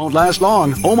Won't last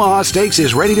long. Omaha Steaks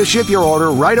is ready to ship your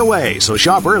order right away, so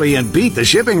shop early and beat the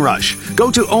shipping rush. Go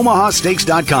to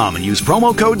omahasteaks.com and use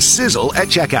promo code SIZZLE at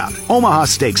checkout. Omaha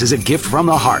Steaks is a gift from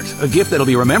the heart, a gift that'll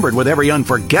be remembered with every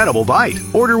unforgettable bite.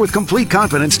 Order with complete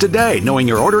confidence today, knowing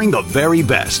you're ordering the very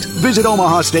best. Visit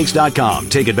omahasteaks.com.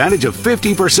 Take advantage of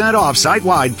 50% off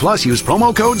site-wide, plus use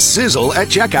promo code SIZZLE at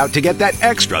checkout to get that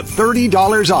extra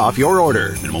 $30 off your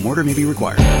order. Minimum order may be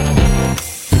required.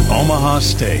 Omaha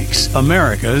Steaks,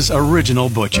 America's original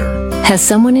butcher. Has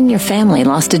someone in your family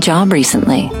lost a job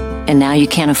recently, and now you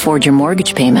can't afford your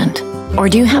mortgage payment? Or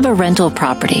do you have a rental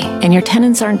property and your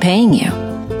tenants aren't paying you?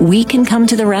 We can come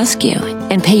to the rescue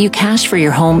and pay you cash for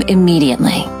your home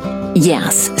immediately.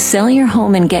 Yes, sell your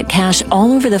home and get cash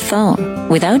all over the phone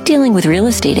without dealing with real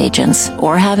estate agents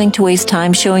or having to waste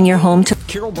time showing your home to...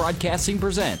 Carroll Broadcasting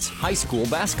presents high school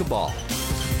basketball.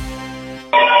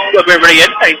 Welcome everybody in.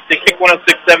 Nice to kick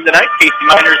 106.7 tonight. Casey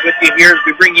Miners with you here as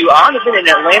we bring you Audubon and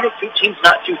Atlantic. Two teams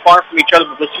not too far from each other,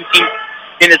 but the two teams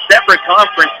in a separate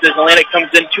conference as Atlantic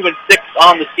comes in 2-6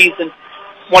 on the season,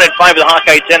 1-5 of the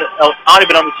Hawkeye 10.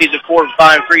 Audubon on the season 4-5,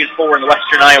 3-4 in the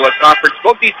Western Iowa Conference.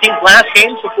 Both these teams last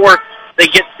games before they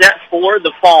get set for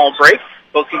the fall break.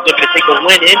 Both teams looking to take a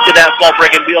win into that fall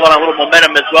break and build on a little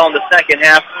momentum as well in the second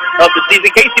half of the season.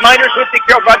 Casey Miners with the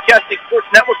Carroll Broadcasting Sports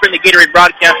Network in the Gatorade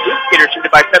broadcast booth. Gatorade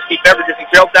distributed by Pepsi Beverages and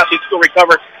Carroll's Athletes School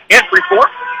Recover and Free For.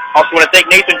 Also want to thank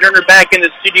Nathan Turner back in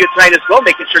the studio tonight as well,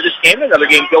 making sure this game,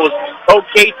 another game, goes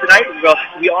okay tonight.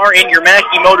 We are in your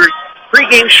Mackey Motors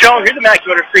pregame show. Here's the Mackey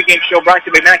Motors pregame show brought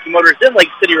to you by Mackey Motors in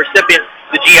Lake City, recipient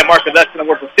the GM Mark of Excellence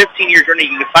Award for 15 years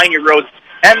running. You can find your roads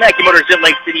at Mackey Motors in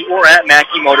Lake City or at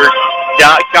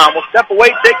MackeyMotors.com. We'll step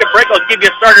away, take a break. I'll give you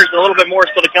starters and a little bit more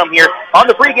still to come here on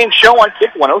the pregame show on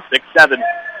Kick 106.7.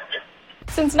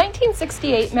 Since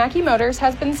 1968, Mackey Motors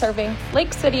has been serving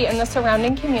Lake City and the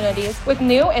surrounding communities with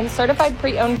new and certified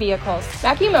pre-owned vehicles.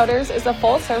 Mackey Motors is a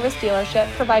full-service dealership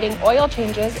providing oil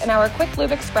changes in our Quick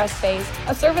Lube Express bays,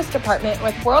 a service department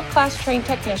with world-class trained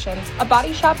technicians, a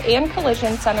body shop and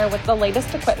collision center with the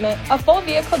latest equipment, a full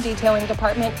vehicle detailing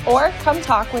department, or come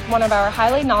talk with one of our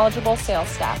highly knowledgeable sales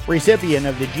staff. Recipient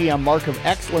of the GM Mark of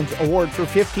Excellence Award for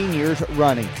 15 years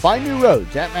running. Find new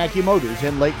roads at Mackey Motors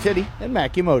in Lake City and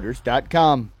MackeyMotors.com.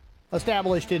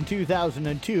 Established in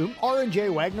 2002, R&J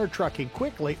Wagner Trucking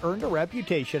quickly earned a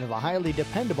reputation of a highly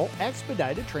dependable,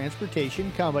 expedited transportation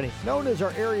company. Known as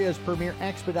our area's premier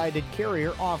expedited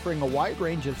carrier offering a wide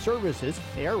range of services,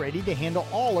 they are ready to handle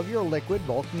all of your liquid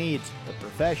bulk needs. The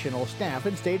professional staff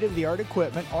and state-of-the-art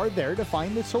equipment are there to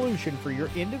find the solution for your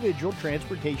individual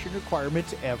transportation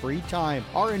requirements every time.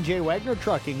 R&J Wagner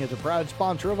Trucking is a proud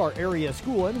sponsor of our area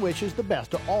school and wishes the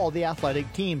best to all the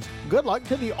athletic teams. Good luck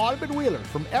to the Audubon Wheelers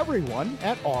from everyone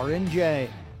at R&J.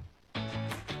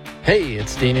 Hey,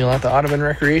 it's Daniel at the Audubon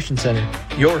Recreation Center,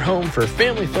 your home for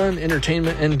family fun,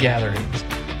 entertainment, and gatherings.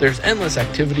 There's endless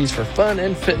activities for fun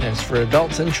and fitness for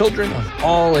adults and children of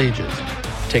all ages.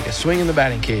 Take a swing in the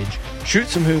batting cage, shoot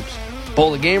some hoops,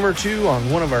 bowl a game or two on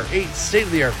one of our 8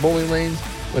 state-of-the-art bowling lanes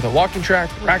with a walking track,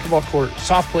 racquetball court,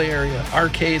 soft play area,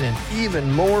 arcade, and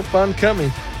even more fun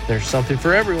coming. There's something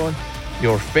for everyone.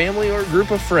 Your family or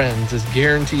group of friends is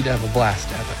guaranteed to have a blast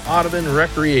at the Audubon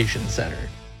Recreation Center.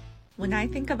 When I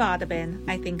think of Audubon,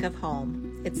 I think of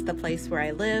home. It's the place where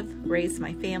I live, raise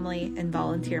my family, and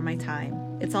volunteer my time.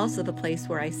 It's also the place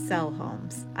where I sell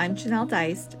homes. I'm Janelle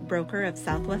Deist, broker of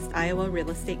Southwest Iowa Real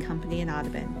Estate Company in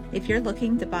Audubon. If you're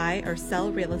looking to buy or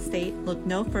sell real estate, look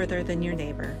no further than your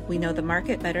neighbor. We know the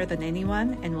market better than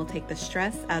anyone and will take the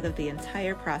stress out of the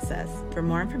entire process. For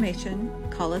more information,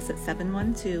 call us at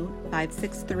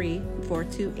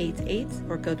 712-563-4288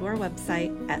 or go to our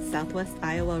website at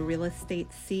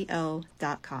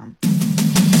southwestiowarealestateco.com.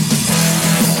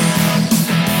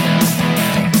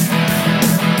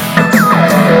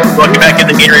 Welcome back in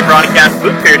the Gatorade broadcast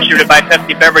booth here, distributed by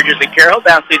Pepsi Beverages and Carroll.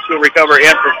 Athletes will recover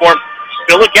and perform.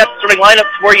 We'll look at the starting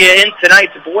lineups for you in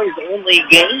tonight's boys-only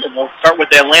game, and we'll start with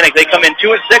the Atlantic. They come in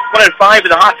 2-6, 1-5 in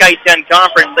the Hawkeye 10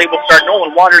 Conference. They will start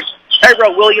Nolan Waters,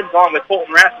 Tyrell Williams, along with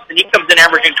Colton Rasmussen. He comes in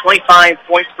averaging 25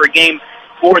 points per game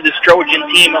for this Trojan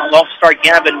team. They'll start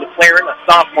Gavin McLaren, a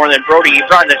sophomore, and then Brock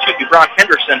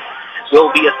Henderson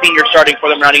will be a senior starting for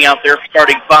them, rounding out their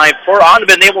starting 5. For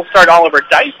Audubon, they will start Oliver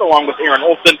Dice along with Aaron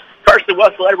Olson, Carson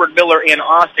Wessel, Edward Miller, and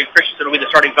Austin Christensen will be the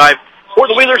starting 5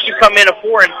 for the Wheelers, who come in at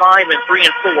 4-5 and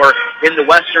 3-4 in the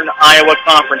Western Iowa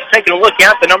Conference. Taking a look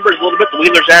at the numbers a little bit, the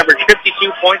Wheelers average 52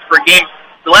 points per game.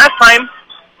 The last time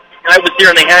I was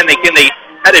here and they had to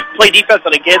play defense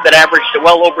on a kid that averaged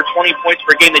well over 20 points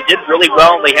per game. They did really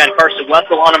well. They had Carson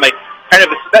Wessel on him. I kind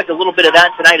of expect a little bit of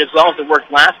that tonight as well as it worked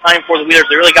last time for the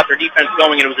Wheelers. They really got their defense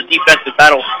going, and it was a defensive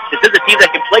battle. This is a team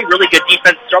that can play really good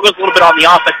defense, struggles a little bit on the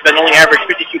offense, but only average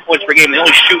 52 points per game. They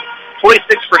only shoot 46%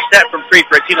 from three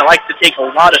for a team that likes to take a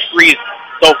lot of threes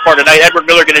so far tonight. Edward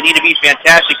Miller going to need to be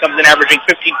fantastic. Comes in averaging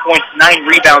 15 points, 9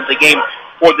 rebounds a game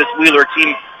for this Wheeler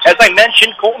team. As I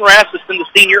mentioned, Colton Rasmussen, the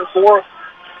senior for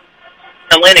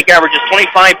Atlantic, averages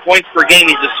 25 points per game.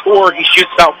 He's a scorer. He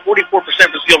shoots about 44%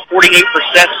 from the field, 48%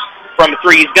 from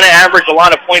three. He's going to average a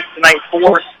lot of points tonight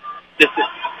for this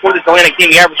Atlantic team.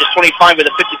 He averages 25 with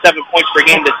the 57 points per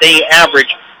game that they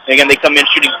average. And again, they come in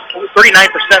shooting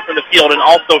 39% from the field and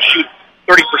also shoot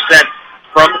 30%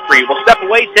 from three. We'll step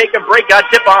away, take a break.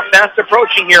 Got tip-off fast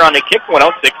approaching here on the Kick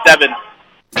 106.7.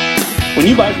 When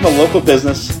you buy from a local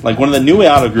business, like one of the New Way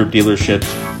Auto Group dealerships,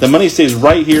 the money stays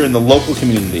right here in the local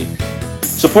community.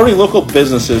 Supporting local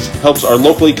businesses helps our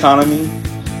local economy,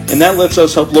 and that lets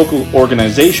us help local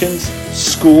organizations,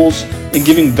 schools, and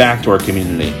giving back to our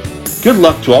community. Good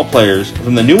luck to all players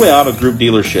from the New Way Auto Group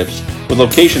dealerships with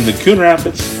locations in Coon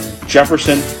Rapids,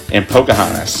 Jefferson, and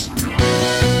Pocahontas. New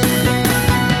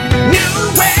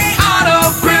Way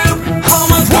Auto Group,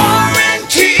 home of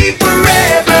warranty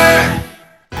forever.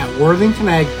 At Worthington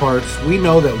Ag Parts, we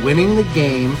know that winning the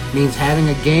game means having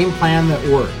a game plan that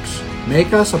works.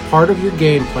 Make us a part of your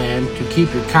game plan to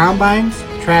keep your combines,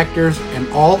 tractors, and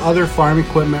all other farm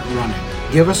equipment running.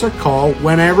 Give us a call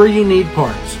whenever you need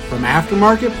parts, from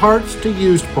aftermarket parts to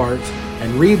used parts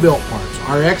and rebuilt parts.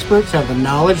 Our experts have the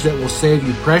knowledge that will save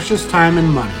you precious time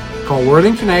and money. Call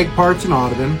Worthington Ag Parts in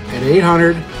Audubon at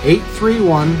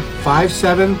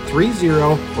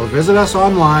 800-831-5730 or visit us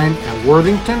online at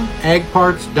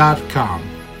worthingtonagparts.com.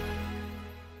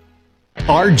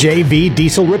 RJV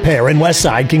Diesel Repair in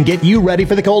Westside can get you ready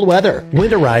for the cold weather.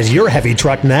 Winterize your heavy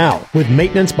truck now with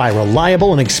maintenance by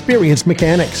reliable and experienced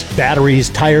mechanics.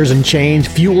 Batteries, tires and chains,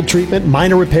 fuel treatment,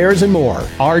 minor repairs, and more.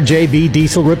 RJV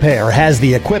Diesel Repair has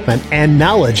the equipment and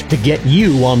knowledge to get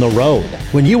you on the road.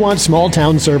 When you want small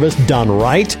town service done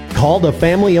right, call the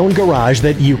family-owned garage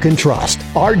that you can trust.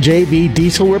 RJV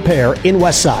Diesel Repair in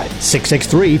Westside,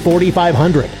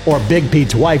 663-4500, or Big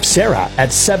Pete's wife Sarah at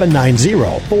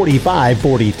 790-4543.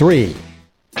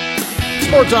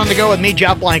 Sports on the Go with me,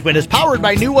 Jeff Blankman, is powered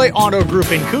by New Way Auto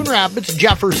Group in Coon Rapids,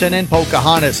 Jefferson, and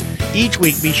Pocahontas. Each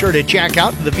week, be sure to check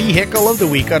out the Vehicle of the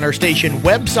Week on our station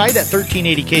website at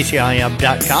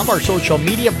 1380kcim.com, our social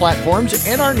media platforms,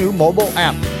 and our new mobile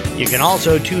app. You can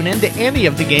also tune in to any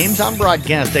of the games I'm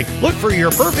broadcasting. Look for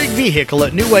your perfect vehicle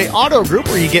at New Way Auto Group,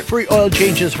 where you get free oil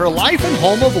changes for life and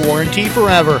home of warranty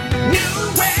forever.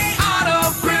 New Way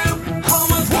Auto Group,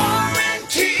 home of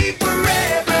warranty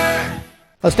forever.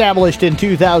 Established in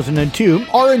 2002,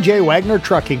 R&J Wagner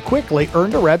Trucking quickly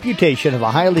earned a reputation of a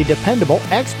highly dependable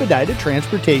expedited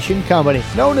transportation company.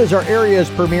 Known as our area's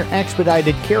premier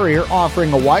expedited carrier,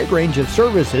 offering a wide range of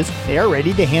services, they are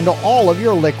ready to handle all of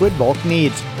your liquid bulk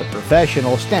needs. The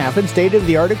professional staff and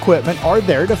state-of-the-art equipment are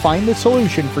there to find the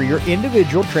solution for your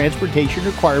individual transportation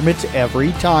requirements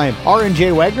every time.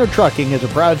 R&J Wagner Trucking is a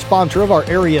proud sponsor of our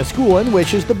area school and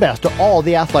wishes the best to all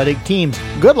the athletic teams.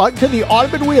 Good luck to the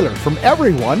Audubon Wheelers from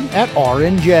everyone at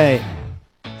R&J.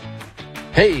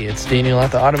 Hey, it's Daniel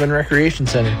at the Audubon Recreation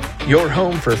Center, your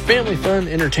home for family fun,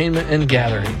 entertainment, and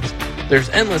gatherings. There's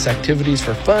endless activities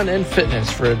for fun and fitness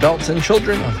for adults and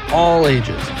children of all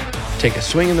ages. Take a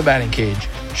swing in the batting cage,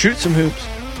 shoot some hoops,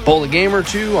 bowl a game or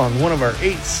two on one of our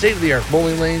 8 state-of-the-art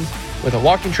bowling lanes with a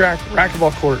walking track,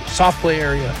 racquetball court, soft play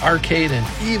area, arcade, and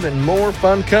even more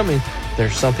fun coming.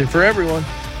 There's something for everyone.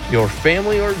 Your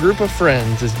family or group of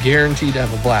friends is guaranteed to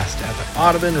have a blast at the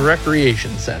Audubon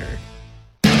Recreation Center.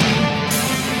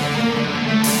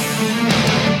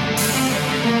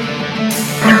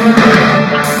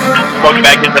 Welcome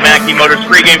back to the Mackey Motors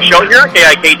pregame show here.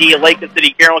 KIKD, Lake and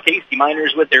City, Carroll, Casey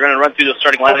Miners with. They're going to run through the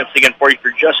starting lineups again for you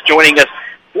for just joining us.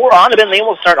 For Audubon, they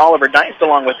will start Oliver Dice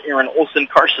along with Aaron Olson,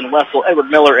 Carson Wessel, Edward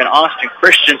Miller, and Austin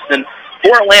Christensen.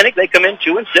 For Atlantic, they come in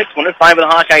 2-6, 1-5 in the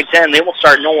Hawkeye 10. They will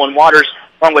start Nolan Waters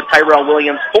along with Tyrell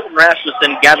Williams, Colton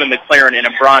Rasmussen, Gavin McLaren, and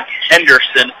Brock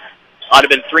Henderson.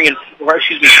 Audubon 4-5, 3-4 in the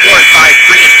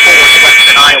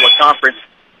Western Iowa Conference.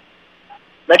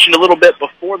 Mentioned a little bit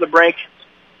before the break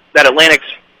that Atlantic's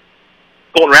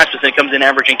Colton Rasmussen comes in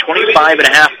averaging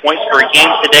 25.5 points per game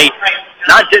today.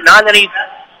 Not that he's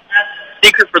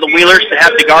secret for the Wheelers to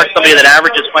have to guard somebody that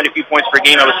averages quite a few points per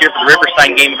game. I was here for the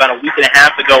Riverside game about a week and a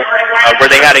half ago where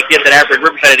they had a kid that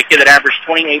averaged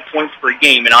 28 points per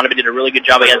game, and Audubon did a really good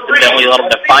job against him. They only allowed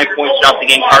him to 5 points throughout the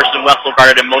game. Carson Wessel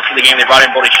guarded him most of the game. They brought in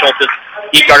Bodie Schultes.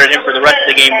 He guarded him for the rest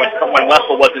of the game when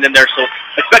Wessel wasn't in there. So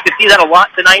expect to see that a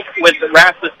lot tonight with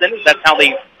Rasmussen. That's how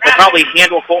they'll probably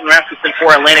handle Colton Rasmussen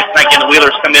for Atlantic tonight. And the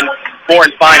Wheelers come in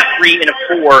 4-5, 3-4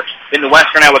 in the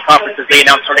Western Iowa Conference as they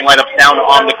announce starting lineups down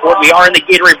on the court. We are in the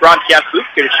Gatorade broadcast booth,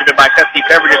 distributed by Pepsi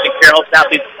Beverages and Care Health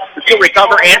Athletes to feel,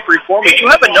 recover, and perform. We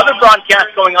do have another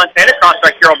broadcast going on tonight across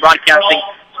our Carroll Broadcasting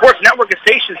Sports Network of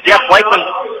stations. Jeff Blakeman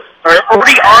are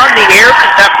already on the air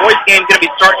since that boys game is going to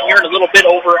be starting here in a little bit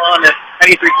over on the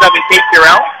 93.7 Cape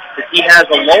Carroll. As he has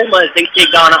a Loma as they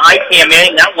take on ICAM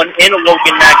Manning. That one in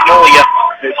Logan Magnolia.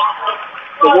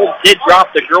 The Wolves did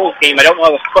drop the girls' game. I don't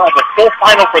know if it was a full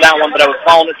final for that one, but I was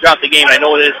following it throughout the game. I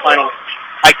know it is final.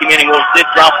 ICAM Manning Wolves did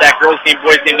drop that girls' game.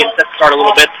 Boys' game getting set to start a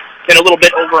little bit. Then a little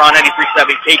bit over on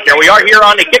 93.7 Cape Carroll. We are here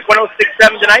on the Kick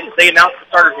 106.7 tonight as they announce the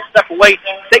starters will step away,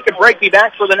 take a break, be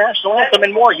back for the national anthem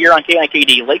and more here on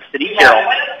KIKD, Lake City, Carroll.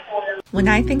 When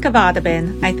I think of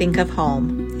Audubon, I think of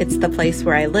home. It's the place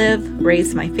where I live,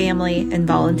 raise my family, and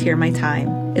volunteer my time.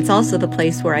 It's also the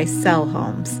place where I sell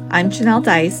homes. I'm Janelle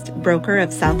Deist, broker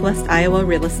of Southwest Iowa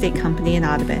Real Estate Company in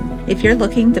Audubon. If you're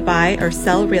looking to buy or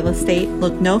sell real estate,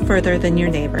 look no further than your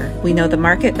neighbor. We know the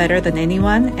market better than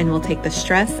anyone and will take the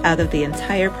stress out of the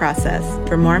entire process.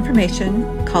 For more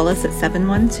information, call us at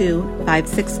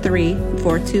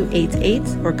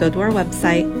 712-563-4288 or go to our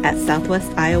website at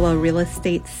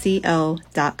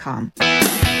southwestiowarealestateco.com.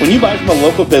 When you buy from a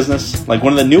local business, like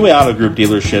one of the new Auto Group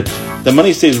dealerships, the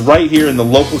money stays right here in the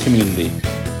local community.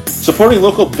 Supporting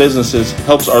local businesses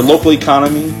helps our local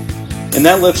economy, and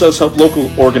that lets us help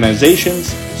local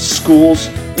organizations, schools,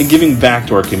 and giving back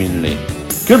to our community.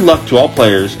 Good luck to all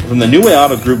players from the New Way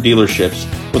Auto Group dealerships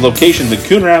with locations in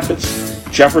Coon Rapids,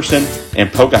 Jefferson,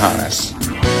 and Pocahontas.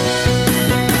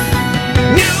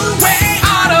 New Way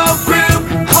Auto Group,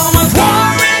 home of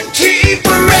warranty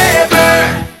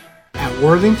forever. At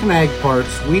Worthington Ag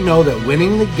Parts, we know that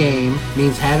winning the game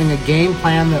means having a game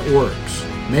plan that works.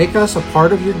 Make us a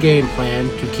part of your game plan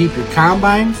to keep your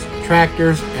combines,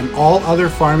 tractors, and all other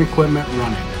farm equipment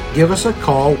running. Give us a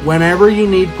call whenever you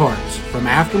need parts, from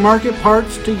aftermarket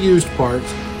parts to used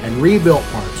parts and rebuilt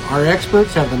parts. Our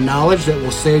experts have the knowledge that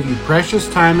will save you precious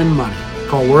time and money.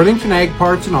 Call Worthington Ag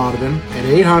Parts in Audubon at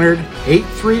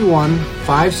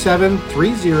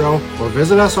 800-831-5730 or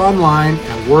visit us online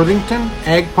at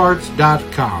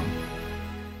worthingtonagparts.com.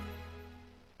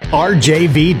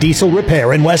 RJV Diesel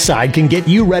Repair in Westside can get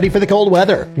you ready for the cold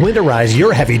weather. Winterize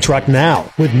your heavy truck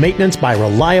now with maintenance by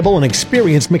reliable and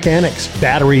experienced mechanics.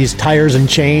 Batteries, tires and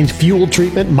change, fuel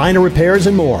treatment, minor repairs,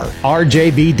 and more.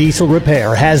 RJV Diesel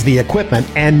Repair has the equipment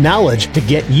and knowledge to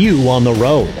get you on the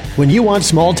road. When you want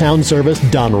small town service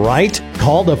done right,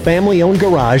 call the family-owned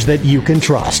garage that you can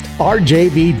trust.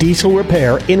 RJV Diesel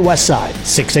Repair in Westside,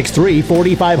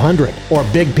 663-4500, or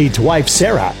Big Pete's wife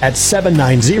Sarah at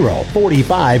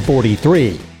 790-4543.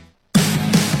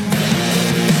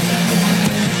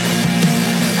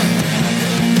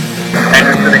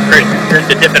 Anderson and Christensen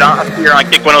to tip it off here on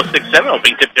Kick 106.7.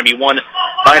 Opening tip going to be won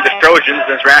by the Trojans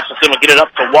as Rasmussen will get it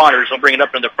up to Waters. He'll bring it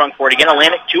up into the front court again.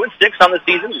 Atlantic 2-6 on the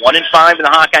season, 1-5 in the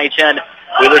Hawkeye 10.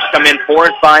 Wheelers come in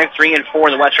 4-5, 3-4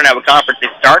 in the Western Iowa Conference. They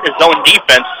start his zone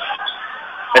defense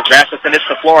as Rasmussen hits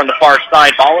the floor on the far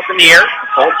side. Ball up in the air.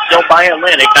 Hold still by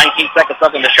Atlantic. 19 seconds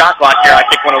left on the shot clock here on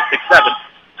Kick 106.7.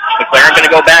 McLaren going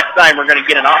to go backside. We're going to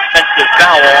get an offensive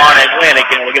foul on Atlantic,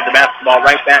 and we'll give the basketball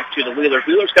right back to the Wheelers.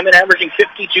 Wheelers come in averaging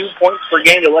 52 points per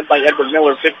game. They're led by Edward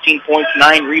Miller, 15 points,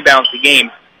 9 rebounds a game.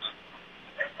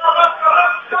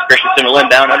 As Christensen will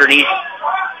inbound underneath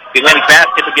the Atlantic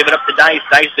basket. Will give it up to Dice.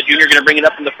 Dice, the junior, going to bring it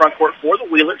up in the front court for the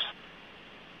Wheelers.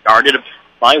 Guarded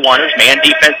by Waters. Man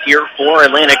defense here for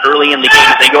Atlantic early in the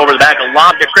game. They go over the back. A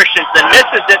lob to Christensen.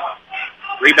 Misses it.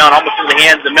 Rebound almost in the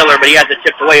hands of Miller, but he has it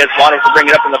tipped away as Waters will bring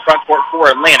it up in the front court for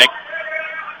Atlantic.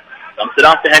 Dumps it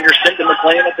off to Henderson to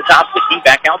McLean at the top of the key.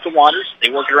 Back out to Waters. They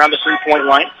work it around the three-point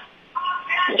line.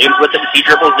 Williams with it as he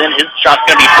dribbles in. His shot's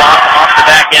going to be blocked off the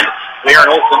back end. Aaron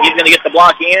Olsen, he's going to get the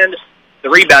block and the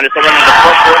rebound. It's running to the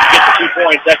front court to get the 2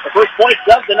 points. That's the first point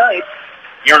of the night.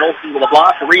 Aaron Olsen with a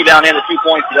block, the rebound, and the 2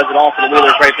 points. He does it all for the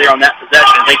Wheelers right there on that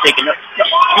possession. They take a 2-0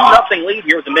 lead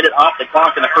here with a minute off the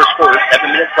clock in the first quarter. 7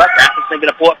 minutes left. Rasmussen going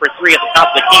to pull up for three at the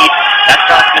top of the key. That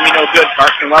shot's going to be no good.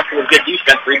 Carson Russell with good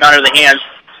defense. Rebound in the hands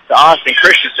to Austin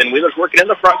Christensen. Wheelers working in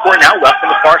the front court now. Left in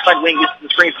the far side wing. Uses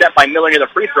the screen set by Miller near the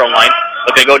free throw line.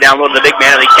 They're going to go down low to the big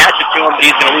man, and they catch it to him, but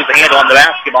he's going to lose the handle on the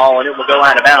basketball, and it will go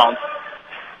out of bounds.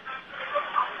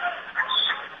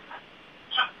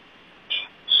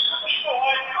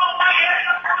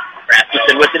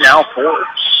 now for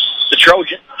the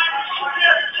Trojans.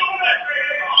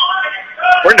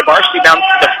 According to Varsity Bound,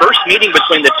 the first meeting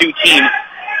between the two teams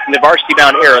in the Varsity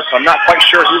Bound era, so I'm not quite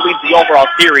sure who leads the overall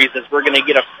series, as we're going to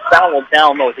get a foul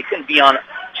down low. It couldn't be on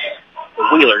the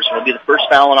Wheelers. It'll be the first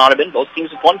foul on Audubon. Both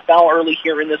teams have one foul early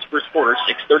here in this first quarter.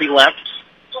 6:30 left.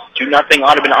 2-0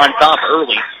 Audubon on top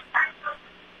early.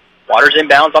 Waters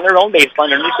inbounds on their own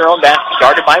baseline, underneath their own basket,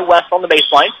 guarded by West on the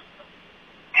baseline.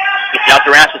 Gets out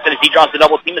to Rasmussen as he draws the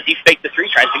double team as he faked the three,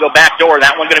 tries to go back door.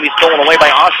 That one going to be stolen away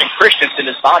by Austin Christensen.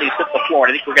 His body hits the floor,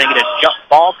 and I think we're going to get a jump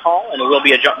ball call, and it will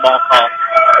be a jump ball call.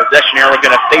 Possession arrow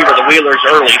going to favor the Wheelers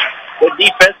early. Good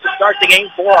defense to start the game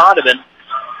for Audubon.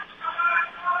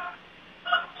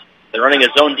 They're running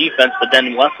a zone defense, but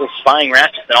then Wessel spying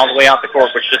Rasmussen all the way out the court,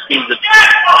 which just means that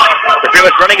they're pretty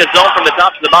much running a zone from the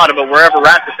top to the bottom, but wherever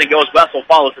Rasmussen goes, Wessel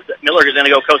follows. Miller is going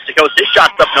to go coast to coast. His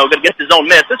shot's up no good, gets his own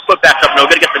miss. His putback's up no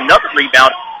good, gets another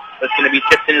rebound. That's going to be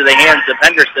tipped into the hands of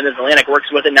Henderson as Atlantic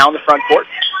works with it now in the front court.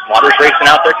 Waters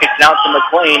racing out there, kicks it out to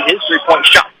McLean. His three-point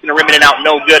shot's going to rim it out,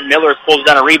 no good. Miller pulls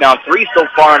down a rebound. 3 so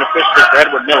far on the fifth for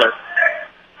Edward Miller.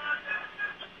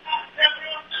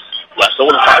 Wessel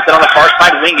with a shot on the far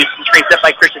side wing. Houston screen set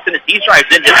by Christensen as he drives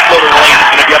in. His floater lane is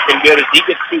going to be up and good as he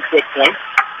gets 2 quick points.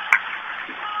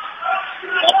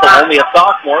 Wessel only a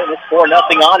sophomore, and it's 4-0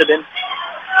 Audubon.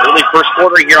 Early first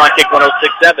quarter here on Kick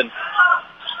 106.7.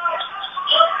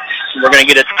 We're going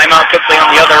to get a timeout quickly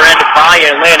on the other end by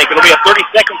Atlantic. It'll be a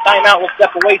 30-second timeout. We'll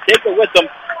step away, take it with them.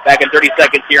 Back in 30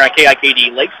 seconds here on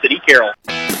KIKD, Lake City, Carroll.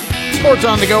 Sports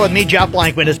on the Go with me, Jeff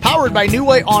Blankman, is powered by New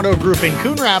Way Auto Group in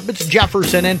Coon Rapids,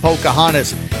 Jefferson, and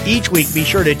Pocahontas. Each week, be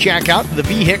sure to check out the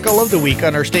Vehicle of the Week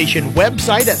on our station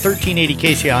website at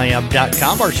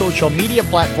 1380kcim.com, our social media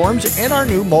platforms, and our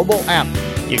new mobile app.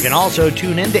 You can also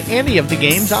tune in to any of the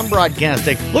games I'm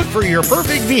broadcasting. Look for your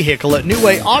perfect vehicle at New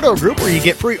Way Auto Group, where you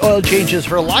get free oil changes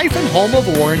for life and home of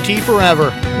warranty forever.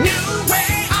 New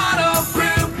Way Auto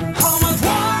Group, home of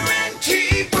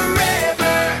warranty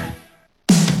forever.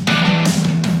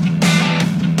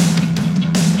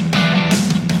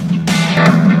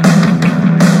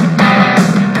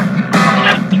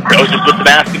 Trojans with the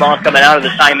basketball coming out of the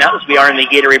timeout as we are in the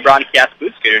Gatorade broadcast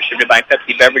booth. Distributed by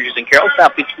Pepsi Beverages in Carroll.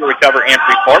 Southeast will recover and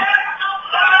reform.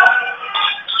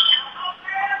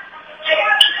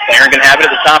 They're going to have it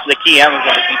at the top of the key. Evans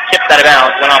going to tip that out of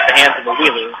bounds. Went off the hands of the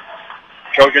Wheelers.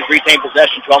 Trojans retain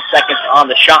possession. 12 seconds on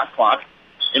the shot clock.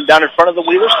 Inbound in front of the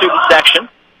Wheeler student section.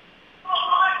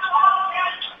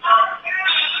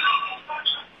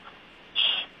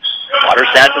 Waters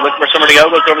has to look for somewhere to go.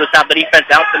 Goes over the top of the defense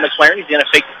out to McLaren. He's going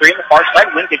to fake the three on the far side.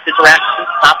 Win gets it to Rasmussen.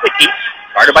 Top of the key.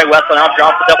 Guarded by Wessel. Now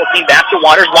drops the double team back to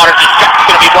Waters. Waters' shot's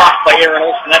going to be blocked by Aaron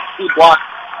Olsen. That's 2 blocks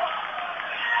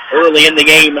early in the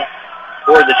game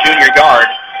for the junior guard.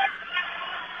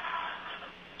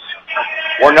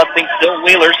 4-0 still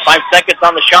Wheelers. 5 seconds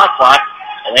on the shot clock.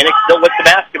 Atlantic still with the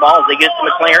basketball as they get it to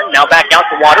McLaren. Now back out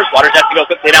to Waters. Waters has to go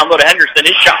quickly down low to Henderson.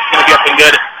 His shot's going to be up and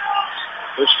good.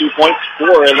 First 2 points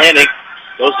for Atlantic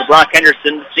goes to Brock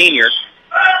Henderson, senior.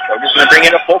 We're just going to bring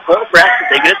in a full court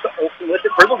practice. They get it to Olsen with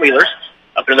it for the Wheelers.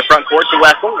 Up in the front court to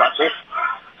Wessel. Wessel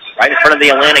right in front of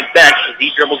the Atlantic bench as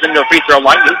he dribbles into a free throw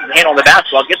line. Loses his hand on the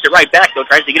basketball. Gets it right back, though.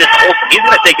 Tries to get it to Olsen. He's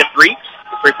going to take a three.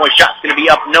 The three-point shot's going to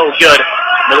be up no good.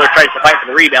 Miller tries to fight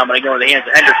for the rebound, but they go into the hands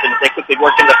of Henderson as they quickly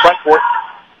work into the front court.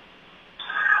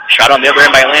 Shot on the other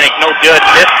end by Atlantic. No good.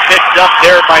 This picked up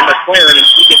there by McLaren, and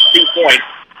he gets 2 points.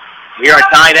 We are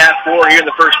tied at 4 here in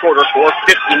the first quarter.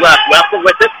 4:50 left. Wessel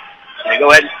with it. They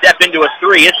go ahead and step into a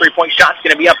three. His three-point shot's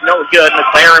going to be up no good.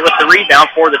 McLaren with the rebound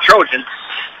for the Trojans.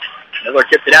 Miller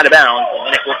tipped it out of bounds.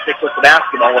 Atlantic will stick with the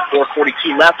basketball with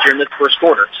 4:42 left here in this first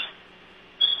quarter.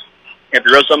 Have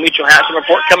the Roseville Mutual Halftime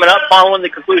report coming up following the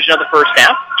conclusion of the first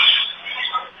half.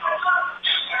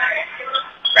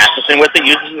 Rasmussen with it,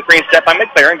 uses the screen step by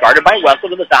McLaren, guarded by Wessel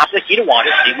to the top of the key to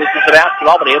Waters. He loses the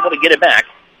basketball, but able to get it back.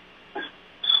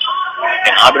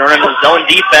 And Audubon running the zone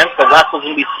defense, but Wessel's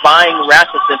going to be spying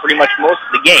Rasmussen pretty much most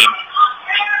of the game.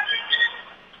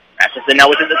 Rasmussen now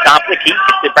within the top of the key,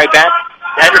 gets it right back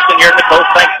to Henderson here in the close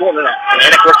side corner.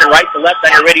 Atlantic working right to left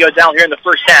on your radio down here in the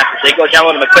first half. As they go down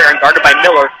low to McLaren, guarded by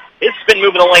Miller. His spin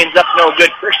moving the lanes up, no good.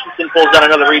 Christensen pulls down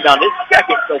another rebound. His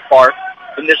second so far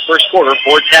in this first quarter.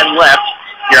 4:10 left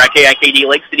here on KIKD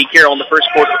Lake City, Carroll in the first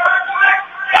quarter.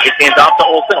 His hands off to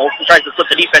Olsen. Olsen tries to slip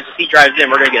the defense as he drives in.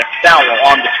 We're going to get a foul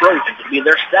on the Trojans. It'll be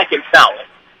their second foul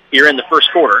here in the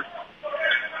first quarter.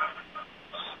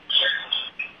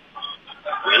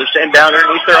 Wheelers stand down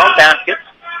underneath their own basket.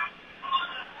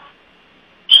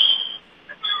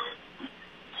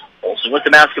 Olsen with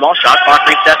the basketball. Shot clock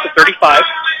resets to 35.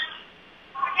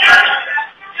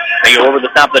 They go over the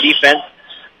top of the defense.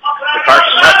 The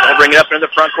Carson West will bring it up into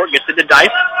the front court, gets it to Dice.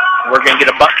 We're going to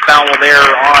get a buck foul there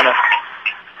on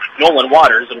Nolan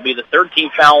Waters. It'll be the third team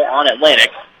foul on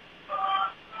Atlantic.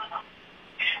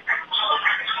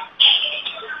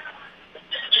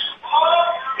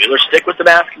 Wheelers stick with the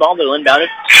basketball. They'll inbound it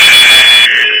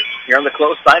here on the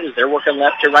close side as they're working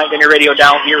left to right. Then your radio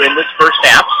down here in this first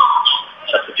half.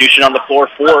 Substitution on the floor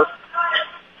for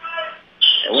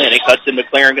Atlantic. Hudson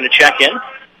McLaren going to check in.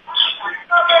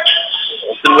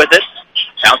 Olsen with it.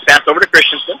 Bounce pass over to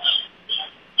Christensen.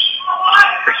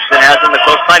 Christensen has in the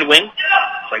close side wing.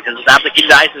 Brings his application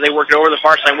to Dice as they work it over the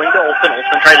far side wing to Olsen.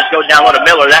 Olsen tries to go down low to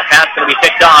Miller. That pass going to be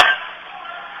picked off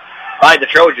by the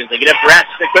Trojans. They get up for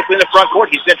Atchison quickly in the front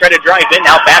court. He's going to try to drive in.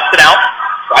 Now backs it out.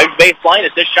 Drives baseline.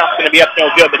 As this shot's going to be up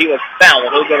no good, but he was fouled.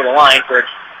 He'll go to the line for a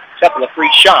couple of free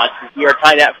shots. We are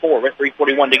tied at 4 with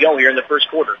 3:41 to go here in the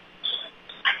first quarter.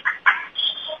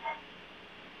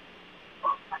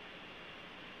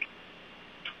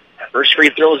 First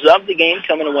free throws of the game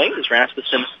coming away as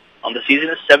Rasmussen on the season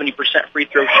is 70% free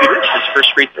throw shooter. His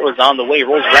first free throw is on the way.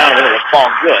 Rolls around and it will fall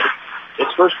good. His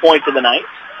first point of the night.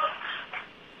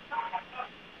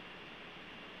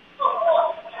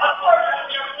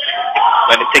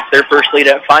 Atlantic takes their first lead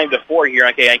at 5-4 here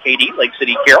on KIKD, Lake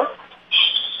City Carroll.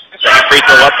 Second free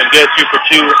throw up and good, 2 for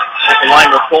 2 at the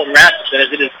line with Colton Rasmussen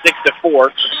as it is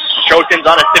 6-4. Trojans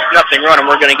on a 6-0 run, and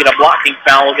we're going to get a blocking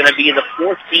foul. Going to be the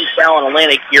fourth team foul on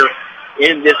Atlantic here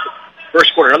in this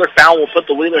first quarter. Another foul will put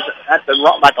the Wheelers at the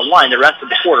line the rest of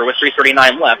the quarter with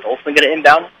 3:39 left. Olsen going to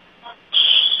inbound.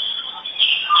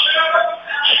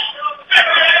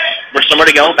 There's somewhere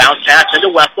to go. Bounce pass into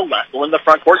Wessel. Wessel in the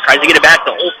front court. Tries to get it back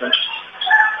to Olsen.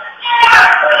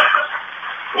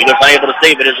 Wheelers unable to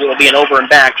save it as it will be an over and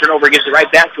back. Turnover gives it right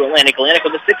back to Atlantic. Atlantic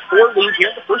with a 6-4 lead here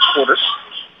in the first quarter.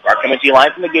 Our coming to you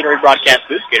live from the Gatorade broadcast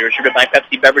booth. Gatorade distributed by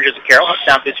Pepsi Beverages of Carroll.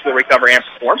 South School Recover and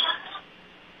Perform.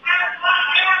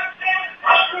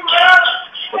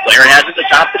 McLaren has it at the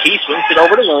top of the key. Swings it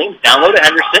over to Williams. Down low to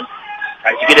Henderson.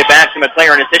 Tries to get it back to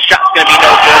McLaren. As this shot's going to be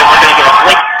no good. We're going to get a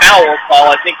late foul call.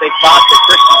 I think they thought that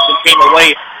Christensen came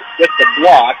away with the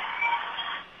block.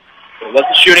 It was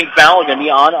a shooting foul. Going to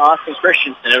be on Austin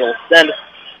Christensen. It'll send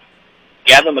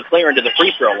Gavin McLaren to the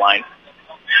free throw line.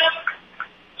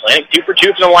 Atlantic 2 for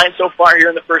 2 from the line so far here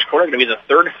in the first quarter. Going to be the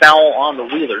third foul on the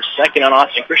Wheelers. Second on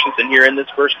Austin Christensen here in this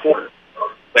first quarter.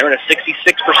 McLaren a 66%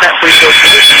 free throw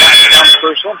shooter. Down the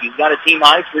first one. He's got a team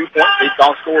high 3 points. Leads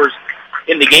all scores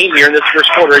in the game here in this first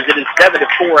quarter as it is 7-4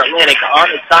 Atlantic on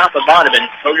the top of Audubon.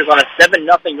 Trojans on a 7-0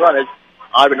 run as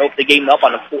Audubon opened the game up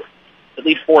on to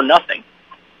lead 4-0.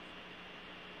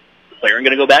 McLaren going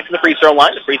to go back to the free throw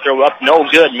line. The free throw up, no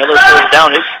good. Miller throws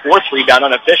down his fourth rebound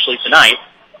unofficially tonight.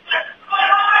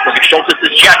 Lucas Schultz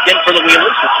is checked in for the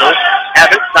Wheelers. Schultz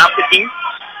have it, stop the team.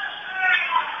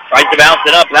 Tries to bounce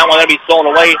it up, and that one going to be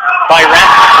stolen away by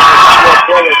Rasmussen. Will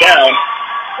throw it down.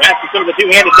 Rasmussen with a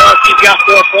two-handed dunk. He's got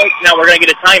 4 points. Now we're going to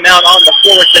get a timeout on the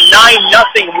floor. It's a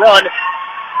 9-0 run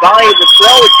by the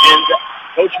Trojans.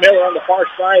 Coach Miller on the far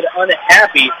side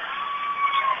unhappy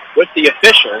with the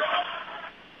officials.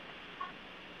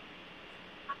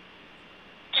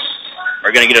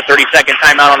 We're going to get a 30-second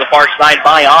timeout on the far side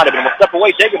by Audubon. We'll step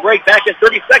away, take a break, back in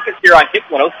 30 seconds here on Kick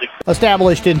 106.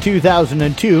 Established in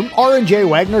 2002, R&J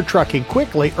Wagner Trucking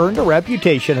quickly earned a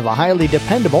reputation of a highly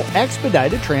dependable,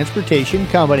 expedited transportation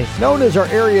company. Known as our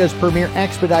area's premier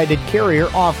expedited carrier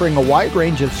offering a wide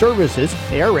range of services,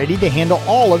 they are ready to handle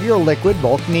all of your liquid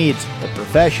bulk needs. The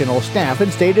professional staff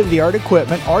and state-of-the-art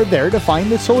equipment are there to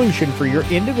find the solution for your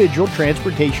individual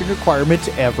transportation requirements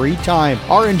every time.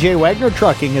 R&J Wagner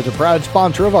Trucking is a proud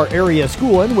sponsor of our area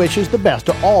school and wishes the best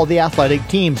to all the athletic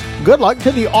teams. Good luck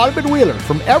to the Audubon Wheelers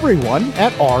from everyone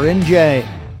at R&J.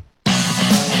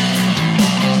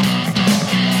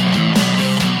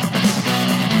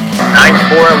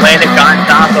 9-4 Atlantic on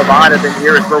top of Audubon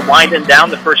here as we're winding down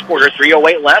the first quarter.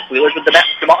 3:08 left. Wheelers with the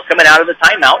basketball coming out of the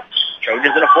timeout.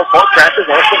 Trojans in a full court press as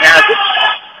Olsen has it.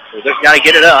 We've just got to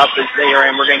get it up as they are,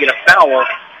 and we're going to get a foul.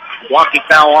 Blocking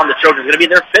foul on the Trojans. Going to be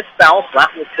their 5th foul. Flat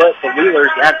will put the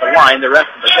Wheelers at the line the rest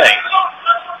of the day.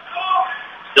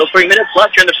 Still 3 minutes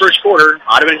left here in the first quarter.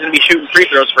 Audubon is going to be shooting free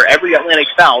throws for every Atlantic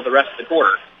foul the rest of the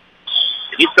quarter.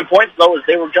 They need some points, though, as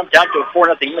they were jumped out to a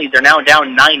 4-0 lead. They're now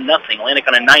down 9-0. Atlantic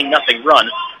on a 9-0 run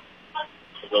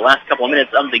for the last couple of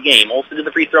minutes of the game. Olsen to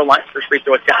the free throw line. First free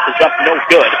throw attempt is up. No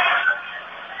good.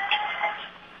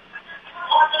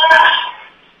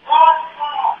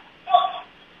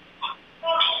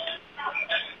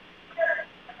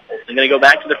 Olsen going to go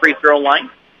back to the free throw line.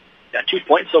 Got 2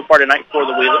 points so far tonight for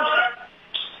the Wheelers.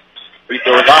 Free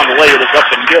throw is on the way. It is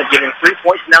up and good, giving 3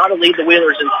 points now to lead the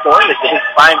Wheelers in scoring. It's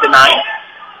 5-9.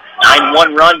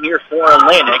 9-1 run here for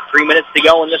Atlantic. 3 minutes to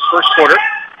go in this first quarter.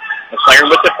 McLaren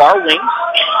with the far wing.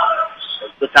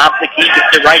 Goes to the top of the key,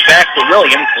 gets it right back to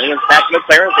Williams. Williams back to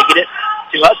McLaren. They get it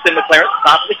to Hudson. McLaren at the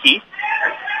top of the key.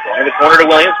 Going to the corner to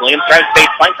Williams. Williams tries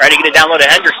baseline, trying to get it down low to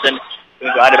Henderson. Going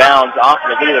to go out of bounds off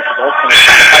of the Wheelers. Olsen is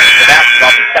trying to fight the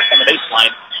basketball. He's stepped on the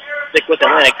baseline. Stick with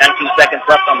Atlantic. 19 seconds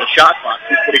left on the shot clock.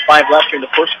 2:45 left here in the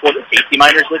first quarter. Casey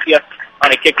Miners with you on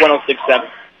a kick 106-7.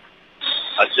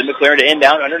 Hudson McLaren to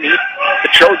inbound underneath the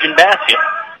Trojan basket.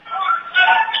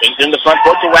 Things in the front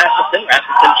court to Rasmussen.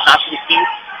 Rasmussen top of the key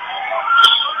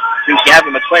to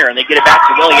Gavin McLaren. They get it back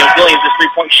to Williams. Williams'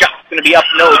 three-point shot is going to be up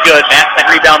no good. Backside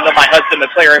rebound by Hudson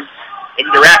McLaren.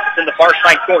 Into Rasmussen, the far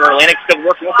side corner. Atlantic still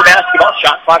working with the basketball.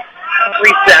 Shot clock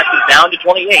reset is down to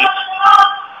 28.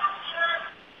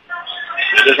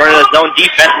 He's running his zone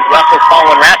defense as Russell's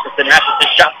following Rasmussen.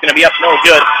 Rasmussen's shot's going to be up no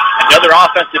good. Another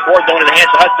offensive board going to the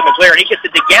hands of Hudson McLaren. He gets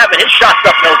it to Gavin. His shot's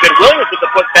up no good. Williams with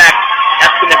the putback.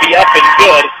 That's going to be up and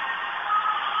good.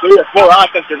 3 or 4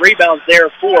 offensive rebounds there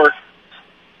for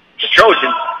the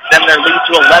Trojans. Send their lead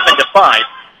to 11-5.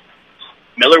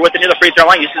 Miller with it near the free throw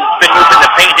line. Uses his spin move in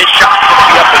the paint. His shot's going to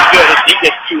be up and good as he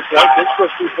gets 2 points. His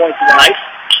first 2 points of the night.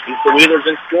 He's the Wheelers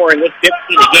in scoring with 15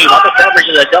 a game. Almost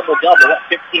averages a double-double at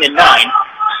 15 and 9.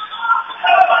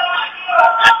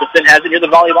 Rasmussen has it near the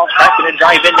volleyball stripe. Going to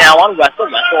drive in now on Wessel.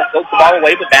 Wessel floats the ball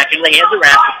away, but back into the hands of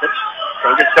Rasmussen.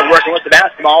 Trojans still working with the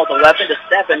basketball with 11-7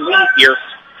 lead here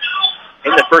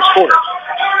in the first quarter.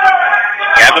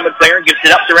 Gavin McLaren gives it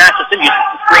up to Rasmussen. Uses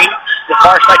the screen to the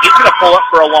far side. He's going to pull up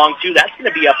for a long 2. That's going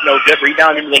to be up no good.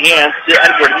 Rebound into the hands to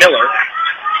Edward Miller.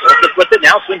 Schultz with it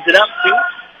now. Swings it up to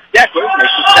Steckler.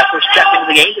 Making Steckler's step into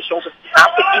the game. The Schultz at the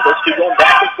top of the key. Those two going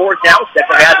back and forth now.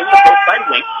 Steckler has it in the first side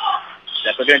wing.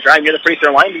 Steckler going to drive near the free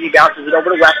throw line. He bounces it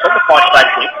over to West on the far side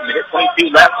wing. Minute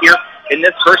 22 left here in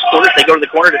this first quarter. They go to the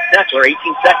corner to Steckler. 18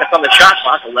 seconds on the shot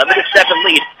clock. 11-7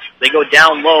 lead. They go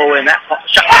down low, and that shot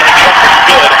is going to be up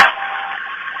good.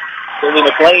 Billy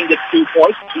McLean gets 2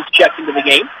 points. He's checked into the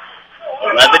game.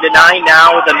 11-9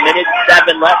 now with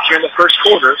 1:07 left here in the first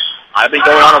quarter. I've been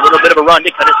going on a little bit of a run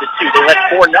to cut it to 2. They led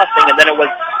 4-0, and then it was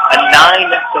a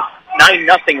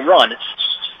 9-0 run.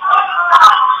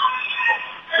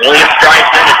 Williams drives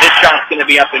in, and his shot's going to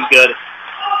be up and good.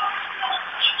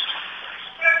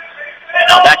 And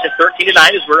now back to 13-9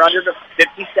 as we're under the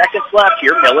 50 seconds left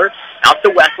here. Miller out to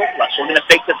Wessel. Wessel going to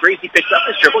fake the 3. He picks up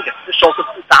his dribble, gets to Schultz at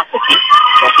the top of the key.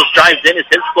 Schultz drives in as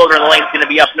his floater in the lane is going to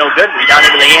be up no good. Rebound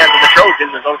into the hands of the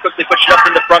Trojans as they'll quickly push it up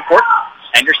in the front court.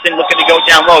 Henderson looking to go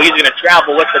down low. He's going to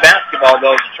travel with the basketball,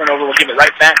 though. The turnover will give it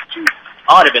right back to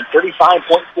Audubon.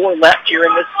 35.4 left here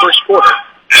in this first quarter.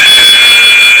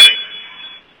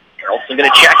 Carlson going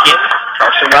to check in.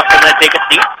 Carson Ruff going to take a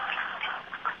seat.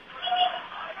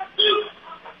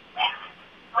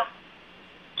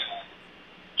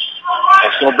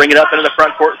 Carlson will bring it up into the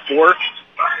front court for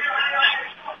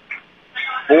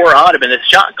Audubon. The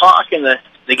shot clock and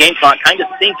the game clock kind of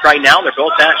syncs right now. They're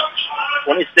both at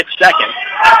 26 seconds.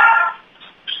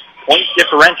 Point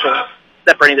differential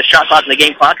separating the shot clock and the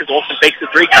game clock as Olsen fakes the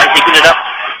 3, tries to get it up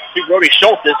to Brody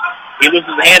Schultz. He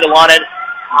loses the handle on it.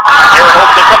 Aaron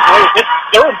Olsen comes away with his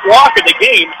 3rd block of the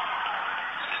game.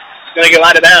 It's going to go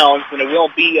out of bounds, and it will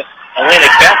be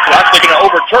Atlantic basketball. They're going to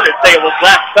overturn it, say it was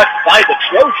last touched by the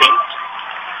Trojans.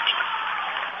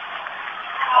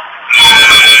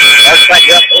 Outside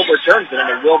just overturns it, and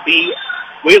it will be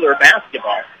Wheeler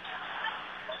basketball.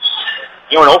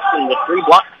 Aaron Olsen with 3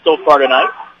 blocks so far tonight.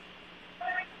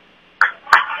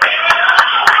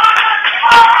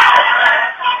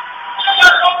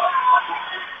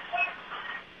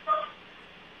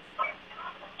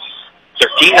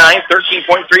 Nine,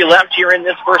 13.3 left here in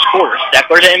this first quarter.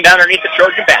 Steckler to inbound underneath the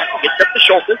Trojan basket. Gets up to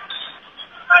Schultz.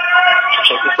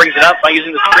 Schultz brings it up by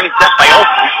using the screen set by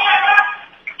Olsen.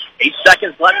 8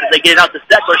 seconds left as they get it out to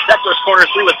Steckler. Steckler's corner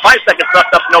 3 with 5 seconds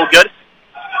left up, no good.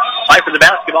 Fight for the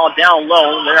basketball down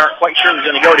low. They aren't quite sure who's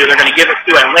going to go to. They're going to give it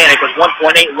to Atlantic with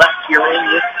 1.8 left here in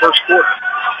this first quarter.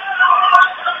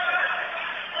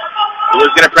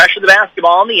 Wheeler's going to pressure the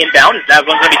basketball on the inbound. As that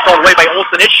one's going to be thrown away by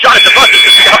Olsen. His shot at the bucket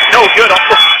is no good.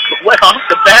 Went off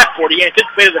the backboard. He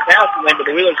anticipated the passing lane, but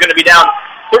the Wheeler's going to be down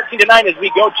 13-9 as we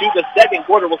go to the second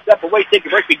quarter. We'll step away, take a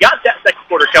break. We got that second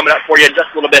quarter coming up for you in just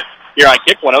a little bit here on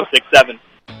Kick 106.7.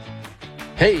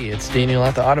 Hey, it's Daniel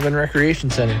at the Audubon Recreation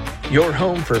Center, your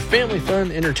home for family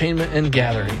fun, entertainment, and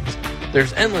gatherings.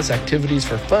 There's endless activities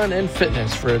for fun and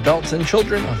fitness for adults and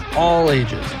children of all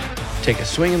ages. Take a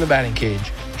swing in the batting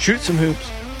cage, shoot some hoops,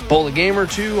 bowl a game or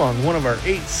 2 on one of our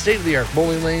 8 state-of-the-art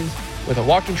bowling lanes with a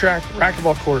walking track,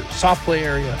 racquetball court, soft play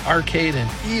area, arcade, and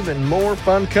even more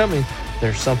fun coming.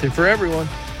 There's something for everyone.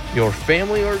 Your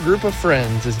family or group of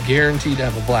friends is guaranteed to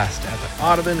have a blast at the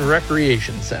Audubon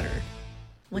Recreation Center.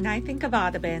 When I think of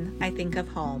Audubon, I think of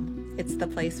home. It's the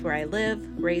place where I live,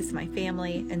 raise my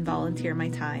family, and volunteer my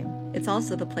time. It's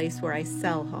also the place where I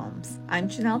sell homes. I'm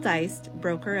Janelle Deist,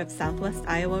 broker of Southwest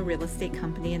Iowa Real Estate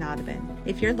Company in Audubon.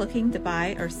 If you're looking to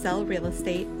buy or sell real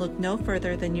estate, look no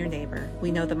further than your neighbor.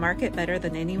 We know the market better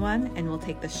than anyone and will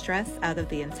take the stress out of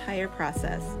the entire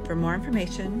process. For more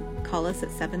information, call us at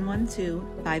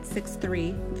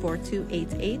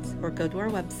 712-563-4288 or go to our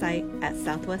website at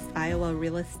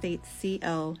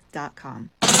southwestiowarealestateco.com.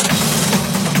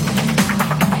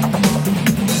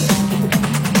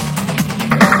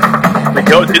 We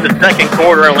go to the second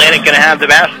quarter. Atlantic going to have the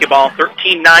basketball.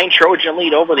 13-9 Trojan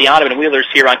lead over the Audubon Wheelers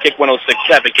here on Kick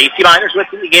 106.7. Casey Miners with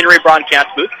the Gatorade broadcast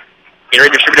booth.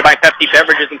 Gatorade distributed by Pepsi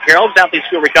Beverages and Carroll's. Southeast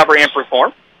School Recover and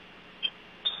Perform.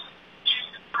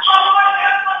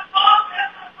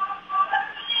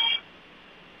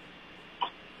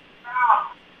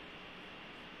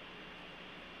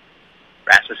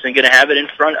 Rasmussen going to have it in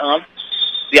front of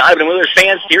the Audubon Wheelers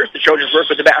fans here. The Trojans work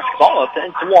with the basketball up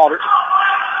into Walters.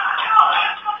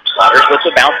 Waters with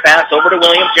the bounce pass over to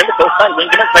Williams. Here the post side.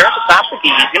 Lincoln McClare at the top of the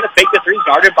key. He's going to fake the three,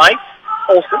 guarded by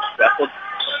Olsen.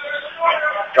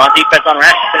 Draw defense on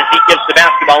Rasmussen as he gives the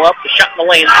basketball up. The shot in the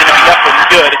lane is going to be up and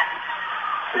good.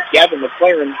 As Gavin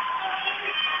McLaren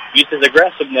uses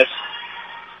aggressiveness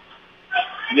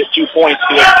to get 2 points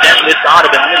to extend this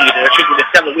Audubon lead. Or should we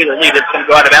extend the Wheeler lead? It's going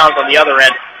to go out of bounds on the other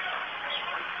end.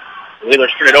 The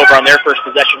Wheelers turn it over on their first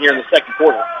possession here in the second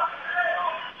quarter.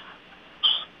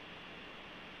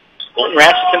 Colton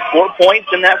Rasmussen, 4 points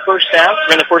in that first half,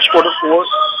 in the first quarter for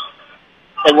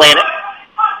Atlantic.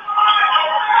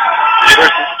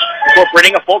 Wheelers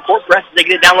incorporating a full court press. They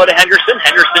get it down low to Henderson.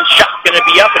 Henderson's shot's going to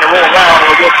be up and a roll around.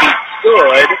 It will be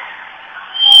good.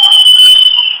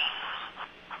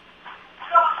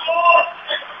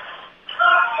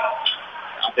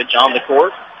 Stoppage on the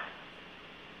court.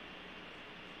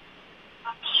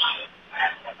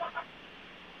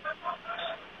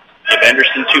 Give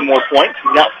Henderson 2 more points.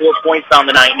 He's got 4 points on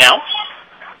the night now.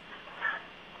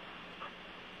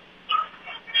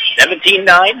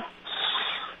 17-9.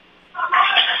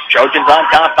 Trojans on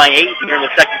top by 8 here in the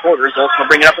second quarter. Olsen will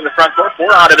bring it up in the front court for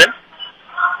Audubon.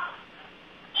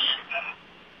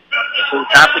 To the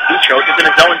top of the key. Trojans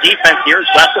in his own defense here. As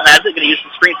Wessel has it. Going to use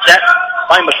the screen set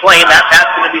by McLean. That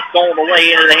pass is going to be stolen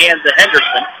away into the hands of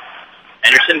Henderson.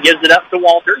 Henderson gives it up to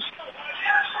Walters.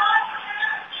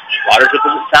 Waters up at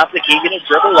the top of the key, going to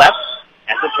dribble left.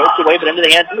 Has it poked away, but into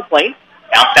the hands of McLean.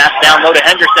 Bounce pass down low to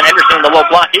Henderson. Henderson in the low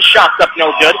block. His shot's up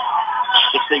no good.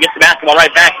 Just to get the basketball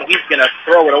right back, and he's going to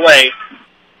throw it away.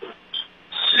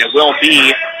 And it will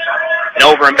be an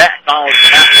over and back foul.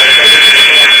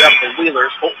 The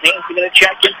Wheelers. Holt Nancy going to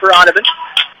check in for Audubon.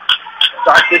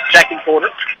 Start this second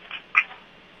quarter.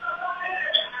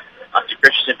 Austin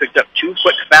Christensen picked up 2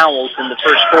 quick fouls in the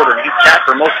first quarter, and he sat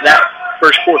for most of that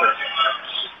first quarter.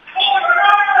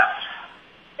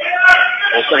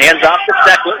 Olsen hands off to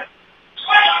Steckler.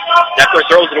 Steckler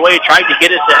throws it away, trying to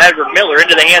get it to Edward Miller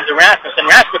into the hands of Rasmussen.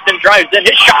 Rasmussen drives in.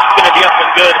 His shot's going to be up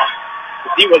and good.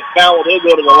 If he was fouled, he'll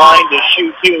go to the line to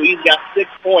shoot 2. He's got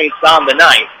 6 points on the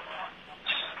night.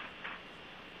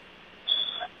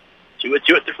 2 of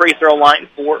 2 at the free throw line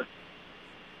for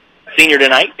senior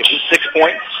tonight. It was 6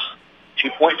 points.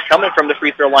 2 points coming from the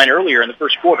free throw line earlier in the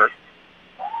first quarter.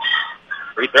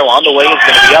 Free throw on the way is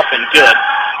going to be up and good.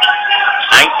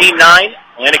 19-9.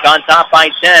 Atlantic on top by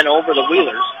 10 over the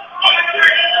Wheelers.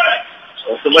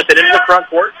 Olsen with it into the front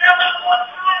court.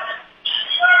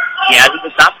 He has it at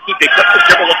the top. He picks up the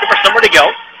dribble, looking for somewhere to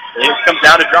go. Williams comes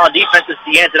down to draw defense as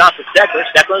he hands it off to Steckler.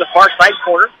 Steckler in the far side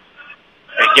corner.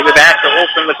 And give it back to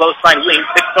Olsen in the close side wing.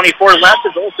 6:24 left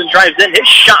as Olsen drives in. His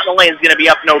shot in the lane is going to be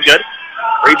up no good.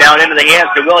 Rebound into the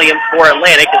hands to Williams for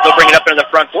Atlantic as they'll bring it up into the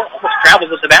front court. Almost travels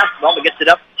with the basketball, but gets it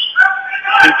up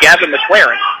to Gavin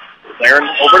McLaren. McLaren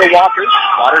over to Waters.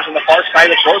 Waters on the far side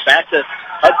of the court. Back to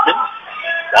Hudson.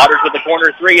 Waters with the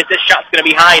corner 3. As this shot's going to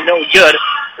be high, no good.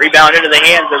 Rebound into the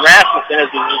hands of Rasmussen as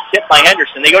it was tipped by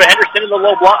Henderson. They go to Henderson in the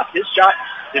low block. His shot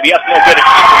to be up no good. He's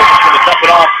going to dump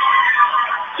it off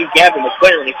to Gavin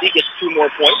McLaren as he gets 2 more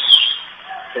points.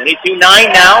 22-9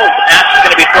 now. The pass is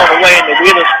going to be thrown away, and the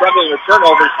Wheelers struggling with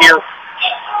turnovers here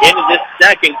into this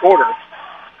second quarter.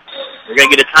 We're going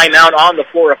to get a timeout on the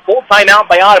floor. A full timeout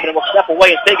by Audubon, and we'll step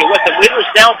away and take it with them. Wheelers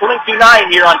down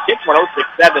 22-9 here on Kick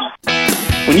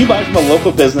 106.7. When you buy from a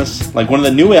local business, like one of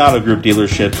the new Auto Group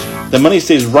dealerships, the money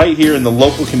stays right here in the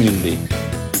local community.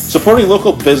 Supporting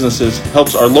local businesses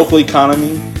helps our local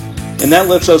economy, and that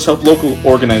lets us help local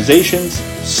organizations,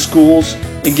 schools,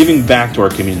 and giving back to our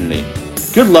community.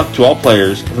 Good luck to all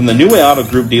players from the New Way Auto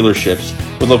Group dealerships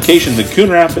with locations in Coon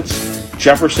Rapids,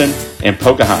 Jefferson, and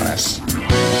Pocahontas. New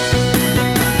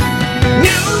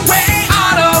Way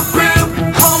Auto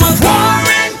Group, home of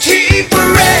warranty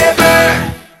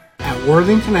forever. At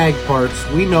Worthington Ag Parts,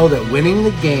 we know that winning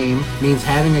the game means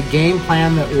having a game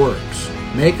plan that works.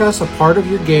 Make us a part of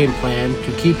your game plan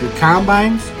to keep your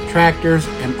combines, tractors,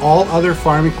 and all other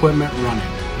farm equipment running.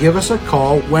 Give us a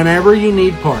call whenever you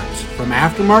need parts, from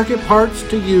aftermarket parts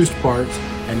to used parts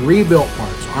and rebuilt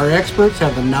parts. Our experts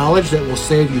have the knowledge that will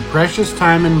save you precious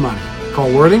time and money.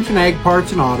 Call Worthington Ag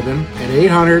Parts in Audubon at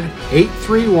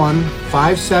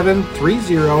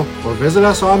 800-831-5730 or visit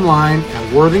us online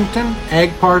at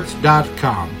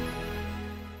worthingtonagparts.com.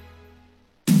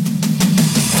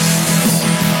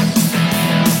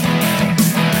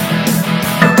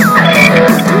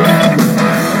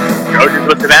 Trojans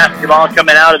with the basketball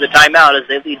coming out of the timeout as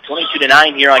they lead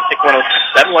 22-9 here on Kick 107.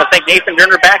 I want to thank Nathan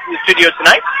Durner back in the studio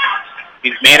tonight.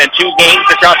 He's man in 2 games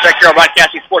across Sectional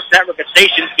Broadcasting Sports Network at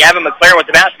stations. Gavin McLaren with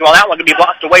the basketball. That one going to be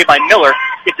blocked away by Miller.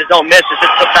 Gets his own miss as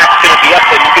this putback's going to be up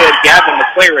and good. Gavin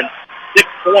McLaren,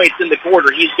 6 points in the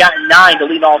quarter. He's got 9 to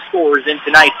lead all scorers in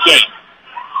tonight's game.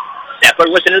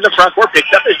 Stepler with it into the front court, picks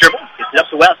up his dribble, gets it up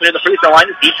to West near the free throw line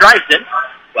as he drives in.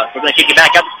 But we're going to kick it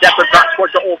back out to Stepler, cross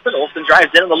court to Olsen. Olsen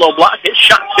drives in on the low block. His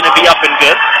shot's going to be up and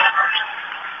good.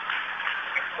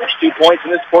 There's 2 points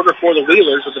in this quarter for the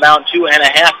Wheelers with about 2.5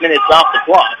 minutes off the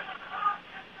clock.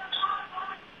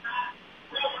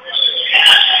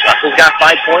 Russell's got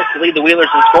 5 points to lead the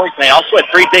Wheelers in scoring tonight. Also had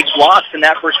 3 big blocks in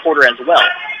that first quarter as well.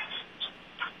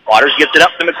 Waters gets it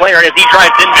up to McLaren as he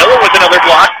drives in. Miller with another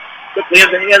block. Quickly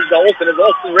as he has to Olsen. As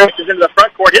Olsen races into the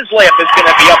front court, his layup is going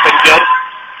to be up and good.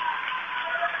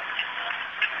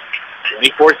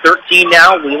 24-13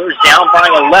 now. Wheelers down by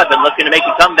 11, looking to make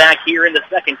a comeback here in the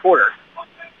second quarter.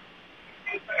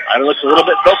 It looks a little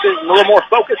bit focused, a little more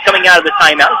focused coming out of the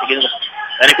timeout. Again,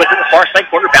 then it goes in the far side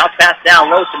corner, bounce pass down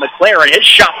low to McLaren. His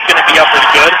shot's going to be up and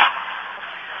good.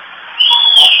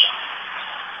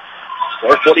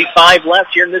 4:45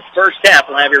 left here in this first half.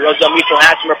 We'll have your Roselle Mutual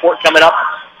Hatching report coming up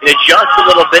in just a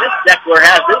little bit. Steckler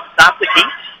has it, stop the key.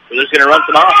 Wheelers going to run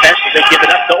some offense. They give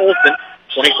it up to Olsen.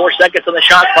 24 seconds on the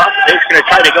shot clock. They're going to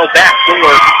try to go back for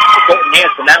Colton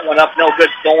Hanson. That one up, no good,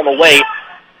 stolen away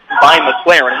by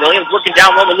McLaren. Williams looking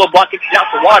down low, the little block gets out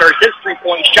to Waters. His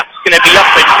 3-point shot's going to be up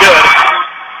and good.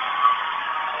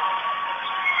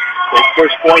 Those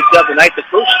first points of the night, the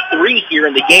first 3 here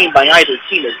in the game by either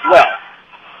team as well.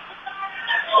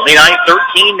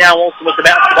 29-13 now Olsen with the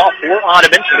basketball for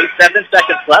Audubon. 27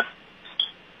 seconds left.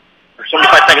 Or 75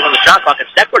 seconds on the shot clock. And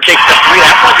Steckler takes the 3.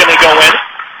 That's not going to go in.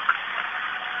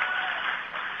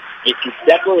 Casey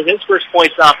Steckler with his first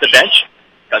points off the bench.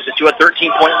 Cuts it to a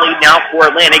 13-point lead now for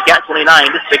Atlantic at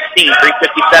 29-16.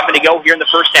 3:57 to go here in the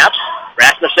first half.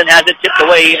 Rasmussen has it tipped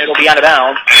away, and it'll be out of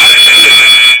bounds.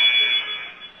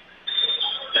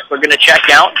 We're going to check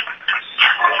out.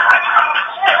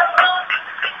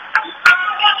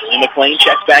 Willie McLean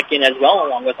checks back in as well,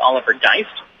 along with Oliver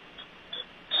Geist.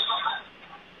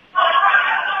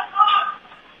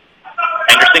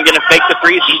 Henderson going to fake the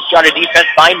 3. He's got a defense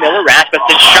by Miller.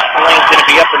 Rasmussen's shot in the lane is going to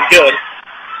be up and good.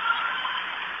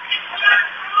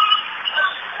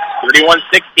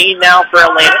 31-16 now for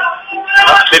Atlantic.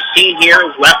 Up 15 here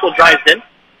as Wessel drives in.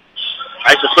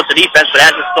 Tries to split the defense, but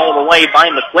has it stolen away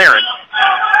by McLaren.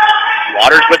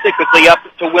 Waters with it, quickly up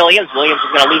to Williams. Williams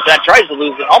is going to lose that, tries to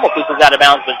lose it, almost loses out of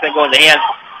bounds, but it's going to go in the hands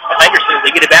of Henderson as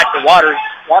they get it back to Waters.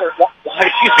 Waters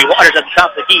at the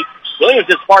top of the key. Williams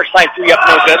is far side 3 up,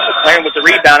 no good. McLaren with the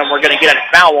rebound, and we're going to get a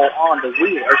foul on the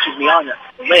wheel, or excuse me, on the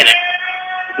Atlantic.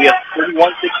 It'll be a 31-16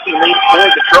 lead for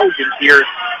the Trojans here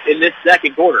in this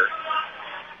second quarter.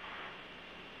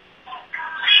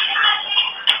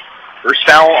 First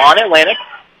foul on Atlantic.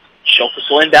 Schultz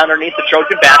will inbound underneath the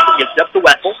Trojan basket, gets it up to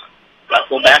Wessel.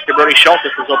 Wessel back to Brody Schultz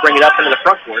as they'll bring it up into the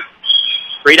front court.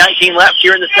 3:19 left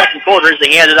here in the second quarter as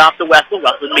they hand it off to Wessel.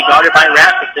 Wessel to be guarded by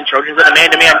Rasmussen. Trojans in a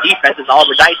man-to-man defense as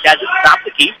Oliver Dice has it, stop the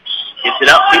key. Gets it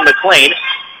up to McLean.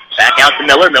 Back out to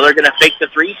Miller. Miller going to fake the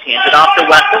 3. Hands it off to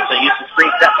Wessel. They use the screen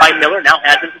set by Miller. Now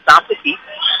has it to stop the key.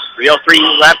 3:03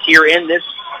 left here in this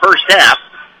first half.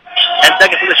 10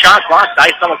 seconds to the shot clock.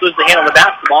 Dice almost loses the hand on the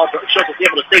basketball. Schultz will be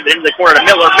able to save it into the corner to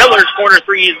Miller. Miller's corner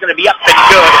 3 is going to be up and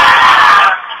good.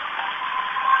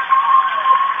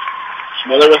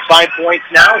 Miller with 5 points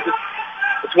now. It's a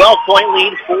 12-point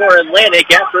lead for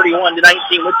Atlantic at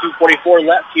 31-19 with 2:44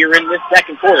 left here in this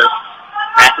second quarter.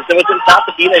 Rasmussen with the top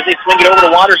of the key as they swing it over to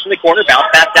Waters in the corner. Bounce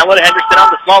pass down to Henderson on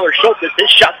the smaller Schultz.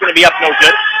 His shot's going to be up no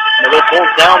good. Miller pulls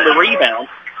down the rebound.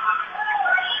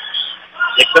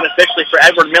 6 unofficially for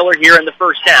Edward Miller here in the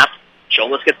first half.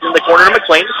 Scholas gets in the corner to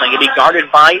McLean. It's going to be guarded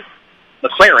by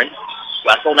McLaren.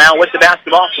 Wessel now with the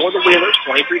basketball for the Wheelers.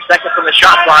 23 seconds from the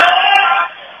shot clock.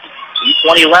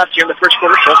 2:20 left here in the first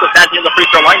quarter. Scholas has it in the free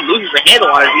throw line. Loses the handle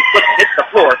on it. He flips and hits the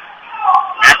floor.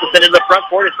 Atkinson in the front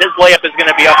court. His layup is going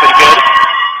to be up and good.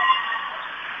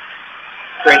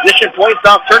 Transition points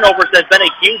off turnovers has been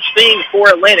a huge thing for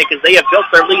Atlantic as they have built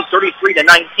their lead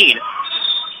 33-19.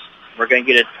 We're going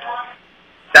to get a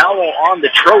foul on the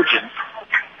Trojans.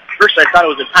 First, I thought it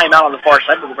was a timeout on the far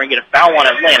side, but we're going to get a foul on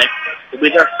Atlantic. It'll be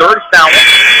their third foul.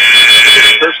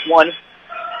 The first one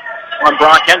on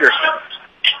Brock Henderson.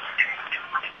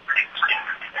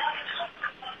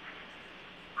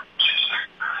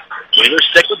 Wheelers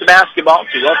stick with the basketball.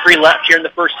 2:03 left here in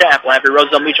the first half. We'll have your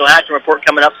Roselle Mutual Action report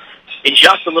coming up in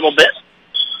just a little bit.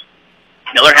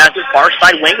 Miller has it far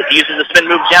side wing. He uses the spin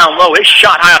move down low. His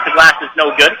shot high off the glass is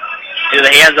no good. Into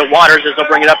the hands of Waters as they'll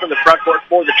bring it up from the front court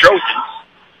for the Trojans.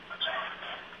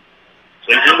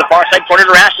 Swings into the far side corner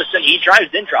to Rasmussen. He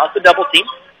drives in, draws the double team.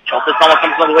 Schultz almost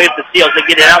comes all the way to the steals. They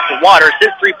get it out to Waters. His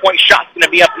three-point shot's going to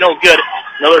be up no good.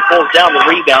 Miller pulls down the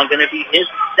rebound. Going to be his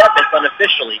seventh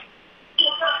unofficially.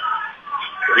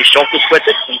 Brody Schultz with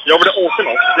it. Swings it over to Olsen.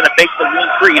 Olsen's going to fake the wing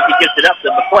three as he gets it up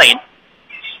to McLean.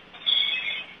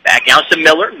 Back out to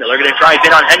Miller. Miller going to drive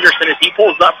in on Henderson as he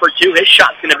pulls up for two. His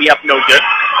shot's going to be up no good.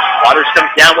 Waters comes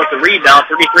down with the rebound.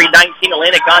 33-19.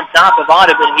 Atlantic on top of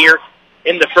Audubon here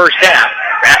in the first half.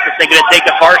 Rasmussen going to take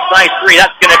a far side three.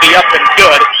 That's going to be up and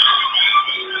good.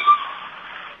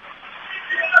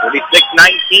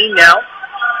 36-19 now.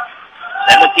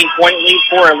 17-point lead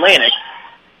for Atlantic.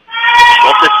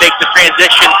 Schultz takes the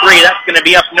transition three. That's going to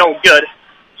be up no good.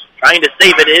 Trying to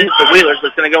save it is the Wheelers,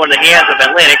 but it's going to go in the hands of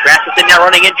Atlantic. Rasmussen now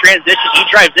running in transition. He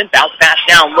drives in, bounce pass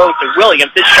down low to Williams.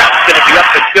 His shot's going to be up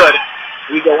and good.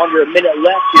 We go under a minute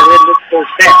left here in this first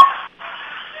half.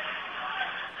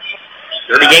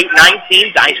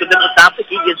 38-19. Dice with him to stop the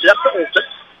key. Gives it up to Olsen.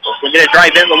 Olsen going to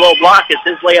drive in the low block as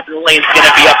his layup in the lane is going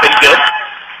to be up and good.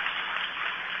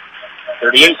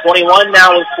 38-21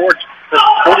 now with 42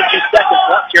 seconds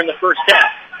left here in the first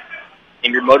half.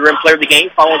 Name your motor and player of the game.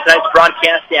 Follow tonight's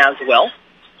broadcast as well.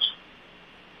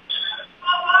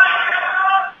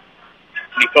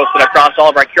 We posted across all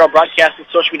of our Carroll broadcasting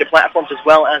social media platforms as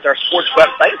well as our sports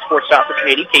website,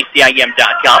 sports.opportunity,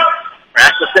 kcim.com.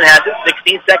 Rasmussen has it.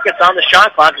 16 seconds on the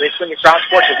shot clock. They swing across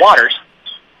court to Waters.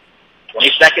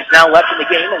 20 seconds now left in the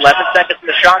game. 11 seconds in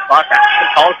the shot clock. Rasmussen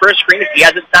calling for a screen. If he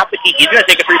hasn't stopped the key, he's going to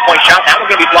take a three-point shot. That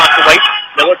one's going to be blocked away.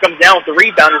 Miller comes down with the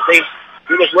rebound as they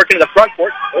was working in the front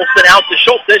court. Olsen out to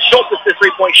Schultz. Schultz, his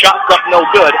three-point shot's up no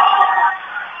good.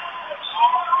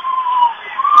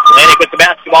 Atlantic with the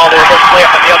basketball. The reverse play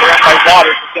up on the other end by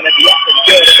Waters is going to be up and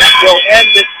good. And that will end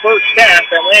this first half.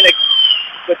 Atlantic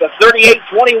with a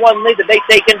 38-21 lead that they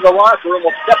take into the locker room.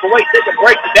 We'll step away, take a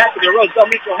break. Back to the Roselle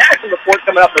Mutual Action report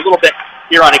coming up in a little bit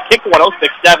here on a Kick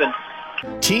 106.7.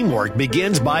 Teamwork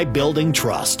begins by building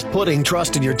trust. Putting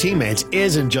trust in your teammates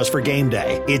isn't just for game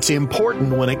day. It's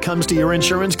important when it comes to your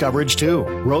insurance coverage, too.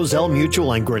 Roselle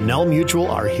Mutual and Grinnell Mutual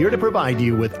are here to provide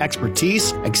you with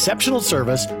expertise, exceptional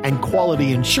service, and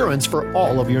quality insurance for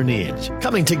all of your needs.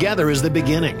 Coming together is the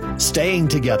beginning. Staying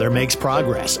together makes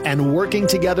progress, and working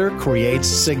together creates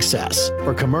success.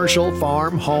 For commercial,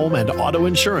 farm, home, and auto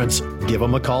insurance, give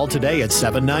them a call today at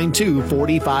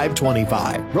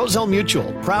 792-4525. Roselle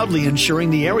Mutual, proudly insuring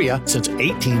the area since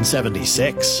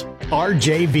 1876.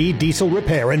 RJV Diesel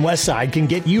Repair in Westside can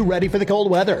get you ready for the cold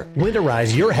weather.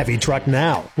 Winterize your heavy truck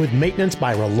now with maintenance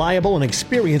by reliable and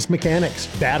experienced mechanics.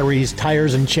 Batteries,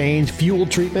 tires and change, fuel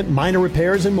treatment, minor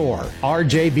repairs, and more.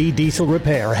 RJV Diesel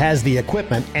Repair has the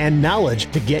equipment and knowledge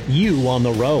to get you on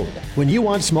the road. When you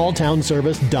want small town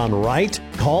service done right,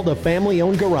 call the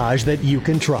family-owned garage that you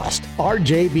can trust.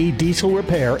 RJV Diesel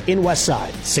Repair in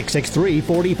Westside,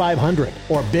 663-4500,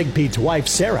 or Big Pete's wife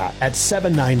Sarah at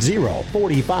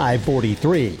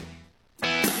 790-4543.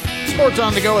 Sports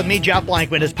on the Go with me, Jeff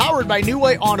Blankman, is powered by New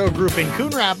Way Auto Group in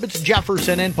Coon Rapids,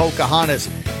 Jefferson, and Pocahontas.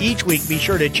 Each week, be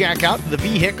sure to check out the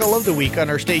Vehicle of the Week on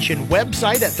our station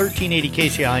website at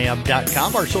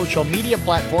 1380kcim.com, our social media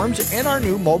platforms, and our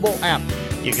new mobile app.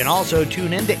 You can also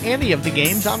tune in to any of the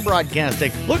games I'm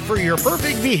broadcasting. Look for your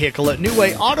perfect vehicle at New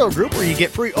Way Auto Group, where you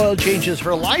get free oil changes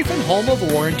for life and home of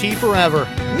warranty forever.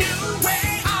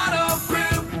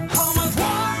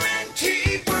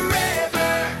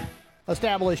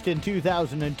 Established in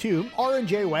 2002,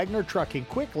 R&J Wagner Trucking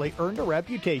quickly earned a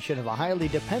reputation of a highly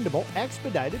dependable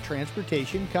expedited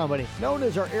transportation company. Known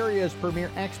as our area's premier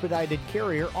expedited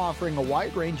carrier offering a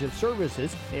wide range of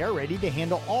services, they are ready to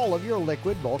handle all of your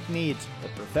liquid bulk needs. The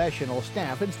professional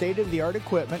staff and state-of-the-art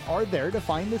equipment are there to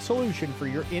find the solution for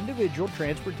your individual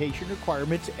transportation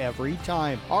requirements every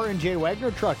time. R&J Wagner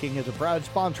Trucking is a proud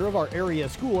sponsor of our area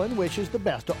school and wishes the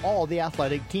best to all the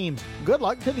athletic teams. Good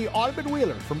luck to the Audubon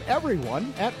Wheeler from everyone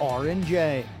at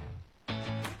R&J.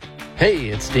 Hey,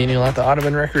 it's Daniel at the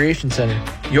Audubon Recreation Center,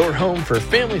 your home for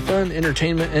family fun,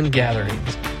 entertainment, and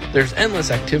gatherings. There's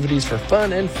endless activities for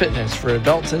fun and fitness for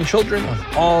adults and children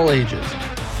of all ages.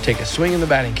 Take a swing in the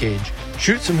batting cage,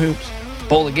 shoot some hoops,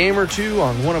 bowl a game or two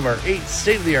on one of our 8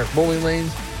 state-of-the-art bowling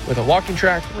lanes with a walking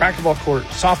track, racquetball court,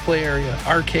 soft play area,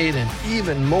 arcade, and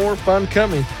even more fun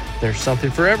coming. There's something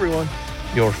for everyone.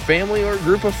 Your family or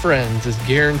group of friends is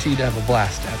guaranteed to have a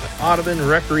blast at the Audubon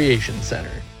Recreation Center.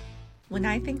 When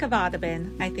I think of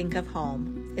Audubon, I think of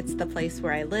home. It's the place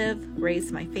where I live,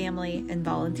 raise my family, and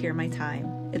volunteer my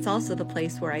time. It's also the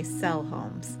place where I sell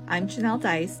homes. I'm Janelle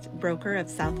Deist, broker of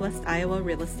Southwest Iowa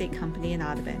Real Estate Company in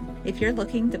Audubon. If you're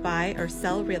looking to buy or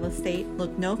sell real estate,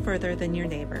 look no further than your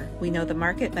neighbor. We know the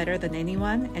market better than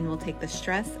anyone and will take the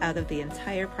stress out of the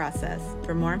entire process.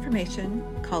 For more information,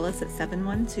 call us at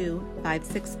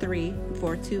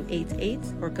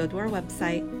 712-563-4288 or go to our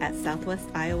website at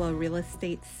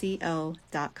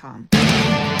southwestiowarealestateco.com.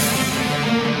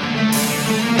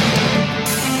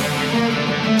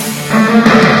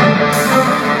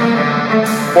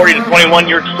 40-21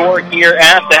 your score here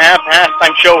at the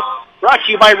halftime show, brought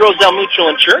to you by Roselle Mutual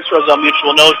Insurance. Roselle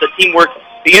Mutual knows that teamwork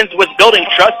begins with building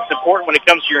trust and support when it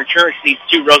comes to your insurance needs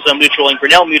too. Roselle Mutual and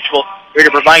Grinnell Mutual here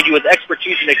to provide you with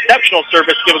expertise and exceptional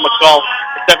service. Give them a call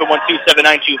at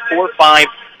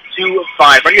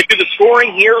 712-792-4525. Running through the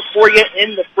scoring here for you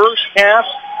in the first half.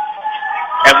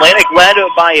 Atlantic led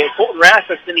by Colton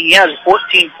Rasmussen. He has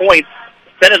 14 points.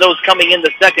 10 of those coming in the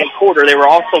second quarter. They were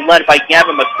also led by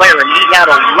Gavin McLaren. He had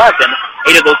 11.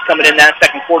 8 of those coming in that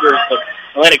second quarter. The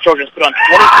Atlantic Trojans put on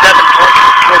 27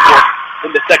 points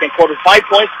in the second quarter. 5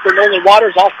 points for Nolan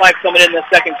Waters. All 5 coming in the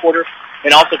second quarter.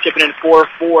 And also chipping in 4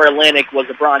 for Atlantic was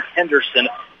LeBron Henderson.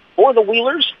 For the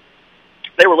Wheelers,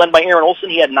 they were led by Aaron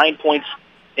Olson. He had 9 points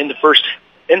in the first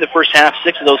half.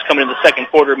 6 of those coming in the second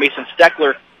quarter. Mason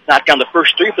Steckler knocked down the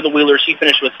first 3 for the Wheelers. He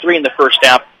finished with 3 in the first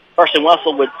half. Carson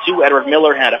Wessel with 2. Edward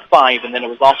Miller had a 5. And then it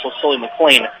was also Sully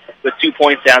McLean with 2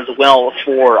 points as well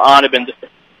for Audubon.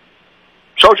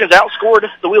 Trojans outscored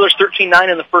the Wheelers 13-9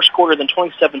 in the first quarter, then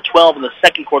 27-12 in the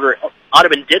second quarter.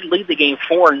 Audubon did lead the game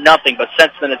 4-0, but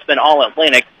since then it's been all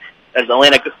Atlantic, as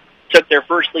Atlantic took their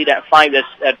first lead at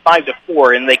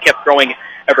 5-4, and they kept growing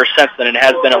ever since then. It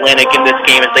has been Atlantic in this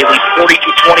game as they lead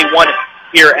 42-21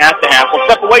 here at the half. We'll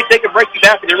step away, take a break, be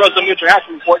back with your Roselle Mutual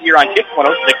Halftime Report here on Kick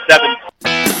 106.7.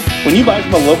 When you buy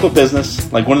from a local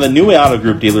business, like one of the New Way Auto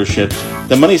Group dealerships,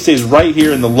 the money stays right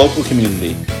here in the local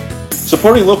community.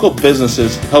 Supporting local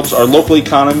businesses helps our local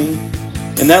economy,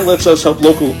 and that lets us help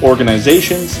local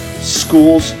organizations,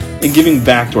 schools, and giving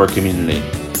back to our community.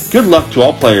 Good luck to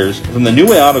all players from the New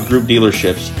Way Auto Group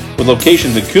dealerships with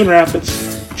locations in Coon Rapids,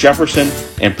 Jefferson,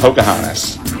 and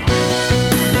Pocahontas.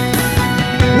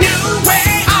 New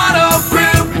Way Auto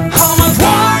Group, home of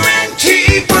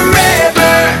warranty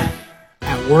forever.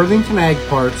 At Worthington Ag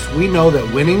Parts, we know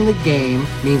that winning the game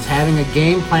means having a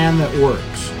game plan that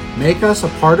works. Make us a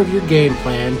part of your game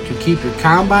plan to keep your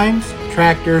combines,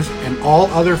 tractors, and all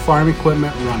other farm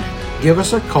equipment running. Give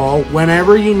us a call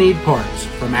whenever you need parts,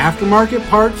 from aftermarket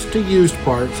parts to used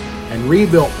parts and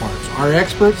rebuilt parts. Our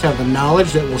experts have the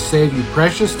knowledge that will save you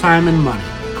precious time and money.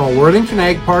 Call Worthington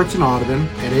Ag Parts in Audubon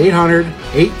at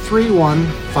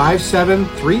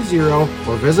 800-831-5730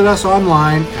 or visit us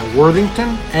online at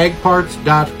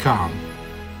worthingtonagparts.com.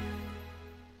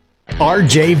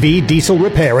 RJV Diesel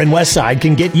Repair in Westside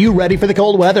can get you ready for the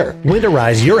cold weather.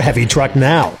 Winterize your heavy truck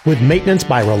now with maintenance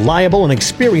by reliable and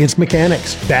experienced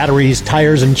mechanics. Batteries,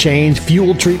 tires and chains,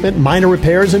 fuel treatment, minor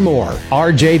repairs, and more.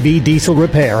 RJV Diesel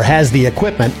Repair has the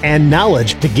equipment and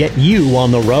knowledge to get you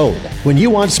on the road. When you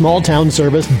want small town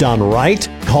service done right,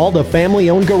 call the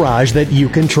family-owned garage that you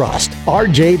can trust.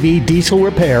 RJV Diesel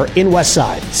Repair in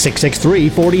Westside,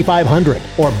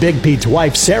 663-4500, or Big Pete's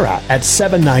wife Sarah at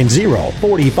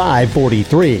 790-4543.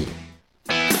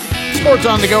 Sports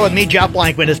on the Go with me, Jeff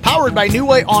Blankman, is powered by New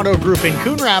Way Auto Group in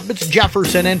Coon Rapids,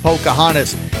 Jefferson, and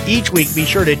Pocahontas. Each week, be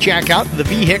sure to check out the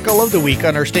Vehicle of the Week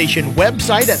on our station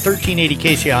website at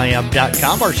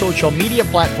 1380kcim.com, our social media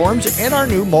platforms, and our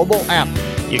new mobile app.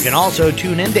 You can also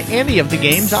tune in to any of the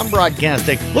games on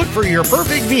Broadcasting. Look for your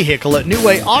perfect vehicle at New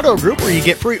Way Auto Group, where you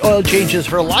get free oil changes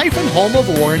for life and home of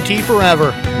warranty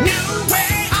forever.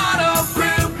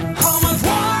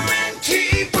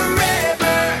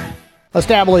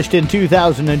 Established in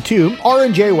 2002,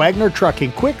 R&J Wagner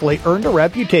Trucking quickly earned a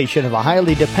reputation of a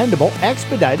highly dependable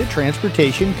expedited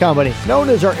transportation company. Known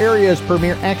as our area's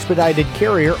premier expedited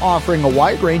carrier, offering a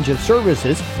wide range of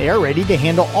services, they are ready to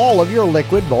handle all of your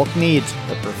liquid bulk needs.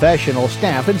 The professional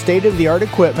staff and state-of-the-art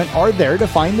equipment are there to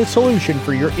find the solution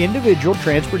for your individual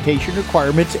transportation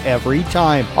requirements every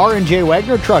time. R&J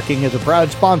Wagner Trucking is a proud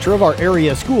sponsor of our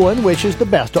area school and wishes the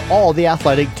best to all the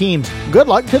athletic teams. Good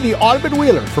luck to the Audubon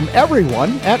Wheelers from everyone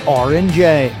at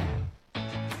R&J.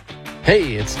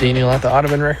 Hey, it's Daniel at the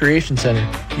Audubon Recreation Center,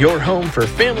 your home for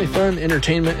family fun,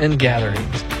 entertainment, and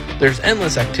gatherings. There's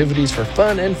endless activities for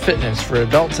fun and fitness for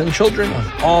adults and children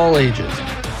of all ages.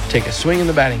 Take a swing in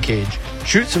the batting cage,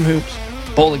 shoot some hoops,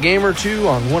 bowl a game or two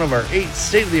on one of our 8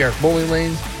 state-of-the-art bowling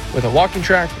lanes with a walking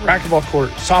track, racquetball court,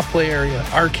 soft play area,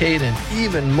 arcade, and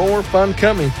even more fun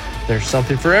coming. There's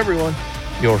something for everyone.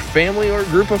 Your family or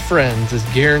group of friends is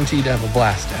guaranteed to have a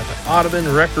blast at the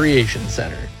Audubon Recreation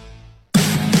Center.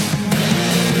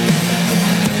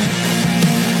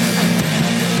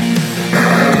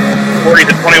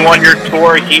 40-21 your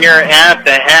score here at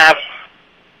the half.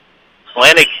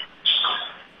 Atlantic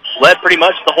led pretty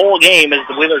much the whole game as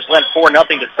the Wheelers led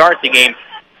 4-0 to start the game.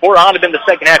 For Audubon, the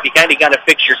second half, you kind of got to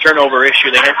fix your turnover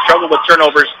issue. They had struggled with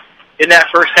turnovers in that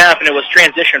first half, and it was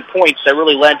transition points that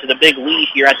really led to the big lead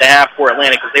here at the half for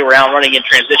Atlantic, because they were out running in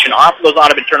transition off of those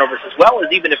Audubon turnovers, as well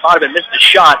as even if Audubon missed a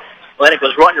shot, Atlantic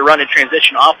was running to run in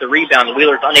transition off the rebound. The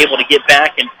Wheelers unable to get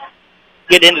back and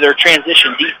get into their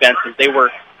transition defense, as they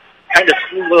were kind of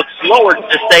a little slower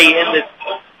to stay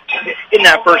in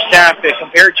that first half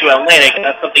compared to Atlantic, and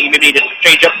that's something you maybe need to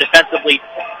change up defensively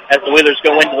as the Wheelers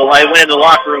go into the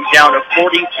locker room down to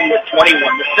 40-21.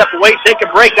 To step away, take a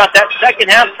break. Got that second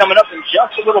half coming up in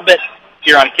just a little bit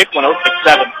here on Kick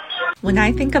 106.7. When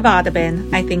I think of Audubon,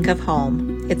 I think of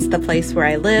home. It's the place where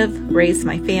I live, raise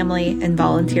my family, and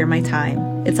volunteer my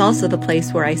time. It's also the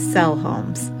place where I sell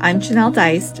homes. I'm Janelle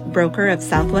Deist, broker of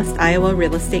Southwest Iowa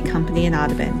Real Estate Company in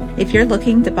Audubon. If you're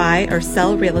looking to buy or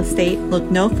sell real estate, look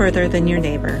no further than your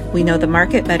neighbor. We know the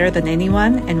market better than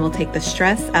anyone and will take the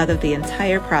stress out of the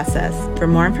entire process. For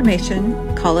more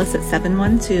information, call us at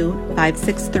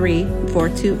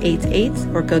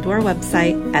 712-563-4288 or go to our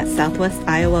website at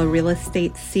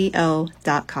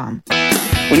southwestiowarealestateco.com.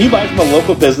 When you buy from a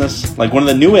local business, like one of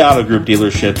the New Way Auto Group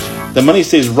dealerships, the money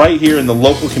stays right here in the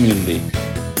local community.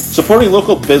 Supporting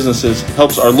local businesses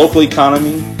helps our local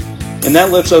economy, and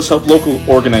that lets us help local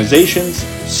organizations,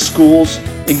 schools,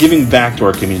 and giving back to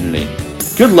our community.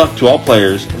 Good luck to all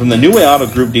players from the New Way Auto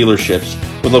Group dealerships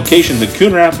with locations in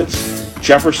Coon Rapids,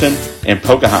 Jefferson, and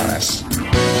Pocahontas. New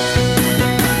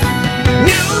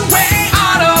Way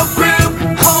Auto Group,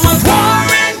 home of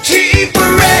warranty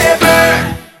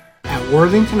forever. At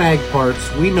Worthington Ag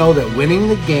Parts, we know that winning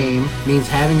the game means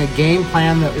having a game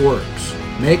plan that works.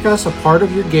 Make us a part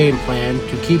of your game plan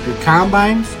to keep your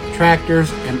combines,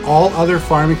 tractors, and all other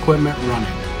farm equipment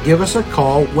running. Give us a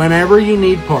call whenever you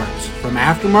need parts, from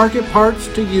aftermarket parts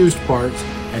to used parts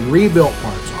and rebuilt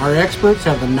parts. Our experts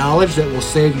have the knowledge that will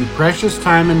save you precious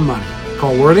time and money.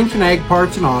 Call Worthington Ag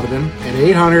Parts in Audubon at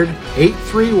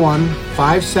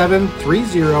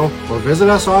 800-831-5730 or visit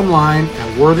us online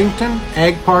at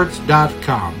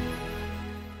worthingtonagparts.com.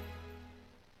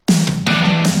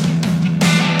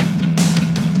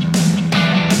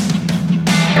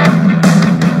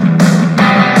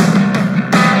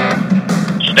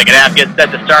 Second half gets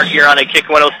set to start here on a Kick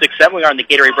 106.7. We are in the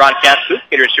Gatorade broadcast booth.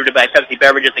 Gatorade distributed by Pepsi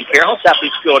Beverages and Carroll.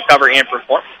 Athletes feel recover and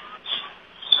perform.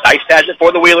 Dice has it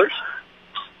for the Wheelers.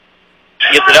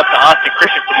 Gives it up to Austin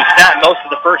Christensen, who sat most of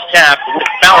the first half. With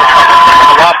Fowler coming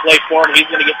a raw play for him. He's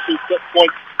going to get 2 quick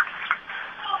points.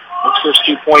 His first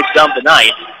 2 points down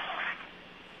tonight.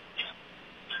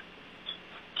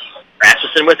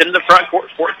 Rasmussen with it in the front court.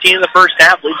 14 in the first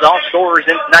half. Leads all scorers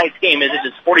in tonight's game as it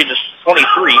is 40-23.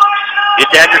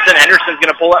 It's Henderson. Henderson's going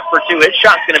to pull up for 2. His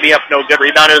shot's going to be up, no good.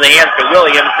 Rebound in the hands to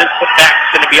Williams. His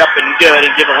putback's going to be up and good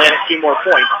and give Atlantic 2 more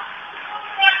points.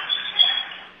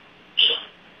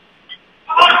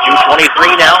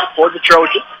 2:23 now for the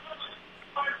Trojans.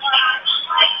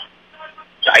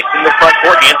 Dice in the front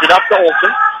court, hands it up to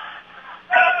Olsen.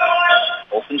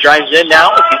 Olsen drives in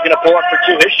now. He's going to pull up for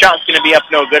 2. His shot's going to be up,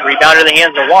 no good. Rebound in the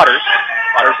hands of Waters.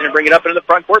 Waters going to bring it up into the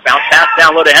front court. Bounce pass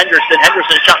down low to Henderson.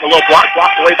 Henderson shot in the low block.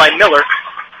 Blocked away by Miller.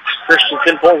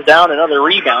 Christensen pulls down another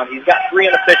rebound. He's got 3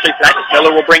 unofficially tonight.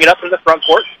 Miller will bring it up into the front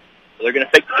court. So they're going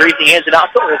to fake the three. He hands it out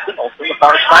to Olsen. Olsen, the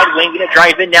far side wing, going to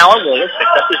drive in now on Williams.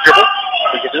 Picks up his dribble.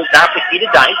 He gets to the top of the key to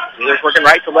Dice. Wheeler's working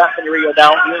right to left, and here we go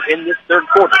down here in this third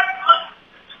quarter.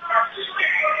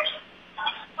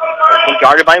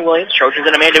 Guarded by Williams. Trojans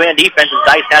in a man-to-man defense as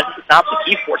Dice has at the top of the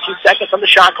key. 14 seconds on the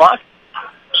shot clock.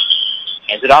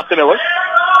 Hands it off to Miller.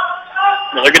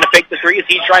 Miller going to fake the three as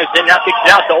he drives in. Now kicks it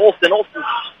out to Olsen. Olsen's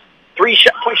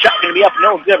three-point shot going to be up.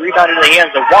 No good. Rebound into the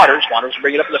hands of Waters. Waters will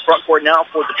bring it up in the front court now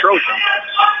for the Trojans.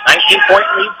 19-point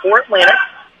lead for Atlantic.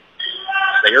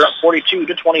 They are up 42-23.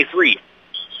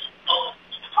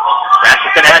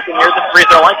 Rasmussen has it near the free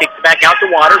throw line. Kicks it back out to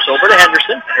Waters. Over to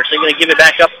Henderson. Henderson going to give it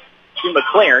back up to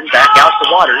McLaren. Back out to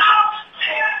Waters.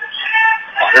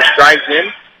 Waters drives in.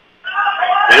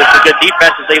 It is a good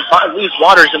defense as they lose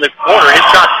Waters in the corner. His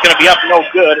shot's going to be up, no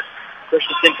good.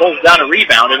 Christensen pulls down a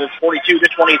rebound, and it's 42-23.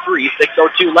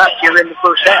 6:02 left here in the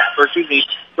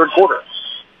third quarter.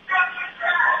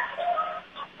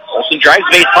 Olsen drives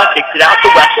baseline, kicks it out to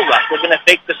Wessel. Wessel going to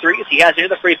fake the threes. He has it near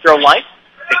the free throw line.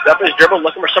 Picks up his dribble,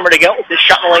 looking for somewhere to go. This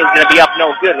shot in the lane is going to be up,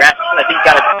 no good. Rasmussen, I think,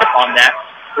 got a tip on that.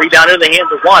 Rebound into the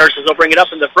hands of Waters as they'll bring it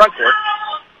up in the front court.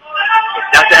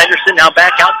 It's out to Henderson, now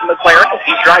back out to McLaren as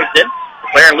he drives in.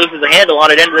 McLaren loses the handle on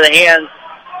it into the hands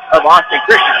of Austin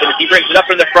Christensen as he brings it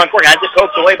up in the front court. Has it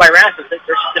poked away by Rasmussen.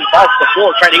 Christensen falls to the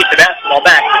floor trying to get the basketball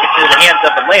back. It gets into the hands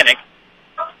of Atlantic.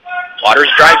 Waters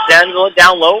drives down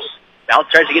low. Bounce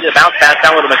tries to get the bounce pass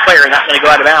down low to McLaren. That's going to go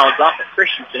out of bounds off of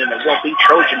Christensen, and it will be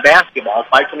Trojan basketball.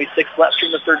 5:26 left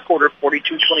in the third quarter.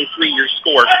 42-23 your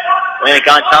score. Atlantic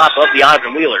on top of the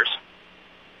Audubon Wheelers.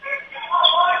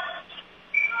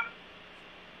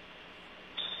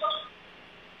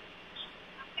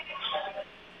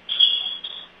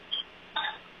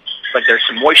 But there's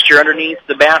some moisture underneath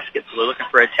the basket, so they're looking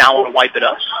for a towel to wipe it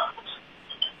up.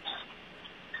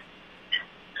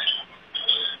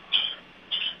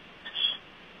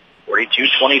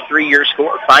 (42-23) your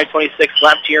score. 5:26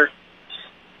 left here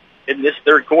in this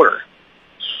third quarter.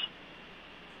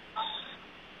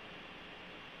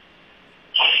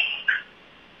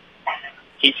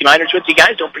 Casey Miners with you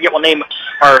guys. Don't forget, we'll name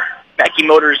our Mackey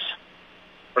Motors.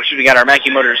 We got our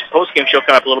Mackey Motors post-game show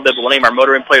coming up a little bit, but we'll name our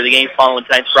Motor and Player of the Game following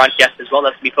tonight's broadcast as well.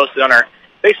 That's going to be posted on our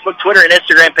Facebook, Twitter, and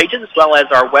Instagram pages, as well as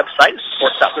our website,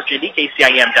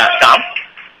 sports.virginiakcim.com.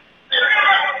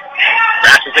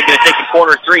 Rasmussen going to take a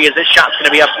corner three as this shot's going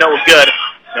to be up no good.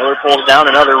 Miller pulls down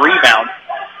another rebound.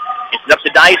 Gets it up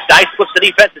to Dice. Dice flips the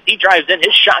defense as he drives in.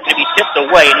 His shot going to be tipped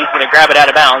away, and he's going to grab it out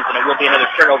of bounds, and it will be another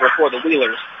turnover for the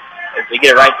Wheelers as they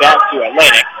get it right back to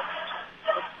Atlantic.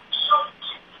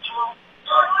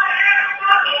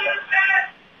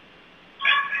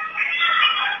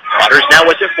 Waters now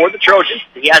with it for the Trojans.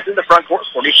 He has it in the front court.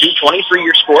 42-23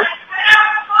 your score.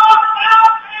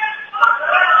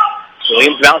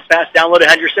 Williams bounce pass down low to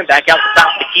Henderson. Back out the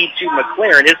top of the key to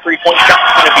McLaren. His three-point shot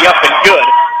is going to be up and good.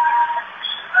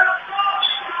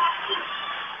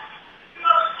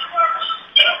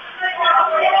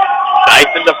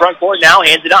 Dice in the front court now.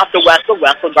 Hands it off to Wessel.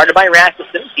 Wessel guarded by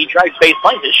Rasmussen. He drives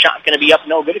baseline. His shot going to be up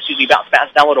no good. Bounce pass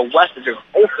down low to Weston.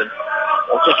 Olsen.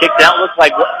 Olsen kicks it out. Looks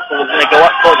like Wessel was going to go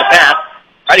up for the pass.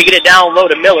 Try to get it down low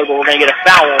to Miller, but we're going to get a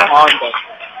foul on the Trojans.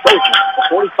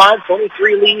 A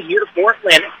 45-23 lead here for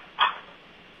Atlantic.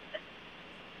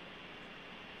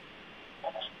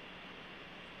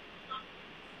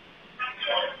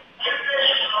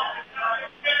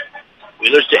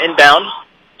 Wheelers to inbound.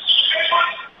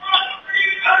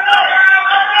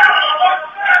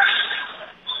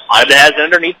 Audubon has it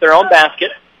underneath their own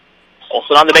basket.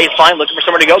 Olsen on the baseline, looking for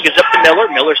somewhere to go. Gives up to Miller.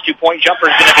 Miller's two-point jumper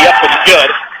is going to be up and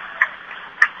good.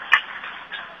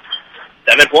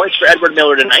 7 points for Edward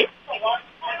Miller tonight.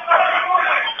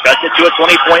 Cuts it to a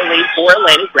 20-point lead for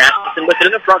Atlantic. Rasmussen with it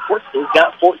in the front court. Still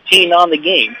got 14 on the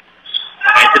game.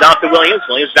 Hands it off to Williams.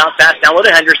 Williams bounce pass down low to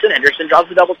Henderson. Henderson draws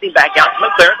the double team back out to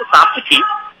McLaren at the top of the key.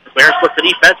 McLaren splits the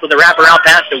defense with a wraparound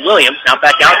pass to Williams. Now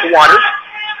back out to Waters.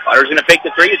 Waters going to fake the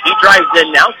three as he drives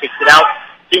in now. Kicks it out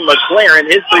to McLaren.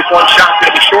 His three-point shot's going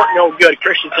to be short, no good.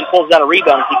 Christensen pulls out a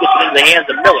rebound as he gets it into the hands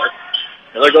of Miller.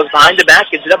 Miller goes behind the back,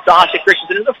 gets it up to Austin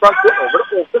Christensen in the front court, over to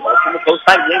Olsen. Olsen the post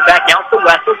side, getting back out to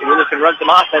Wessel. Wheeler can run some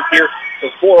offense here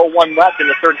with 4:01 left in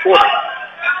the third quarter.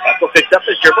 Wessel picks up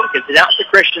his dribble, gets it out to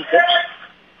Christensen.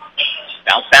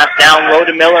 Bounce pass down low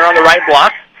to Miller on the right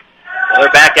block.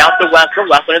 Miller back out to Wessel.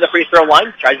 Wessel in the free throw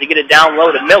line. Tries to get it down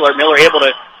low to Miller. Miller able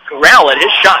to corral it.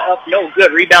 His shot up no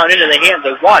good. Rebound into the hands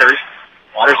of Waters.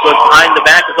 Waters goes behind the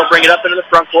back as they'll bring it up into the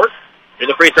front court. Near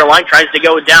the free throw line. Tries to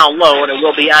go down low, and it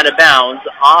will be out of bounds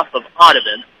off of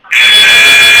Audubon.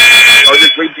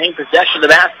 Chargers retain possession of the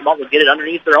basketball. They'll get it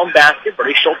underneath their own basket.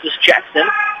 Brady Schultz checks in.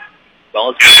 Well,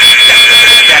 let's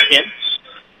check in.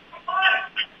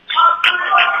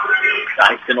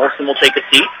 Dyson Olsen will take a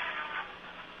seat.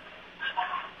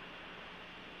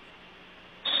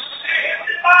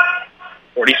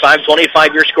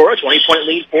 (45-25) your score, a 20-point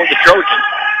lead for the Trojans.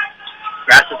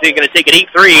 Rasmussen going to take an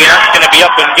 8-3, and that's going to be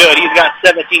up and good. He's got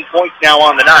 17 points now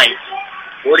on the night.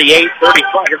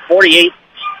 48-35, or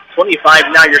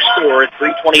 48-25 now your score.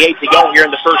 3:28 to go here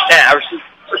in the first half, or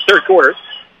third quarter.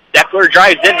 Steckler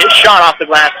drives in, his shot off the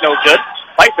glass, no good.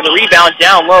 Fight for the rebound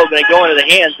down low, going to go into the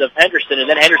hands of Henderson, and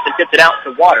then Henderson tips it out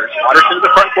to Waters. Waters into the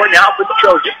front court now for the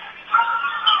Trojans.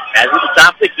 As at the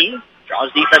top of the key,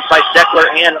 draws defense by Steckler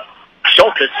and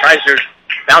Schultz tries to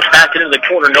bounce back into the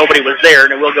corner. Nobody was there,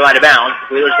 and it will go out of bounds.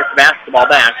 The Wheelers get the basketball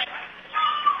back.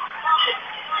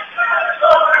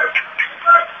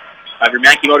 Your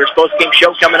Mackey Motors post-game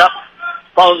show coming up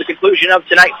following the conclusion of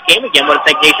tonight's game. Again, want to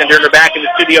thank Nathan Durner back in the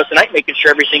studio tonight, making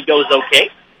sure everything goes okay.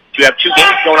 We have two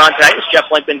games going on tonight. As Jeff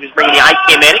Linkman is bringing the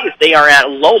IK Manning as they are at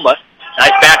Loma.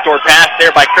 Nice backdoor pass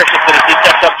there by Christensen as he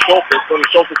steps up Schultz. So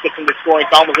Schultz gets into the scoring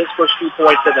column with his first 2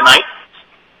 points of the night.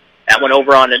 That one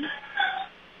over on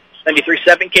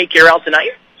 93-7 KKRL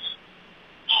tonight.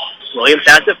 Williams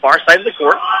has it far side of the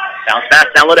court. Bounce pass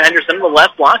down low to Henderson on the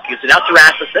left block. Gives it out to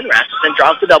Rasmussen. Rasmussen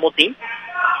draws the double team.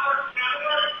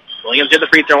 Williams at the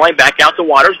free throw line. Back out to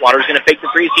Waters. Waters going to fake the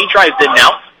threes. He drives in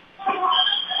now.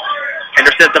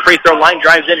 Henderson at the free throw line.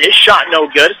 Drives in. His shot no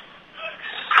good.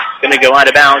 Going to go out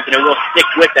of bounds, and it will stick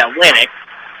with Atlantic.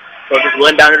 So just will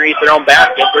inbound underneath their own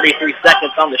basket. 33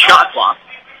 seconds on the shot clock.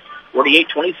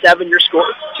 48-27 your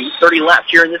score. 2:30 left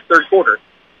here in this third quarter.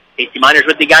 Casey Miners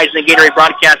with the guys in the Gatorade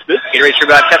broadcast booth. Gatorade served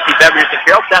by Pepsi Beverages and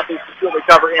Carroll. Athletes to field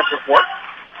recover and perform.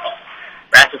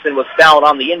 Rasmussen was fouled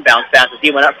on the inbound pass as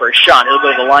he went up for a shot. He'll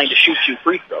go to the line to shoot 2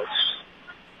 free throws.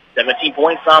 17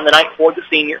 points on the night for the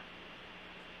senior.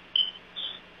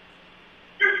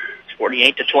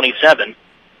 48-27.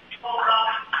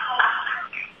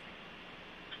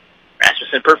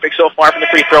 Rasmussen perfect so far from the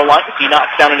free throw line. He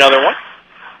knocks down another one.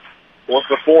 4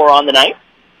 for 4 on the night.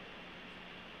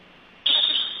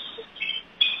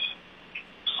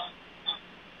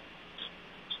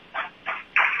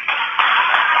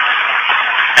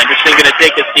 Henderson going to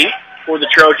take a seat for the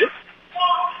Trojans.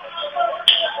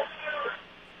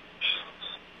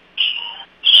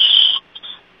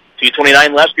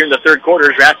 .229 left here in the third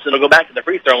quarter. Rasmussen will go back to the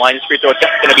free throw line. His free throw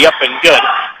attempt is going to be up and good.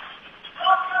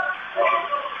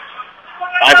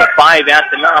 5 of 5 at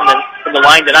the from the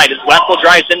line tonight. As Wessel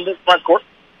drives into the front court.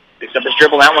 Picks up his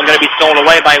dribble. That one going to be stolen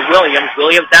away by Williams.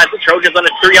 Williams has the Trojans on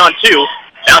a 3-on-2.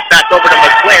 Bounce back over to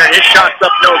McClare. His shot's up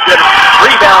no good.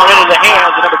 Rebound into the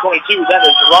hands of number 22. That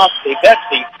is Ross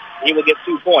Betsy. He will get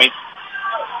 2 points.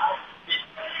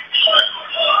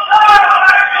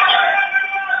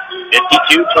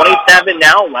 .52-27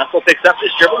 now. Wessel picks up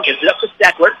his dribble. Gives it up to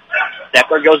Steckler.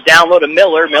 Steckler goes down low to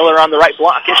Miller. Miller on the right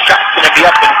block. His shot's going to be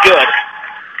up and good.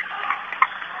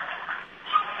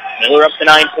 Miller up to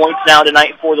 9 points now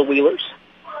tonight for the Wheelers.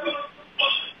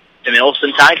 Tim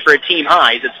Olsen tied for a team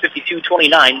high. It's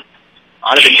 52-29.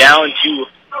 Audubon down to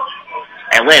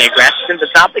Atlantic. Rasmussen at the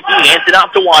top of the key. Hands it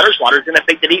off to Waters. Waters going to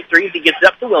fake the deep threes. He gets it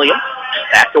up to Williams.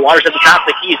 Back to Waters at the top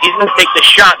of the key. He's going to take the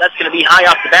shot. That's going to be high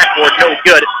off the backboard. No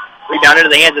good. Rebound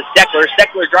into the hands of Steckler.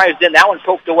 Steckler drives in. That one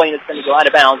poked away, and it's going to go out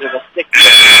of bounds. There's a stick.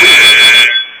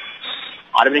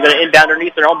 Audubon going to inbound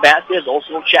underneath their own basket.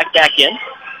 Olsen will check back in.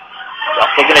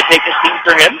 Russell going to take a seat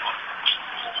for him.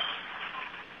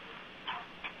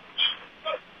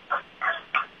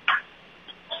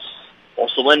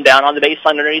 Also inbound on the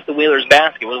baseline underneath the Wheelers'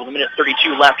 basket with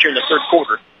 1:32 left here in the third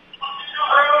quarter.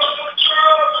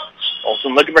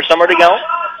 Olsen looking for somewhere to go.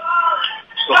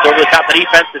 Goes over the top of the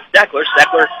defense to Steckler.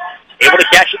 Steckler able to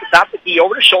catch at the top of the key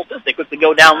over to Schultz. They quickly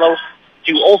go down low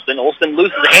to Olsen. Olsen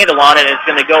loses the handle on it, and it's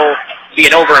going to go be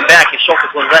an over and back, and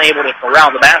Schultz was unable to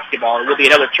corral the basketball. It will be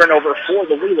another turnover for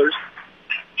the Wheelers.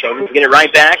 Trojans get it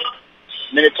right back.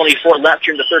 1:24 left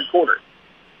here in the third quarter.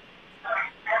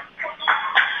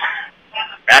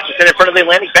 Rasmussen in front of the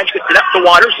Atlantic bench gets it up to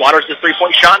Waters. Waters'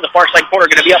 3-point shot in the far side corner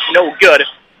going to be up no good.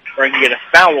 We're going to get a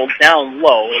foul down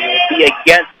low.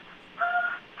 It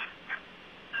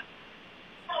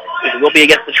will be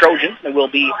against the Trojans. It will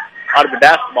be out of the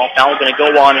basketball. Foul going to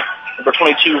go on number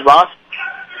 22, Ross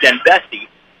Denbesti.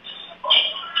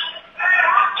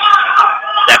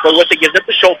 Steckler with it, gives it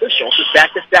to Schultz. Schultz is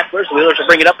back to Steckler. The Wheelers will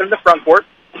bring it up into the front court.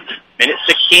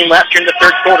 1:16 left here in the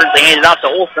third quarter. They hand it off to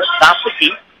Olsen. Stops the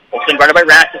key. Olsen guarded by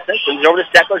Rasmussen. Swings it over to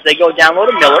Steckler. They go down low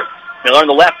to Miller. Miller on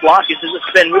the left block. This is a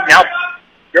spin move. Now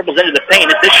dribbles into the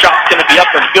paint. This shot's going to be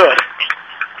up and good.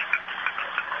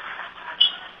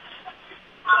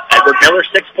 As Edward Miller,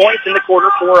 6 points in the quarter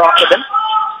for Audubon.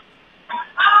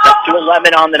 Up to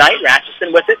 11 on the night.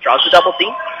 Ratchison with it, draws the double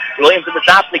team. Williams at the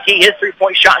top of the key. His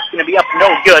three-point shot is going to be up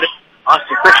no good.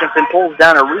 Austin Christensen pulls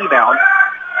down a rebound.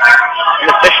 And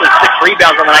officially 6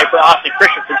 rebounds on the night for Austin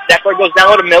Christensen. Steckler goes down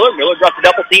low to Miller. Miller drops the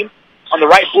double team on the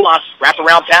right block.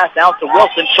 Wrap-around pass out to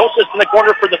Wilson. Schultz in the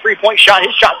corner for the three-point shot.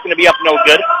 His shot's going to be up no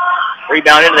good.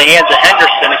 Rebound into the hands of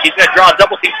Henderson. And he's going to draw a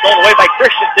double team stolen away by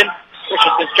Christensen.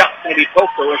 Christensen's shot's going to be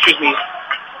poked away. Excuse me.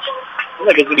 I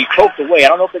think it's going to be poked away. I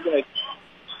don't know if they're going to...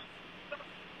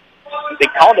 They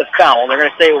called a foul. They're going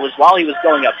to say it was while he was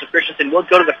going up. So Christensen will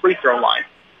go to the free throw line.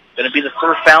 Going to be the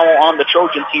third foul on the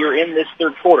Trojans here in this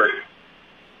third quarter.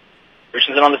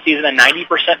 Christensen on the season, a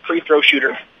 90% free throw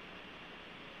shooter.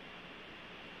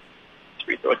 His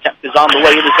free throw attempt is on the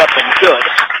way. It is up and good.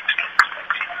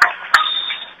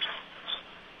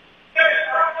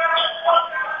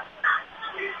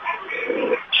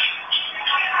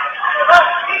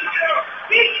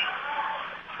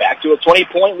 Back to a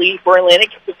 20-point lead for Atlantic,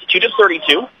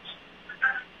 52-32.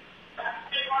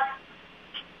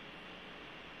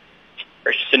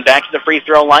 Christensen back to the free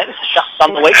throw line. This shot's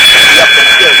on the way.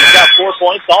 He's got 4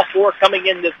 points, all 4 coming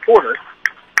in this quarter.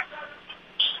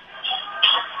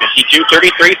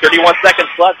 52-33, 31 seconds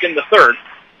left in the third.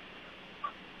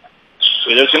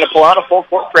 Wheeler's going to pull out a full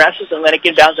court press as Atlantic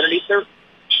inbounds underneath the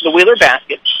Wheeler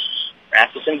basket.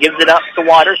 Rasmussen gives it up to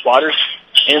Waters. Waters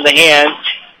in the hands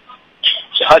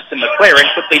to Hudson McLaren.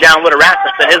 Quickly down low to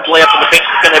Rasmussen. His layup in the paint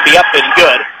is going to be up and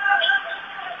good.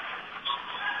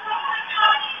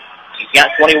 He's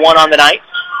got 21 on the night.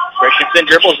 Christensen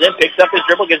dribbles in, picks up his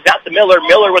dribble, gives out to Miller.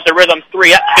 Miller with the rhythm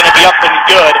three. That's going to be up and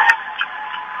good.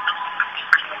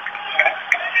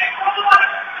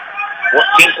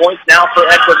 14 points now for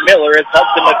Edward Miller as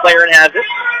Hudson McLaren has it.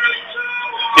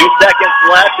 2 seconds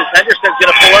left as Henderson's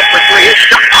going to pull up for three. His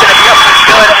shot's going to be up and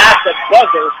good at the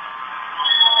buzzer.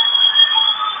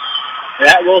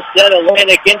 That will send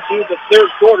Atlantic into the third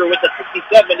quarter with a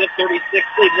 57-36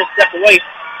 lead. We'll step away,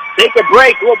 take a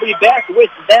break. We'll be back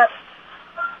with that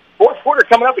fourth quarter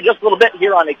coming up in just a little bit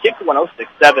here on the Kick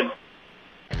 106.7.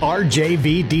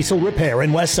 RJV Diesel Repair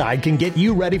in Westside can get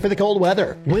you ready for the cold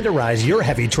weather. Winterize your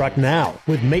heavy truck now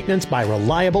with maintenance by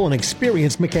reliable and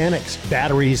experienced mechanics.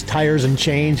 Batteries, tires and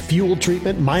change, fuel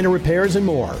treatment, minor repairs, and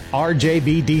more.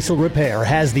 RJV Diesel Repair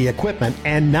has the equipment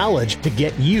and knowledge to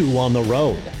get you on the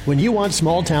road. When you want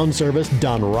small town service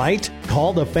done right,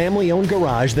 call the family-owned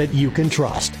garage that you can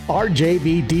trust.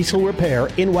 RJV Diesel Repair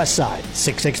in Westside,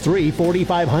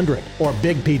 663-4500, or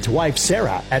Big Pete's wife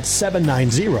Sarah at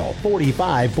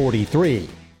 790-4543.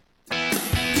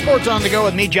 Sports on the Go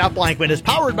with me, Jeff Blankman, is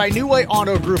powered by New Way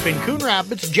Auto Group in Coon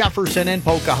Rapids, Jefferson, and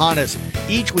Pocahontas.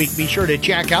 Each week, be sure to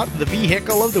check out the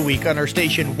Vehicle of the Week on our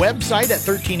station website at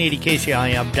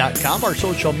 1380kcim.com, our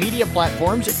social media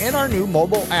platforms, and our new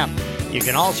mobile app. You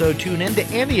can also tune in to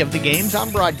any of the games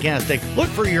on broadcasting. Look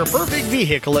for your perfect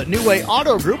vehicle at New Way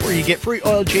Auto Group, where you get free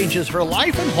oil changes for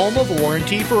life and home of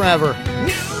warranty forever.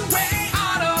 New Way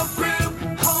Auto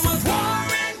Group, home of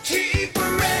warranty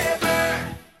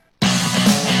forever.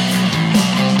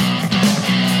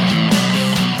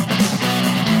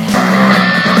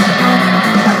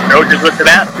 Trojans with the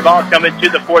basketball coming to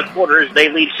the fourth quarter as they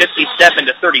lead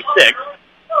 57-36.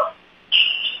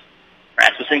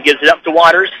 Rasmussen gives it up to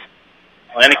Waters.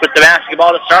 Atlantic with the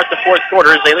basketball to start the fourth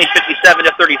quarter as they lead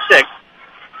 57-36.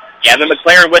 Gavin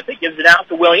McLaren with it, gives it out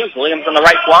to Williams. Williams on the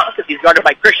right block as he's guarded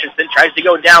by Christensen. Tries to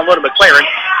go down low to McLaren.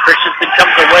 Christensen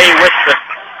comes away with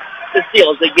the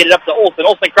steal as they get it up to Olsen.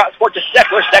 Olsen cross court to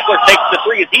Steckler. Steckler takes the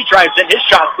three as he drives in. His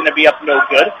shot's going to be up no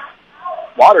good.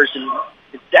 Waters and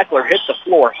Steckler hit the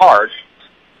floor hard.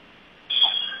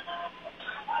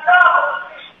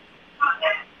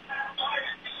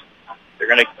 They're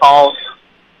going to call...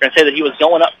 We're going to say that he was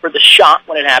going up for the shot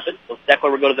when it happened, so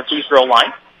Steckler will go to the free throw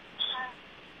line.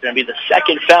 It's going to be the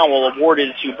second foul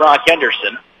awarded to Brock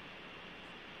Henderson.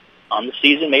 On the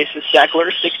season, Mason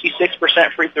Steckler,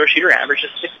 66% free throw shooter,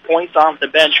 averages 6 points off the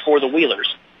bench for the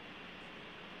Wheelers.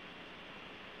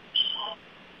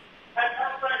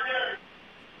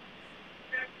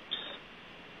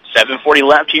 .740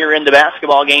 left here in the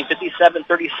basketball game,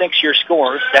 57-36 your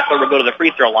score. Steckler will go to the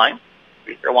free throw line.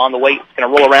 Free throw on the way. It's going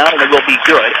to roll around, and it will be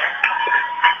good.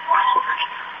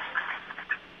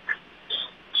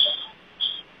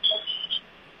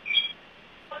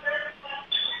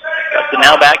 Justin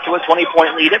now back to a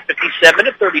 20-point lead at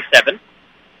 57-37.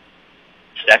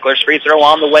 Steckler's free throw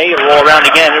on the way. It'll roll around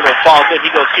again. It will fall good. He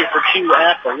goes 2 for 2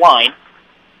 at the line.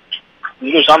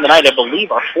 Leaders on the night, I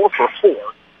believe, are 4 for 4.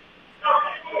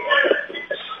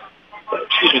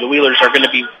 Excuse me, the Wheelers are going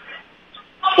to be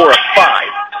 4 of 5.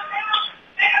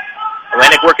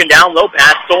 Atlantic working down low,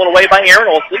 pass stolen away by Aaron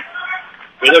Olson.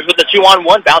 Wheelers with the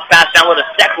 2-on-1, bounce pass down with a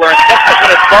Steckler, and Steckler's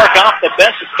going to spark off the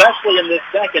best, especially in this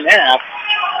second half.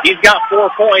 He's got 4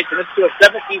 points, and it's to a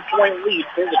 17-point lead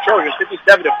for the Trojans,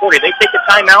 57-40. They take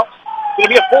a timeout. It's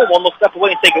going to be a full one. They'll step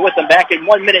away and take it with them back in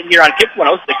 1 minute here on Kick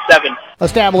 106.7.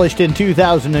 Established in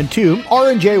 2002,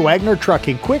 R&J Wagner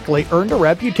Trucking quickly earned a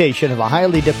reputation of a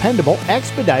highly dependable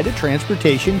expedited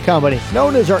transportation company.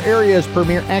 Known as our area's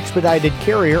premier expedited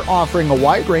carrier offering a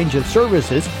wide range of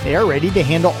services, they are ready to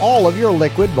handle all of your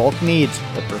liquid bulk needs.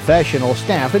 The professional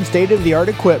staff and state-of-the-art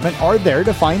equipment are there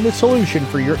to find the solution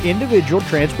for your individual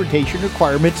transportation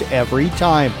requirements every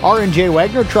time. R&J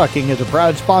Wagner Trucking is a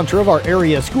proud sponsor of our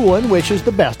area school and wishes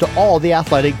the best to all the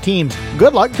athletic teams.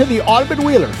 Good luck to the Audubon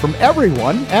Wheelers from everyone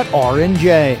at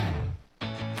R&J.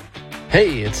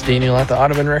 Hey, it's Daniel at the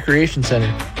Audubon Recreation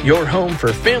Center, your home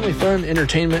for family fun,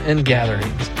 entertainment, and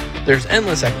gatherings. There's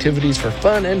endless activities for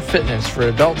fun and fitness for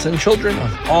adults and children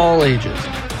of all ages.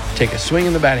 Take a swing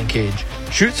in the batting cage,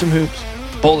 shoot some hoops,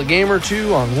 bowl a game or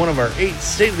two on one of our 8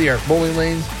 state-of-the-art bowling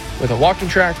lanes with a walking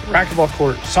track, racquetball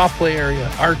court, soft play area,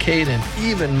 arcade, and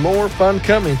even more fun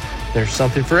coming. There's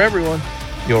something for everyone.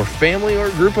 Your family or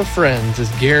group of friends is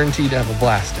guaranteed to have a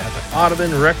blast at the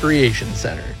Audubon Recreation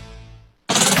Center.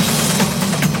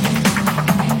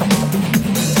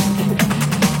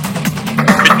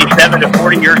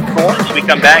 57-40 your score as we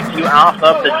come back to you off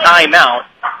of the timeout.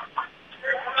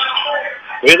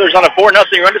 Wheelers on a 4-0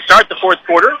 run to start the fourth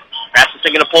quarter.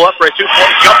 Rasmussen going to pull up for a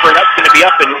 2-point jumper, and that's going to be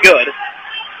up and good.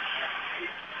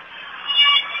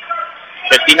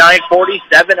 59-40,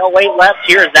 7:08 left.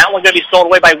 Here is that one going to be stolen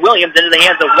away by Williams into the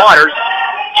hands of Waters.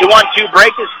 2-on-2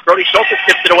 break as Brody Schultz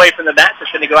tips it away from the bat.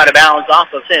 It's going to go out of bounds off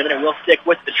of him, and it will stick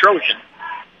with the Trojans.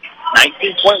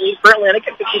 19-point lead for Atlantic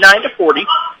at 59-40.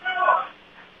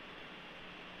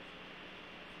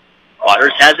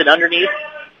 Waters has it underneath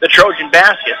the Trojan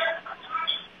basket.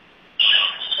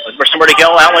 Looking for somewhere to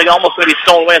go. That one almost going to be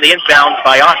stolen away on the inbounds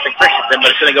by Austin Christensen,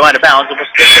 but it's going to go out of bounds. It will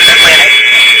stick with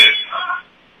Atlantic.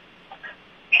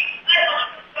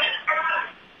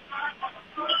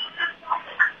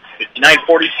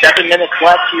 59-47 minutes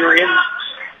left here in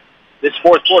this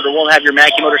fourth quarter. We'll have your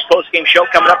Mackey Motors postgame show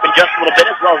coming up in just a little bit,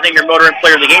 as well as name your motor and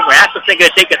player of the game. Rasmussen going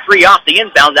to take a 3 off the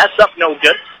inbound. That's up no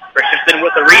good. Christensen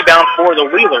with a rebound for the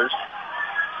Wheelers.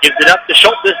 Gives it up to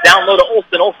Schultz. Down low to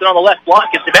Olsen. Olsen on the left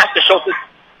block. Gives it back to Schultz.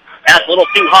 Pass a little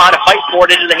too hot. A fight for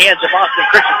it into the hands of Austin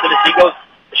Christensen as he goes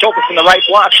to Schultz in the right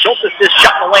block. Schultz'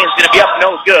 shot in the lane is going to be up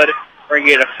no good. We're going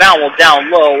to get a foul down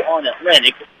low on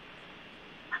Atlantic.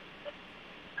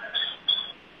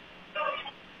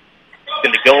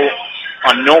 Going to go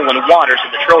on Nolan Waters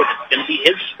of the Trojans. It's going to be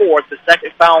his fourth, the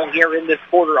second foul here in this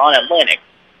quarter on Atlantic.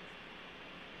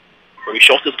 Brody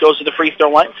Schultz goes to the free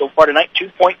throw line so far tonight. 2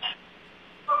 points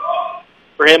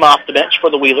for him off the bench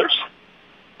for the Wheelers.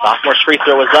 Sophomore's free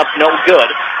throw is up, no good.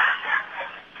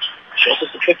 Schultz is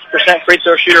a 50% free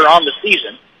throw shooter on the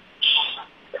season.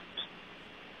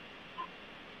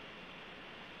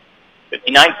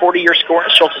 59-40 your score.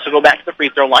 Schultz will go back to the free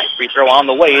throw line. Free throw on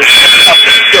the way is up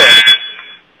and good.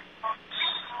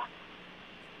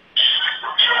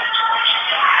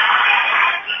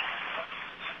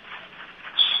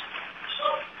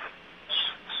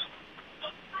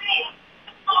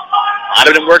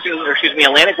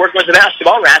 Atlantic working with the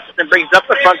basketball. Rasmussen brings up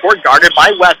the front court, guarded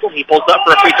by Wessel. He pulls up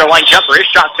for a free throw line jumper. His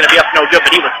shot's going to be up no good,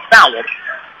 but he was fouled.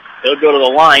 He'll go to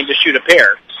the line to shoot a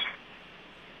pair.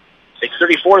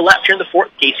 6:34 left here in the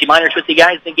fourth. Casey Miners with you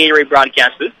guys in the Gatorade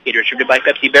broadcast booth. Gatorade distributed by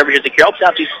Pepsi Beverages and Carroll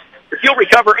Southeast for fuel,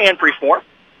 recover, and perform.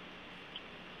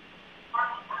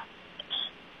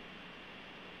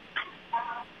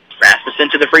 Rasmussen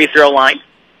to the free throw line.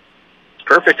 It's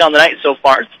perfect on the night so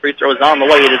far. The free throw is on the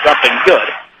way. It is up and good.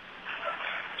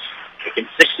 Taking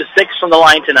 6-6 from the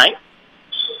line tonight.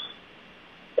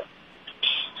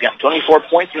 He's got 24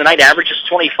 points in the night. Average is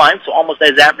 25, so almost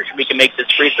as average. We can make this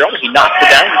free throw. He knocks it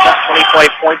down. He's got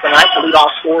 25 points on the night to lead all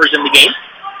scorers in the game.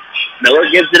 Miller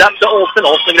gives it up to Olsen.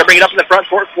 Olsen going to bring it up in the front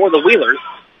court for the Wheelers.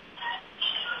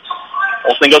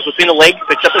 Olsen goes between the legs,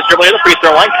 picks up his dribble near the free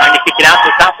throw line, trying to kick it out to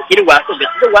the top of the key to Wessel. This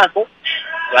is to Wessel.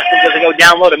 Wessel doesn't go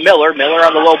down low to Miller. Miller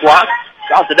on the low block.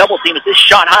 Draws the double team. It's his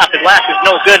shot high off the glass is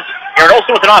no good. Aaron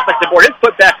Olsen with an offensive board. His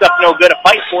put back up no good. A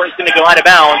fight for it is going to go out of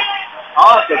bounds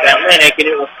off of Atlantic, and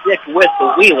it will stick with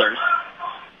the Wheelers.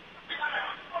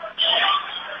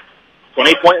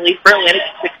 20-point lead for Atlantic,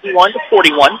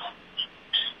 61-41.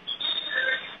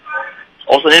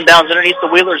 Olsen inbounds underneath the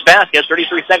Wheelers' basket.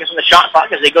 33 seconds on the shot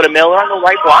clock as they go to Miller on the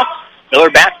right block. Miller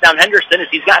backs down Henderson as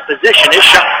he's got position. His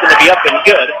shot's going to be up and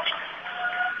good.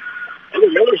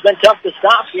 Miller's been tough to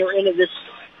stop here into this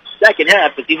second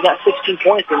half, because he's got 16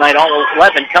 points tonight, all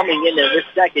 11 coming into this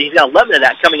second. He's got 11 of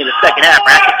that coming in the second half.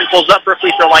 Rasmussen pulls up for a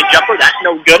free throw line jumper. That's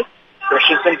no good.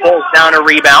 Christensen pulls down a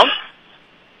rebound.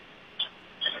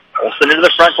 Olsen into the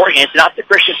front court, hands it off to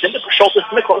Christensen to Schultz in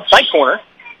the side corner.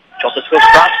 Schultz goes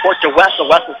cross court to Wessel.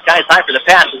 Wessel skies high for the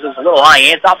pass. This is a little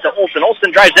high. Hands off to Olsen. Olsen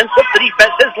drives in, flips the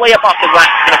defense. His layup off the glass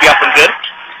is going to be up and good.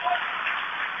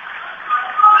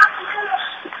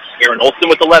 Aaron Olsen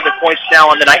with 11 points now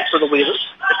on the night for the Wheelers.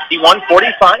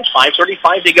 61-45,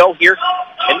 5:35 to go here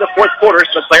in the fourth quarter.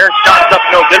 So McLaren shots up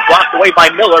no good, blocked away by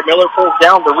Miller. Miller pulls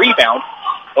down the rebound.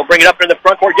 He'll bring it up in the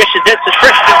front court, dishes it to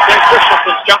Christensen.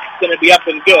 Christensen's shot is going to be up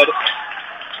and good.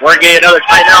 We're going to get another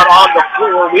timeout on the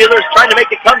floor. Wheelers trying to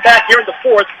make a comeback here in the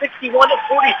fourth,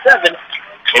 61-47.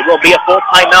 It will be a full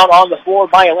timeout on the floor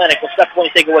by Atlantic. We'll step away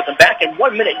and take it with them back in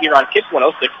 1 minute here on Kick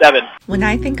 106.7. When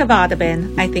I think of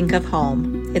Audubon, I think of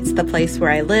home. It's the place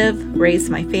where I live, raise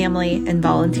my family, and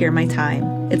volunteer my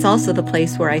time. It's also the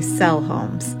place where I sell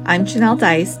homes. I'm Janelle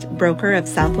Deist, broker of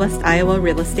Southwest Iowa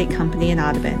Real Estate Company in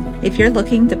Audubon. If you're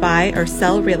looking to buy or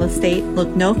sell real estate, look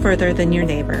no further than your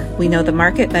neighbor. We know the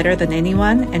market better than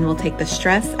anyone and will take the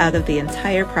stress out of the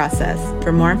entire process.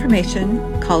 For more information,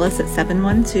 call us at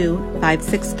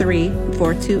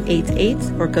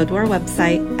 712-563-4288 or go to our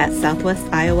website at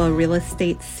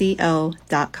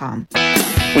southwestiowarealestateco.com.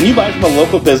 When you buy from a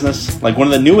local business, like one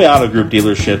of the New Auto Group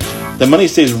dealerships, the money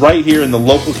stays right here in the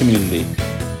local community.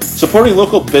 Supporting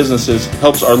local businesses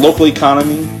helps our local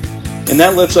economy, and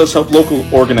that lets us help local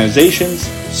organizations,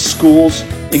 schools,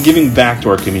 and giving back to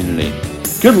our community.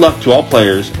 Good luck to all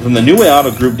players from the New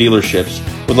Auto Group dealerships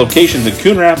with locations in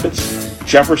Coon Rapids,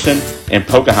 Jefferson, and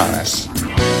Pocahontas.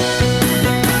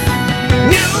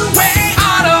 New Way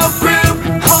Auto Group,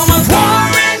 home of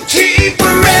warranty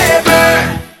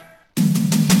forever.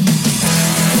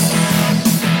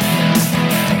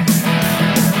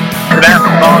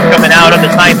 Basketball coming out of the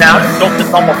timeout. Schultz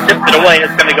almost tipped it away.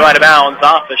 It's going to go out of bounds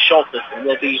off of Schultz. It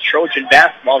will be Trojan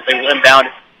basketball as they will inbound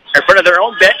in front of their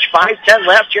own bench. 5:10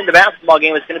 left here in the basketball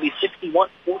game. It's going to be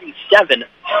 61-47.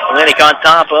 Atlantic on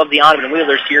top of the Audubon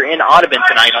Wheelers here in Audubon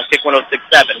tonight on Kick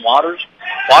 106.7. Waters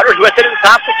with it at the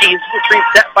top of the key. The screen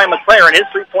set by McLaren. His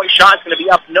three-point shot is going to be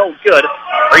up no good.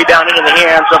 Rebound into the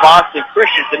hands of Austin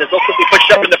Christensen. It's also be pushed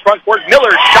up in the front court.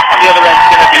 Miller's shot on the other end is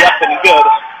going to be up and good.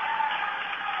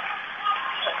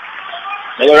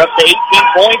 Miller up to 18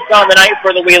 points on the night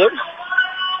for the Wheelers.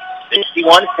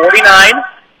 61-49.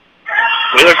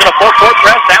 Wheelers in a full-court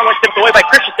press. That one tipped away by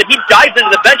Christensen. He dives into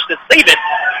the bench to save it.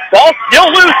 Ball still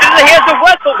loose in the hands of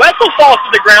Wessel. Wessel falls to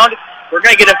the ground. We're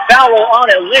going to get a foul on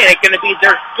Atlantic. Going to be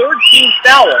their third team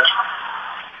foul.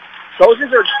 Trojans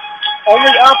are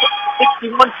only up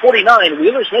 61-49.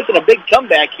 Wheelers making a big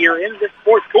comeback here in this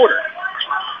fourth quarter.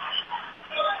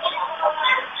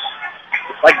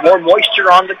 Like more moisture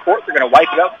on the court. They're going to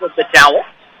wipe it up with the towel.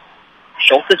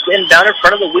 Schultz is in down in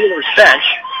front of the Wheelers bench.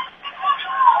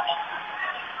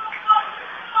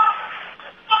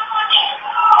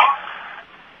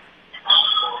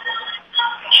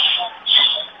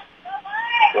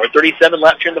 .37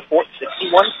 left here in the fourth,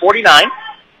 61-49.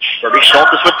 Kirby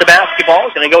Schultz with the basketball.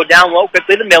 Is going to go down low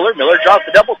quickly to Miller. Miller draws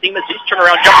the double team as his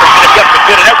turnaround jumper is going to be up to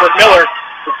good. And Edward Miller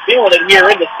is feeling it here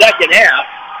in the second half.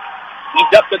 He's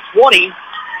up to 20.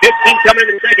 15 coming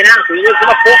in the second half. Wheelers in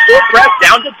a full-court press,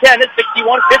 down to 10 at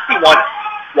 61-51.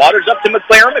 Waters up to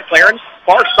McLaren. McLaren,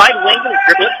 far side wing, and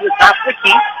dribbling to the top of the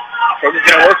key. Trojan's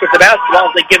going to work with the basketball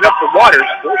as they give it up for Waters.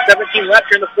 4:17 left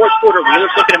here in the fourth quarter. Wheelers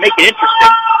looking to make it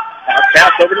interesting. Pass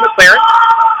over to McLaren.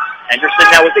 Henderson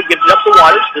now with it, gives it up to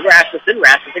Waters. To Rasmussen.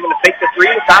 Rasmussen going to take the three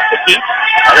at the top of the key.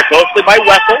 Covered closely by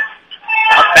Wessel.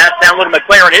 Now pass down low to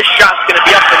McLaren. His shot's going to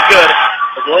be up and good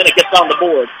as Atlantic gets on the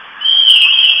board.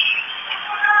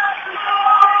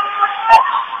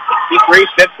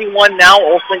 53-51 now.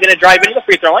 Olsen going to drive into the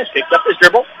free throw line. Picks up his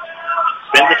dribble.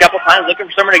 Spins a couple times looking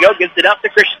for somewhere to go. Gives it up to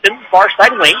Christensen. Far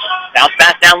side wing. Bounce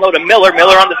pass down low to Miller.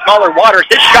 Miller on the smaller Waters.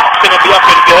 His shot's going to be up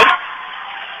and good.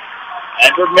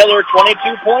 Edward Miller, 22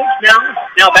 points now.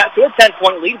 Now back to a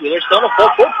 10-point lead. Wheeler still in a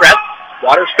full-court press.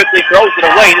 Waters quickly throws it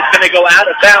away. It's going to go out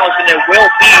of bounds, and it will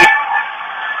be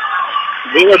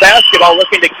Wheeler basketball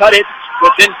looking to cut it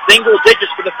within single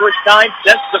digits for the first time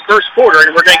since the first quarter.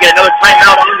 And we're going to get another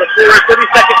timeout on the floor.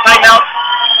 30-second timeout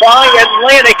by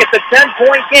Atlantic. It's a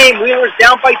 10-point game. Wheeler's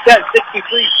down by 10,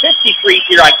 63-53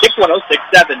 here on Kick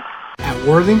 106.7. At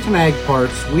Worthington Ag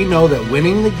Parts, we know that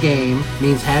winning the game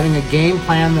means having a game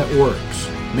plan that works.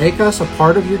 Make us a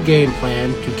part of your game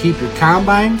plan to keep your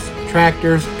combines,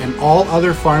 tractors, and all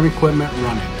other farm equipment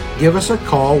running. Give us a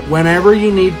call whenever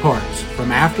you need parts, from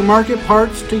aftermarket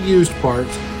parts to used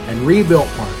parts and rebuilt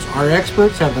parts, Our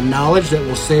experts have the knowledge that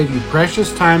will save you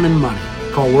precious time and money.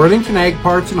 Call Worthington Ag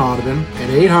Parts in Audubon at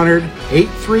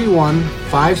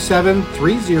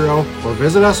 800-831-5730 or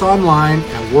visit us online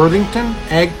at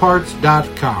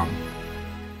worthingtonagparts.com.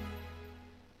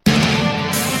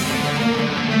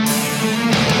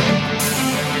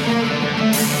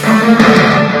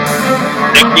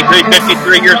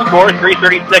 .53 your score,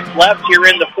 3:36 left here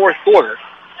in the fourth quarter.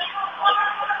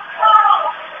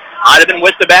 Audubon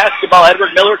with the basketball.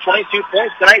 Edward Miller, 22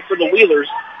 points tonight for the Wheelers.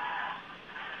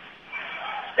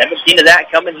 17 of that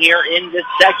coming here in the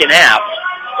second half.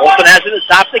 Olsen has it at the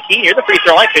top of the key near the free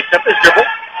throw line. Picks up his dribble.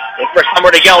 Looking for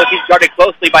somewhere to go. He's guarded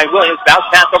closely by Williams. Bounce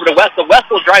pass over to Wessel.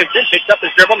 Wessel drives in, picks up his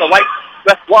dribble on the right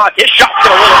west block. His shot's going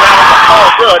to roll around.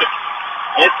 All good.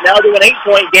 And it's now to an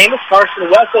 8-point game as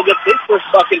Carson Wessel gets his first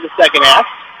bucket in the second half.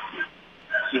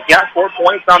 He's got 4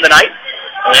 points on the night.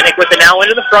 Atlantic with it now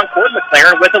into the front court.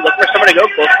 McLaren with it. Looking for somewhere to go.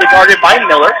 Closely guarded by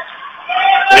Miller.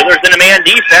 Wheeler's in a man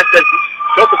defense as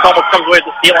Chopik almost comes away with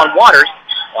the steal on Waters.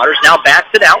 Waters now backs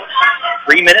it out.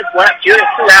 3 minutes left here.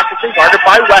 It's to Rasmussen, guarded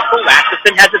by Wessel.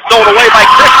 Rasmussen has it stolen away by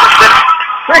Christensen.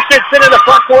 Christensen in the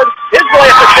front court. His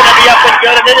layup is going to be up and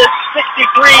good, and it is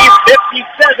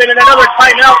 63-57, and another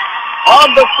timeout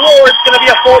on the floor. It's going to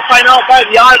be a full timeout by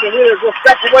the Audubon Wheelers. Will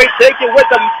step away, take it with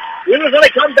them. Wheelers going to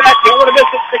come back. Don't want to miss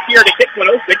it here to kick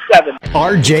 106-7.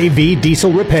 RJV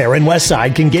Diesel Repair in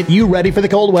Westside can get you ready for the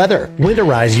cold weather.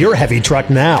 Winterize your heavy truck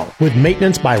now with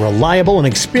maintenance by reliable and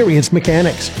experienced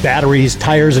mechanics. Batteries,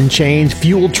 tires and chains,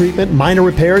 fuel treatment, minor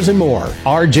repairs, and more.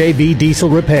 RJV Diesel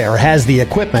Repair has the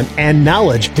equipment and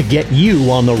knowledge to get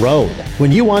you on the road.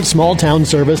 When you want small town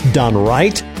service done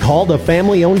right, call the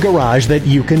family-owned garage that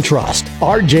you can trust.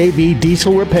 RJV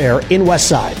Diesel Repair in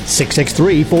Westside,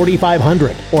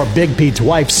 663-4500, or Big Pete's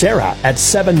wife, Sarah, at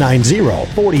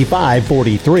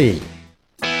 790-4543.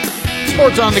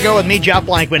 Sports on the Go with me, Jeff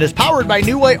Blankman, is powered by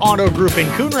New Way Auto Group in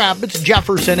Coon Rapids,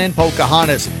 Jefferson, and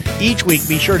Pocahontas. Each week,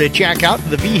 be sure to check out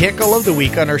the Vehicle of the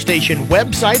Week on our station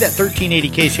website at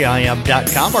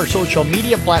 1380kcim.com, our social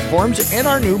media platforms, and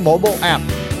our new mobile app.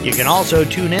 You can also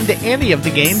tune in to any of the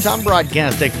games I'm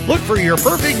broadcasting. Look for your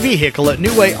perfect vehicle at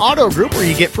New Way Auto Group, where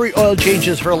you get free oil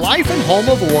changes for life and home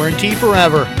of warranty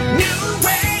forever.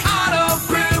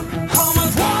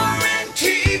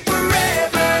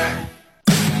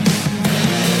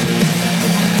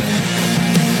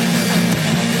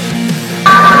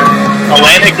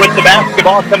 Atlantic with the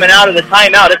basketball coming out of the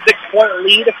timeout. A 6-point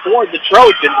lead for the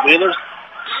Trojans. Wheelers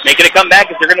making a comeback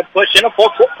as they're going to push in a full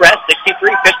court press,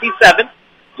 63-57.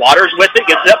 Waters with it,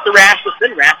 gets it up to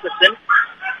Rasmussen. Rasmussen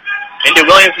into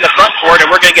Williams in the front court, and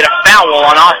we're going to get a foul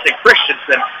on Austin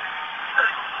Christensen.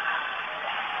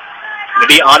 Going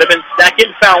to be Audubon's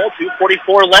second foul,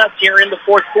 2:44 left here in the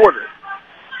fourth quarter.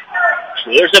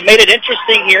 Wheelers have made it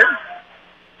interesting here.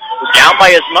 We're down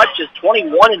by as much as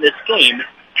 21 in this game.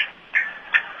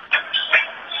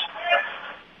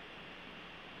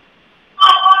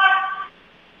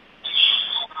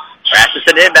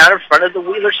 Rasmussen inbound in front of the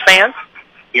Wheelers fans.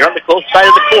 Here on the close side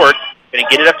of the court. Going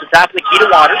to get it up to the top of the key to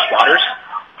Waters. Waters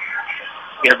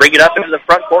going to bring it up into the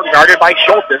front court, guarded by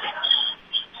Schultes.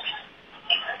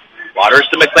 Waters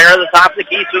to McLaren at the top of the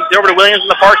key. Swings it over to Williams in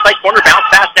the far side corner. Bounce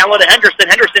pass down low to Henderson.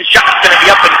 Henderson's shot's going to be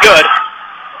up and good.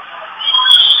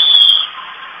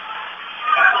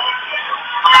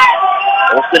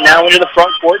 Olsen now into the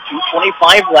front court.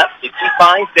 2:25 left.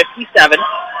 65-57.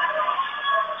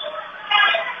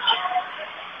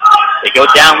 They go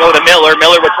down low to Miller.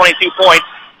 Miller with 22 points.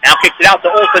 Now kicks it out to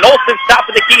Olsen. Olsen's top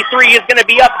of the key three is going to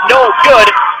be up. No good.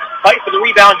 Fight for the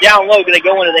rebound down low. Going to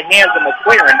go into the hands of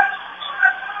McLaren.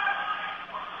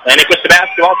 Atlantic with the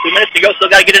basketball. 2 minutes to go. Still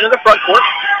got to get into the front court.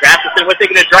 Rasmussen with it.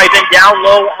 Going to drive in down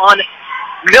low on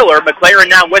Miller. McLaren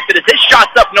now with it. As his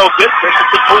shot's up, no good.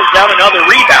 Christensen pulls down another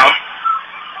rebound.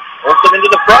 Olsen into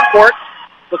the front court.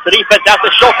 Puts the defense out to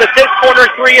Schultes. His corner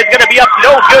three is going to be up.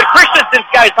 No good. Christensen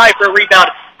skies high for a rebound.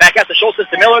 Back out to Schultes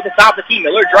to Miller at the top of the key.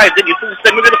 Miller drives in. Uses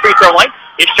the move to the free throw line.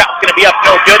 His shot's going to be up.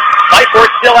 No good. Lightford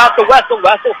still out to Wessel.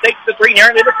 Wessel takes the three near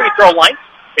into the free throw line.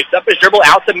 Picks up his dribble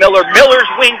out to Miller. Miller's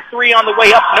wing three on the way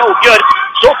up. No good.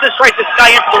 Schultes tries to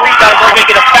sky into the rebound. We're going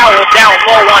to get a foul down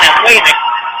low on Atlantic.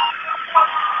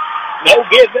 No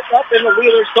give up in the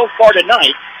Wheelers so far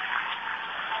tonight.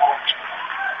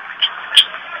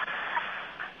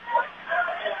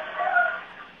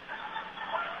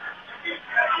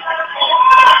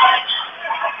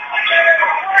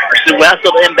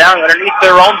 Wessel inbound underneath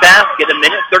their own basket.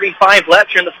 1:35 left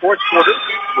here in the fourth quarter.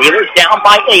 Wheelers down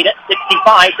by 8 at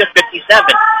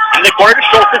 65-57. In the corner to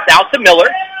Schultes, out to Miller.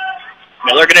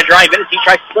 Miller going to drive in as he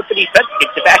tries to split the defense.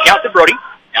 Kicks it back out to Brody.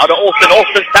 Now to Olsen.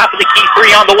 Olsen's top of the key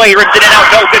three on the way. Rims in and out.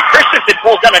 No good. Christensen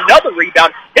pulls down another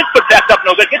rebound. His put back up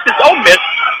no good. Gets his own miss.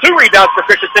 2 rebounds for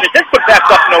Christensen. His put back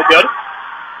up no good.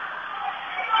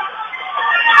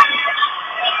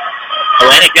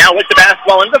 Atlantic now with the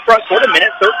basketball in the front court. 1:13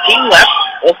 left.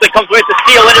 Olsen comes with the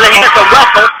steal into the hands of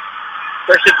Russell.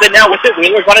 Christensen now with it.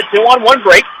 Wheeler's on a 2-on-1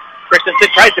 break. Christensen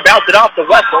tries to bounce it off the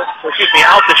Russell.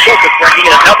 Out to Schultz. We're going to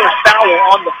get another foul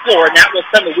on the floor, and that will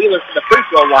send the Wheelers to the free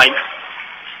throw line.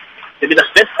 It'll be the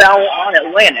 5th foul on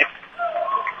Atlantic.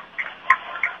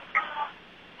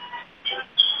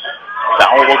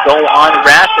 Foul will go on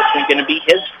Rasmussen, going to be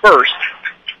his first.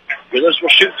 Wheelers will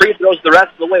shoot free throws the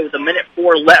rest of the way with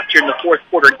 1:04 left here in the fourth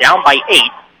quarter, down by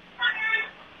 8.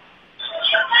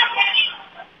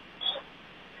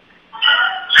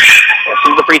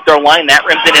 Through the free throw line, that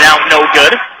rims in and out, no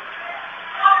good.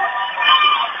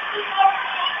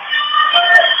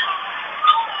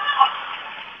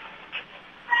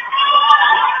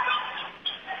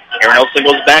 Aaron Olsen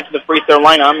goes back to the free throw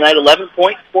line on that 11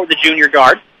 points for the junior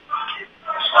guard.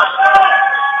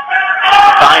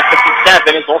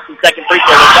 5:57 is Olsen's second free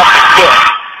throw. It's up and good.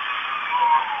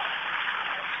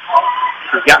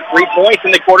 He's got 3 points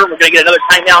in the quarter. We're going to get another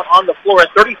timeout on the floor. A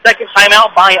 30-second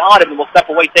timeout by Audubon. We'll step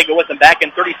away, take it with them back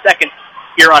in 30 seconds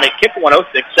here on a KIP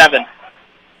 106.7.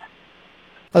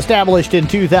 Established in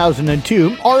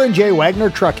 2002, R&J Wagner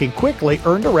Trucking quickly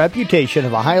earned a reputation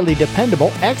of a highly dependable,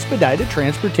 expedited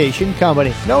transportation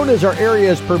company. Known as our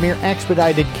area's premier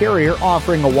expedited carrier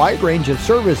offering a wide range of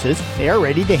services, they are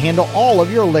ready to handle all of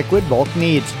your liquid bulk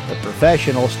needs. The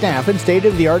professional staff and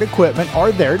state-of-the-art equipment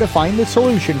are there to find the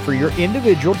solution for your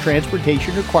individual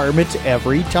transportation requirements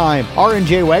every time.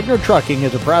 R&J Wagner Trucking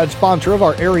is a proud sponsor of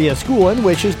our area school and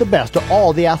wishes the best to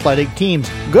all the athletic teams.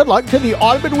 Good luck to the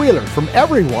Audubon Wheelers from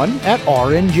everyone at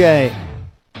R&J.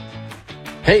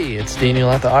 Hey, it's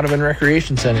Daniel at the Audubon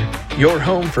Recreation Center, your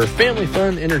home for family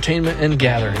fun, entertainment, and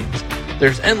gatherings.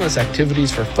 There's endless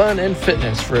activities for fun and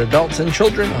fitness for adults and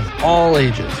children of all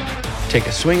ages. Take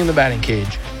a swing in the batting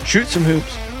cage, shoot some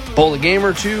hoops, bowl a game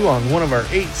or two on one of our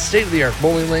 8 state-of-the-art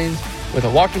bowling lanes with a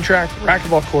walking track,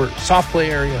 racquetball court, soft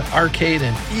play area, arcade,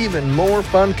 and even more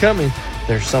fun coming.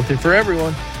 There's something for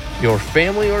everyone. Your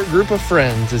family or group of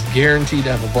friends is guaranteed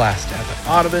to have a blast at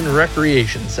the Audubon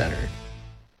Recreation Center.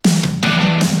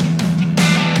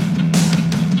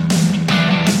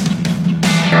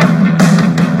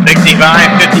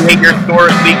 65-58 your score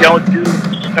as we go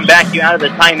to come back you out of the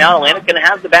timeout. Atlanta's going to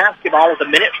have the basketball with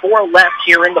 1:04 left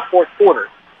here in the fourth quarter.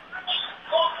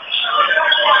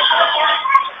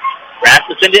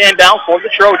 Rasmussen to inbound for the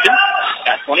Trojans.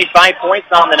 Got 25 points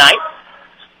on the night.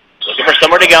 Looking for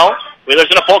somewhere to go. Wheeler's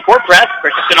in a full court press.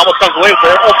 Christensen almost comes away with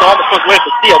it. Also almost comes away with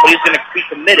the steal, but he's going to be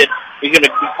committed. He's going to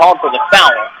be called for the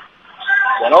foul.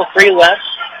 1:03 left.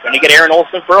 Going to get Aaron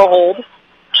Olsen for a hold.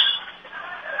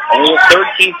 Only a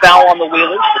 13th foul on the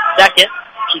Wheelers. The second,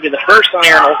 should be the first on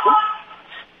Aaron Olsen.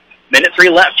 1:03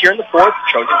 left here in the fourth.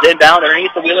 Trojans inbound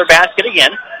underneath the Wheeler basket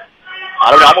again.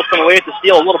 Audubon almost come away with the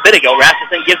steal a little bit ago.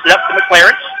 Rasmussen gives it up to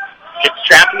McLaren. Gets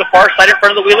trapped on the far side in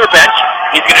front of the Wheeler bench.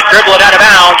 He's going to dribble it out of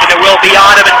bounds, and it will be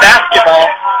Audubon basketball.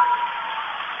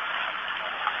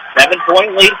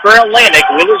 7-point lead for Atlantic.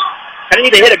 Wheelers kind of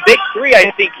need to hit a big three, I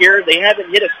think, here. They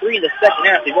haven't hit a three in the second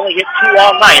half. They've only hit 2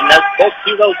 all night, and both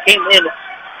 2 of those came in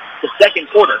the second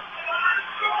quarter.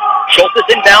 Schultz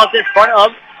inbounds in front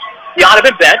of the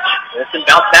Audubon bench. Wilson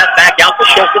bounce that back out to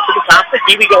Schultz to the top of the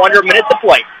key. We go under a minute to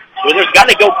play. Wheeler's got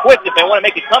to go quick if they want to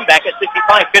make a comeback at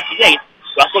 65-58.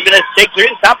 Russell going to take 3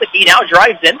 to the top of the key. Now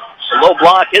drives in. The low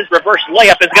block. His reverse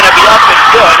layup is going to be up and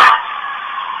good.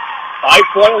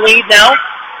 5-point lead now.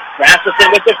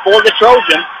 Rasmussen with it for the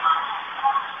Trojans.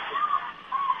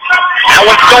 That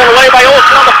one's stolen away by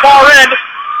Olsen on the far end.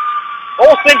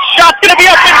 Olsen's shot's going to be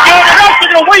up and good. And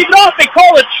Russell's going to wave it off and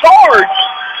call a charge.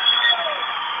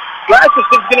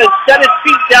 Rasmussen's going to set his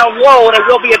feet down low, and it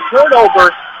will be a turnover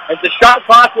as the shot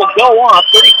clock will go off.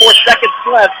 34 seconds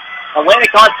left.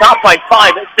 Atlantic on top by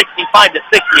 5 at 65-60.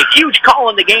 A huge call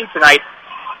in the game tonight.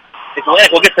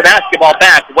 Atlantic will get the basketball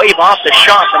back. Wave off the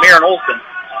shot from Aaron Olsen.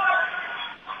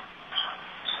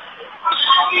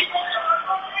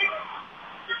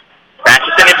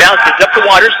 Rasmussen inbounds, gets up to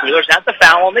Waters. Wheelers have the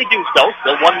foul, and they do so.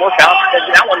 Still one more foul.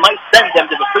 That one might send them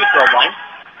to the free throw line.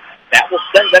 That will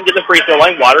send them to the free throw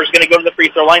line. Waters going to go to the free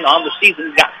throw line on the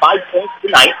season. He's got 5 points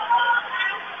tonight.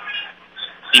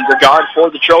 Senior guard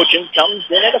for the Trojans comes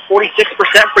in at a 46%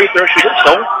 free throw shooter,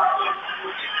 so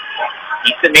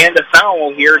he's the man to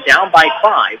foul here, down by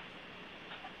 5.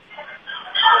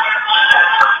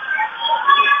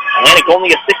 Atlantic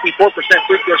only a 64%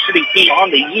 free throw shooting team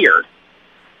on the year.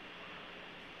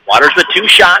 Waters with 2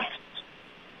 shots.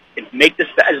 can make this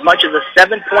as much as a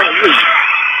 7-point lead.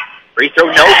 Free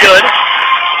throw no good.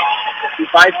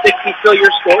 55-60 still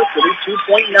your score.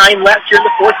 32.9 left here in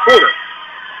the fourth quarter.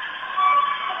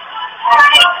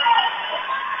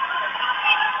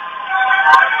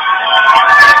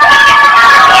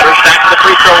 Waters back to the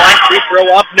free throw line. Free throw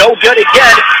up, no good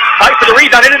again. Fight for the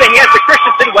rebound into the hands of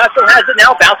Christensen. Wessel has it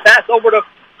now. Bounce pass over to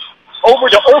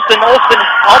Olsen. Olsen almost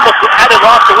had it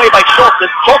lost away by Schultz.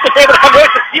 Schultz is able to come away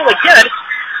to steal again.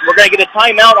 We're going to get a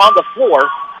timeout on the floor.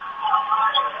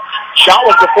 Shot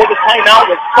was before the timeout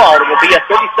was called. It will be a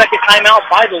 30-second timeout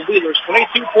by the Wheelers.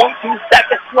 22.2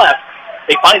 seconds left.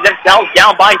 They find themselves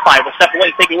down by 5. We'll step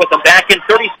away, take it with them back in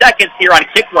 30 seconds here on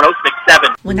Kick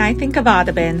 106.7. When I think of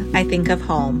Audubon, I think of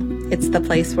home. It's the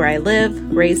place where I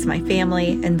live, raise my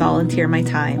family, and volunteer my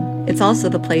time. It's also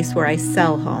the place where I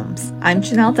sell homes. I'm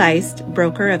Janelle Deist,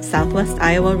 broker of Southwest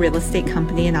Iowa Real Estate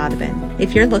Company in Audubon.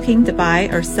 If you're looking to buy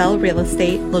or sell real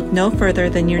estate, look no further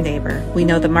than your neighbor. We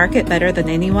know the market better than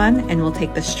anyone and will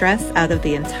take the stress out of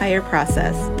the entire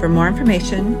process. For more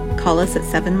information, call us at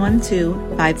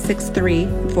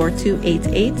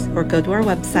 712-563-4288 or go to our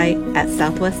website at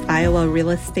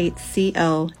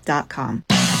southwestiowarealestateco.com.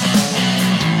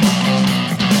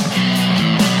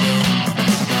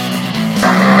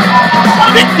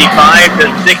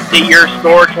 65-60 your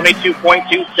score,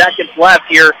 22.2 seconds left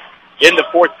here in the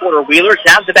fourth quarter. Wheelers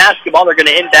have the basketball. They're going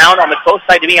to inbound on the close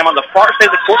side to me. I'm on the far side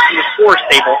of the court from the scores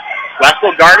table.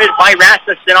 Wessel guarded by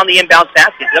Rasmussen on the inbound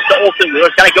pass. He's up to Olsen.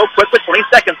 Wheelers got to go quick with 20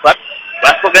 seconds left.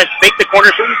 Wessel going to fake the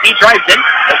corner three. He drives in.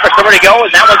 Looks for somewhere to go,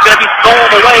 and that one's going to be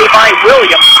stolen away by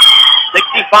Williams.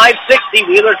 65-60.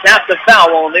 Wheelers have to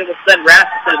foul, and they will send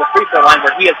Rasmussen to the free throw line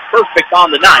where he is perfect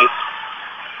on the night.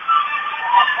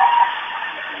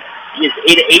 He is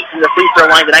 8-8 from the free throw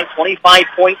line tonight. 25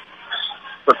 points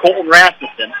for Colton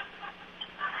Rasmussen.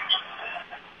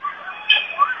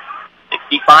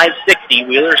 65-60.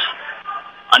 Wheelers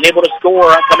unable to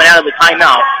score coming out of the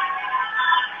timeout.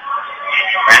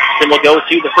 Rasmussen will go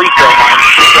to the free throw line.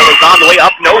 Free throw is on the way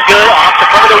up. No good. Off the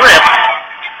front of the rim.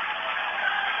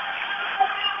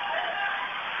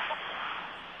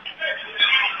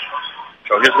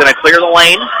 Trojans going to clear the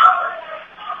lane.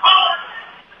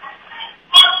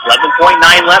 11.9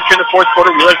 left in the fourth quarter.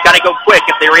 Wheelers got to go quick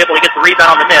if they were able to get the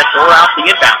rebound on the miss or out the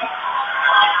inbound.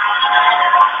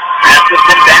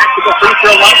 Rasmussen back to the free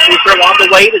throw line. Free throw on the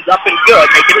way is up and good.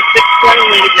 Make it a 6-point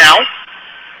lead now.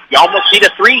 You almost need a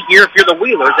 3 here if you're the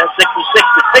Wheelers. That's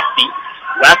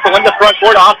 66-60. Wessel in the front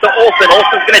court off to Olsen.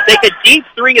 Olsen's going to take a deep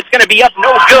three. It's going to be up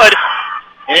no good.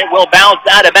 And it will bounce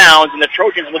out of bounds, and the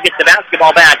Trojans will get the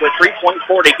basketball back with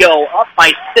 3.4 to go, up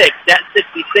by 6 at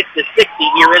 66-60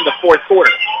 here in the fourth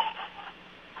quarter.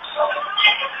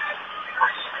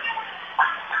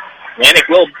 Manick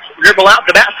will dribble out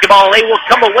the basketball, and they will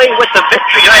come away with the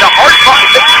victory tonight. A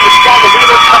hard-fought victory as well. The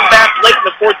Wheelers come back late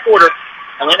in the fourth quarter.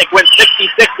 Atlantic wins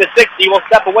 66-60. We'll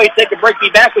step away, take a break, be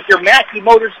back with your Mackey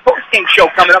Motors postgame show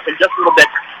coming up in just a little bit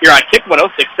here on Kick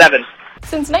 106.7.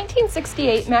 Since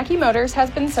 1968, Mackey Motors has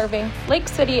been serving Lake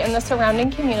City and the surrounding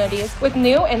communities with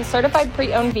new and certified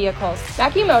pre-owned vehicles.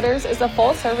 Mackey Motors is a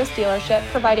full-service dealership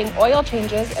providing oil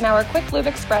changes in our Quick Lube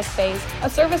Express bays, a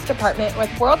service department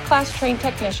with world-class trained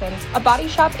technicians, a body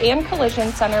shop and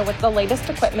collision center with the latest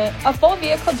equipment, a full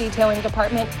vehicle detailing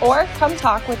department, or come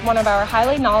talk with one of our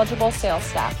highly knowledgeable sales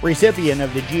staff. Recipient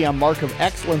of the GM Mark of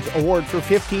Excellence Award for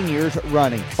 15 years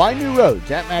running. Find new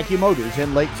roads at Mackey Motors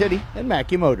in Lake City and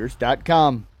MackeyMotors.com.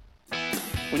 When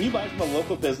you buy from a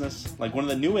local business, like one of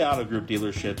the new Auto Group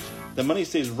dealerships, the money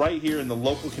stays right here in the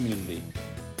local community.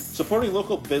 Supporting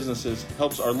local businesses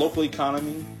helps our local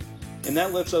economy, and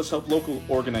that lets us help local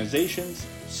organizations,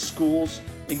 schools,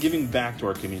 and giving back to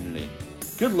our community.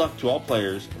 Good luck to all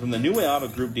players from the New Way Auto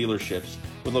Group dealerships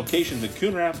with locations in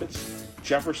Coon Rapids,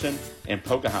 Jefferson, and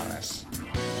Pocahontas.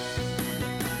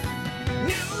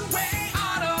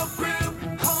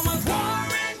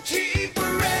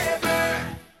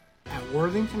 At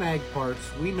Worthington Ag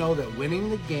Parts, we know that winning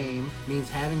the game means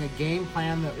having a game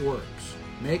plan that works.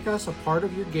 Make us a part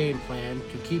of your game plan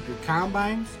to keep your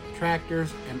combines,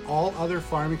 tractors, and all other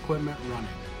farm equipment running.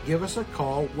 Give us a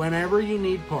call whenever you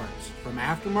need parts, from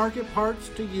aftermarket parts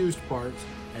to used parts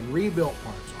and rebuilt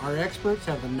parts. Our experts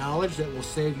have the knowledge that will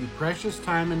save you precious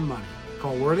time and money.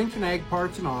 Call Worthington Ag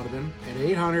Parts in Audubon at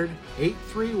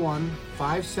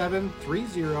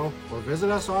 800-831-5730 or visit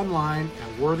us online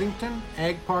at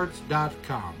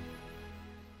worthingtonagparts.com.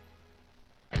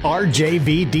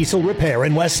 RJV Diesel Repair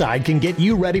in Westside can get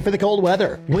you ready for the cold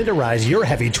weather. Winterize your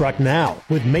heavy truck now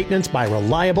with maintenance by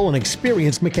reliable and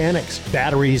experienced mechanics.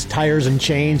 Batteries, tires and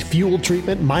chains, fuel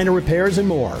treatment, minor repairs, and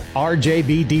more.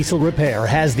 RJV Diesel Repair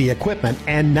has the equipment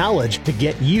and knowledge to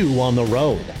get you on the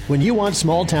road. When you want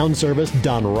small town service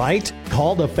done right,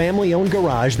 call the family-owned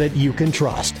garage that you can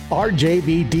trust.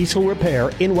 RJV Diesel Repair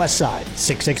in Westside,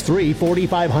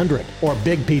 663-4500, or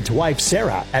Big Pete's wife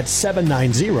Sarah at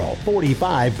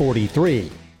 790-4543.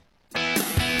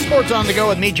 Sports on the Go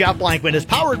with me, Jeff Blankman, is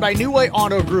powered by New Way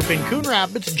Auto Group in Coon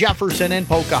Rapids, Jefferson, and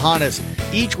Pocahontas.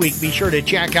 Each week, be sure to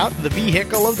check out the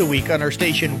Vehicle of the Week on our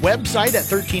station website at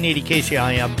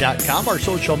 1380kcim.com, our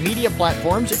social media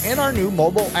platforms, and our new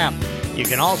mobile app. You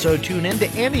can also tune in to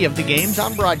any of the games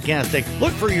I'm broadcasting.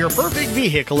 Look for your perfect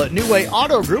vehicle at New Way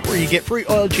Auto Group, where you get free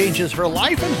oil changes for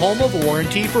life and home of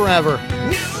warranty forever.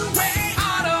 New Way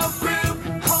Auto Group,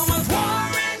 home of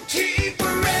warranty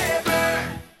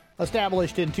forever.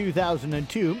 Established in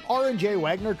 2002, R&J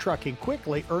Wagner Trucking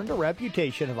quickly earned a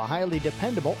reputation of a highly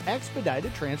dependable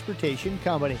expedited transportation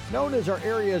company. Known as our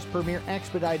area's premier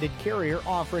expedited carrier,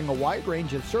 offering a wide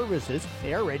range of services,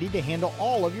 they are ready to handle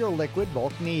all of your liquid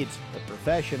bulk needs. The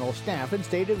professional staff and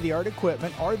state-of-the-art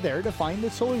equipment are there to find the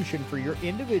solution for your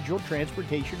individual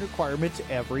transportation requirements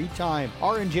every time.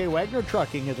 R&J Wagner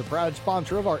Trucking is a proud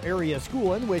sponsor of our area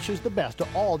school and wishes the best to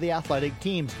all the athletic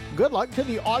teams. Good luck to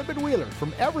the Audubon Wheelers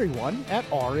from everyone at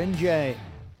R&J.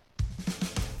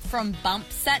 From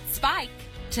bump, set, spike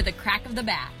to the crack of the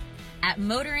bat, at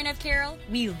Motor Inn of Carroll,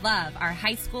 we love our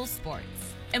high school sports.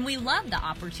 And we love the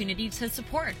opportunity to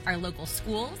support our local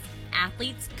schools,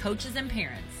 athletes, coaches, and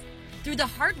parents. Through the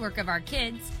hard work of our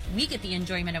kids, we get the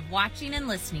enjoyment of watching and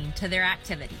listening to their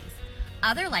activities.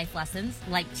 Other life lessons,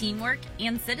 like teamwork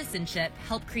and citizenship,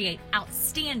 help create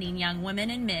outstanding young women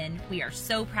and men we are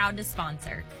so proud to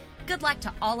sponsor. Good luck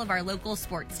to all of our local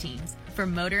sports teams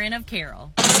from Motor Inn of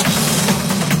Carroll.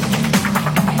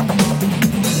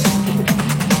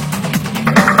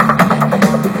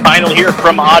 Final here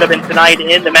from Audubon tonight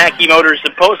in the Mackey Motors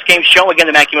post-game show. Again,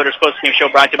 the Mackey Motors post-game show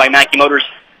brought to you by Mackey Motors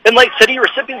in Lake City,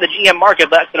 recipient of the GM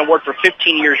Market Lesson Award for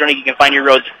 15 years running. You can find your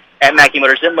roads at Mackey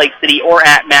Motors in Lake City or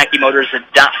at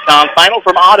MackeyMotors.com. Final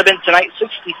from Audubon tonight,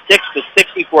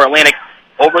 66-64 Atlantic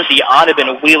over the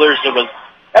Audubon Wheelers. It was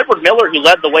Edward Miller who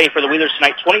led the way for the Wheelers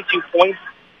tonight, 22 points,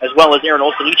 as well as Aaron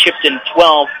Olson. He chipped in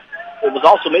 12. It was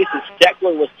also Mason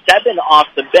Steckler with 7 off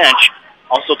the bench.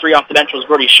 Also 3 off the bench was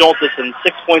Brody Schultes, and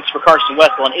 6 points for Carson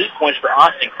Wessel and 8 points for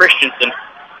Austin Christensen.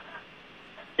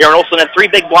 Aaron Olson had 3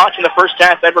 big blocks in the first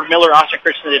half. Edward Miller, Austin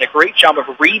Christensen did a great job of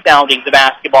rebounding the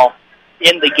basketball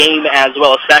in the game as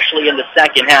well, especially in the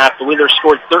second half. The Wheelers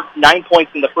scored 9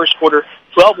 points in the first quarter,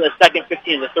 12 in the second,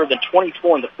 15 in the third, then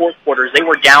 24 in the fourth quarters. They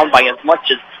were down by as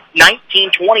much as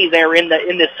 19-20 there in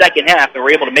the second half, and were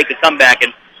able to make a comeback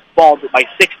and fall by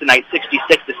 6 tonight,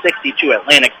 66-62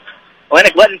 Atlantic.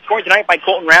 Atlantic led in scoring tonight by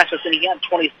Colton Rasmussen. He had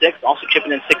 26. Also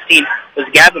chipping in 16 was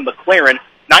Gavin McLaren.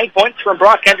 9 points from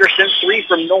Brock Henderson, 3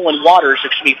 from Nolan Waters,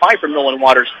 5 from Nolan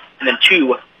Waters, and then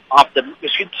 2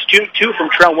 from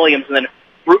Trell Williams, and then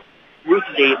Ruth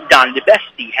Don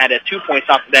DeBesti had 2 points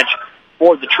off the bench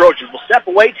for the Trojans. We'll step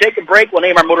away, take a break. We'll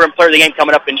name our Motor and Player of the Game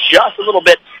coming up in just a little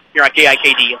bit here on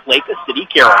KIKD Lake City,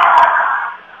 Carroll.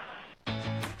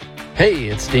 Hey,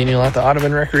 it's Daniel at the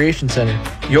Audubon Recreation Center,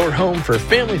 your home for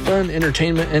family fun,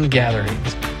 entertainment, and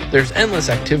gatherings. There's endless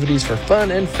activities for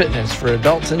fun and fitness for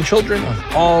adults and children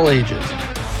of all ages.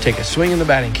 Take a swing in the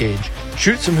batting cage,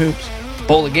 shoot some hoops,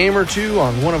 bowl a game or two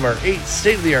on one of our 8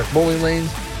 state-of-the-art bowling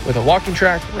lanes with a walking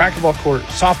track, racquetball court,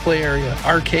 soft play area,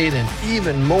 arcade, and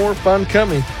even more fun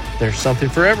coming. There's something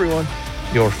for everyone.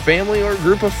 Your family or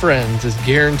group of friends is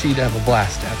guaranteed to have a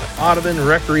blast at the Audubon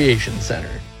Recreation Center.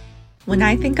 When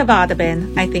I think of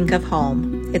Audubon, I think of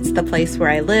home. It's the place where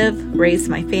I live, raise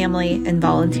my family, and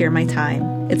volunteer my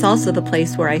time. It's also the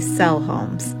place where I sell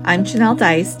homes. I'm Janelle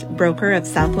Deist, broker of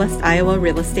Southwest Iowa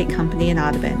Real Estate Company in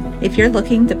Audubon. If you're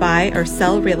looking to buy or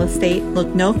sell real estate, look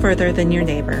no further than your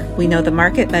neighbor. We know the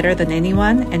market better than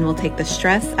anyone, and will take the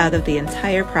stress out of the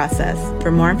entire process.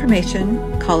 For more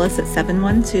information, call us at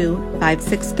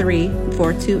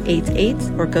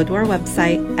 712-563-4288 or go to our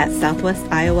website at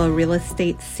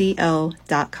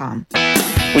southwestiowarealestateco.com.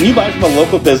 When you buy from a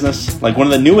local business, like one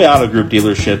of the New Way Auto Group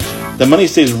dealerships, the money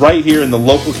stays right here in the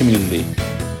local community.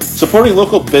 Supporting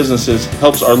local businesses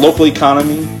helps our local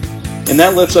economy, and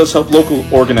that lets us help local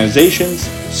organizations,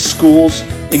 schools,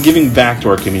 and giving back to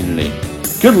our community.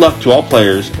 Good luck to all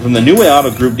players from the New Way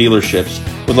Auto Group dealerships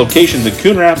with locations in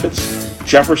Coon Rapids,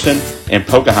 Jefferson, and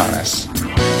Pocahontas. New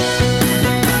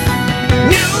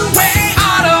Way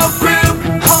Auto Group,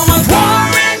 home of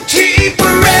warranty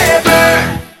forever.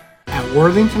 At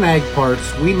Worthington Ag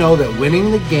Parts, we know that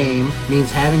winning the game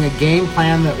means having a game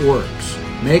plan that works.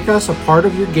 Make us a part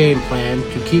of your game plan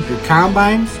to keep your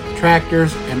combines,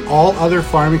 tractors, and all other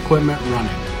farm equipment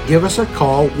running. Give us a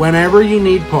call whenever you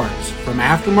need parts, from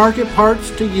aftermarket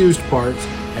parts to used parts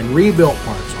and rebuilt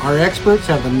parts. Our experts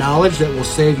have the knowledge that will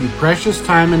save you precious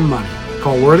time and money.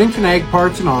 Call Worthington Ag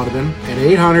Parts in Audubon at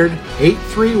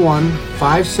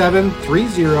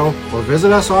 800-831-5730 or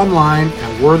visit us online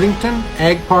at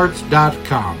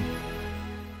worthingtonagparts.com.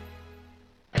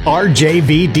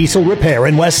 RJV Diesel Repair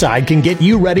in Westside can get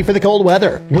you ready for the cold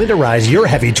weather. Winterize your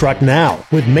heavy truck now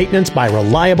with maintenance by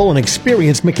reliable and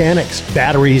experienced mechanics.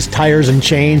 Batteries, tires and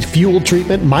chains, fuel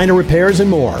treatment, minor repairs, and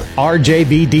more.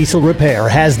 RJV Diesel Repair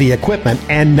has the equipment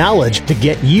and knowledge to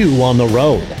get you on the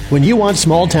road. When you want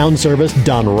small town service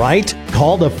done right,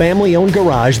 call the family-owned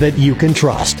garage that you can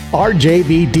trust.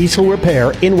 RJV Diesel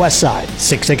Repair in Westside,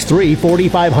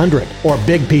 663-4500, or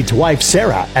Big Pete's wife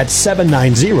Sarah at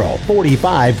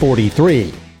 790-4543.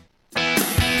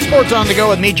 Sports on the Go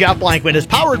with me, Jeff Blankman, is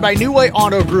powered by New Way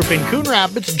Auto Group in Coon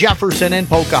Rapids, Jefferson, and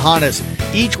Pocahontas.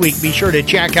 Each week, be sure to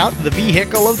check out the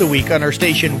Vehicle of the Week on our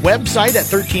station website at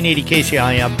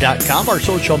 1380kcim.com, our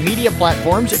social media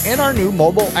platforms, and our new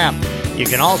mobile app. You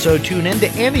can also tune in to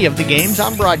any of the games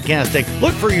I'm broadcasting.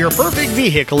 Look for your perfect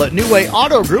vehicle at New Way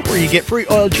Auto Group, where you get free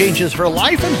oil changes for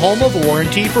life and home of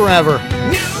warranty forever.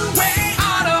 New Way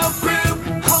Auto Group,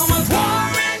 home of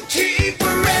warranty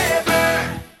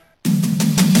forever.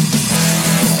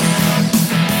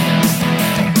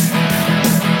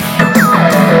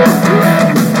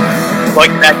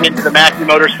 Welcome back into the Matthew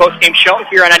Motors postgame show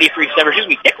here on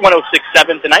 93.7. Kick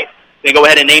 106.7 tonight. Going to go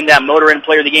ahead and name that Motor Inn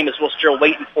Player of the Game, as we're still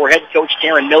waiting for head coach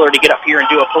Darren Miller to get up here and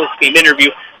do a post-game interview.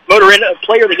 Motor Inn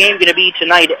Player of the Game going to be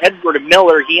tonight Edward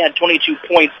Miller. He had 22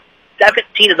 points,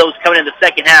 17 of those coming in the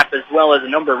second half, as well as a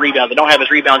number of rebounds. I don't have his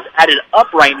rebounds added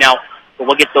up right now, but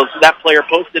we'll get that player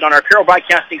posted on our Carroll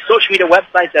Broadcasting social media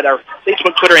websites, at our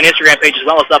Facebook, Twitter, and Instagram page, as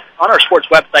well as up on our sports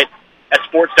website at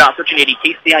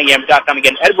sports.1380kcim.com.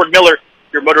 Again, Edward Miller,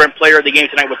 your Motor Inn Player of the Game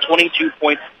tonight, with 22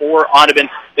 points for Audubon.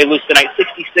 They lose tonight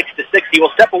 66-60. We'll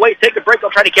step away, take a break.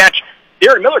 I'll try to catch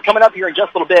Darren Miller coming up here in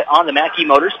just a little bit on the Mackey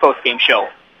Motors postgame show.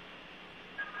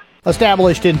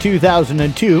 Established in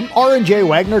 2002, R&J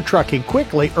Wagner Trucking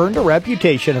quickly earned a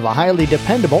reputation of a highly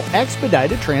dependable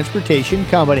expedited transportation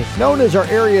company. Known as our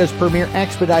area's premier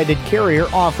expedited carrier,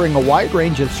 offering a wide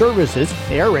range of services,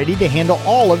 they are ready to handle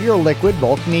all of your liquid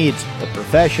bulk needs. The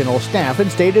professional staff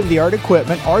and state-of-the-art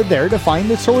equipment are there to find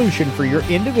the solution for your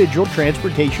individual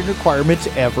transportation requirements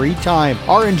every time.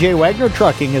 R&J Wagner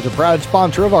Trucking is a proud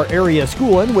sponsor of our area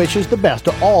school and wishes the best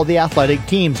to all the athletic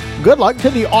teams. Good luck to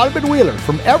the Audubon Wheelers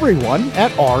from everyone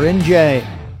at R&J.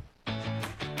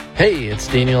 Hey, it's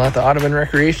Daniel at the Audubon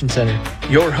Recreation Center,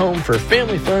 your home for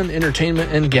family fun,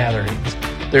 entertainment, and gatherings.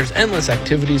 There's endless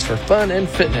activities for fun and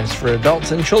fitness for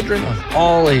adults and children of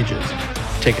all ages.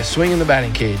 Take a swing in the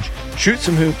batting cage, shoot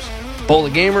some hoops, bowl a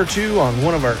game or two on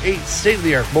one of our 8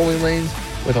 state-of-the-art bowling lanes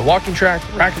with a walking track,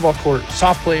 racquetball court,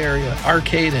 soft play area,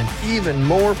 arcade, and even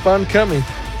more fun coming.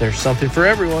 There's something for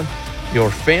everyone. Your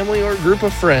family or group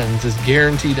of friends is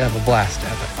guaranteed to have a blast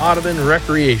at the Audubon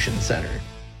Recreation Center.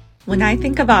 When I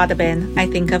think of Audubon, I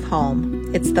think of home.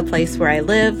 It's the place where I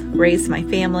live, raise my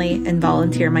family, and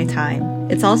volunteer my time.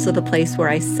 It's also the place where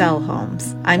I sell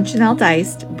homes. I'm Janelle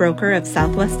Deist, broker of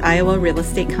Southwest Iowa Real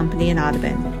Estate Company in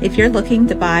Audubon. If you're looking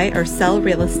to buy or sell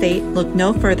real estate, look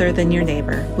no further than your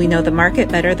neighbor. We know the market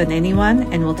better than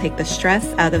anyone and will take the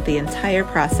stress out of the entire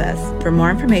process. For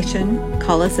more information,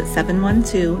 call us at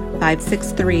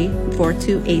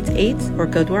 712-563-4288 or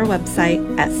go to our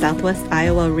website at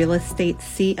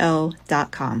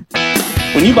southwestiowarealestateco.com.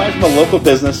 When you buy from a local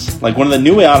business, like one of the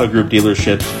New Way Auto Group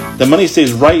dealerships, the money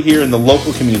stays right here in the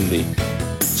local community.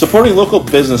 Supporting local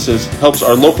businesses helps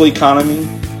our local economy,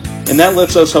 and that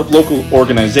lets us help local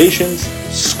organizations,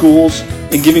 schools,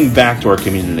 and giving back to our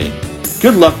community.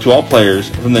 Good luck to all players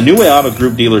from the New Way Auto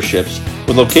Group dealerships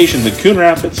with locations in Coon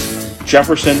Rapids,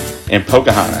 Jefferson, and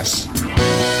Pocahontas. New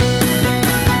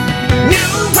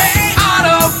Way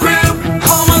Auto Group,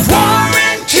 home of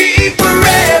warranty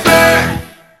forever.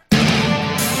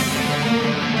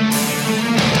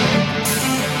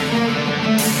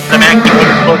 The Mackey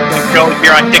Motors postgame show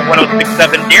here on Kick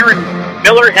 106.7. Darren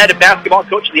Miller, head basketball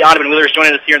coach of the Audubon Wheelers,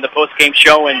 joining us here in the postgame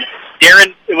show. And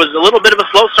Darren, it was a little bit of a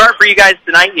slow start for you guys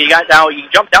tonight. You jumped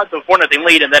out to a 4-0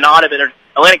 lead, and then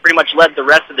Atlantic pretty much led the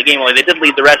rest of the game. Well, they did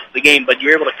lead the rest of the game, but you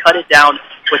were able to cut it down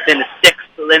within 6.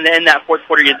 So then in that fourth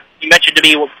quarter, you mentioned to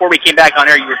me before we came back on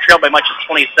air, you were trailed by much as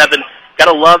 27.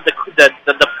 Gotta love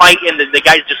the fight, and the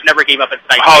guys just never gave up at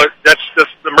sight. Oh,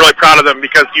 I'm really proud of them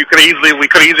because we could have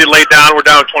easily laid down. We're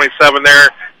down 27 there.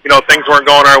 Things weren't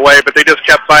going our way, but they just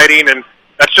kept fighting, and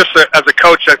that's just as a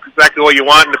coach, that's exactly what you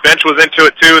want. And the bench was into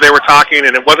it too. They were talking,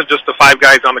 and it wasn't just the 5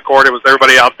 guys on the court; it was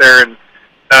everybody out there. And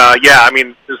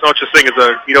there's no such thing as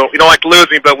you don't like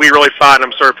losing, but we really fought,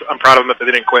 and I'm proud of them that they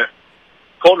didn't quit.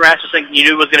 Colton Rasmussen, you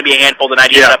knew was going to be a handful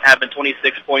tonight. He ended up having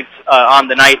 26 points on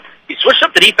the night. You switched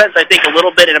up the defense, I think, a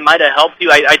little bit, and it might have helped you.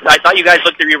 I thought you guys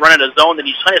looked like you were running a zone, then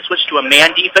you kind of switched to a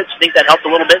man defense. You think that helped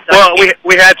a little bit? Well,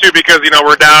 we had to because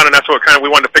we're down, and that's what we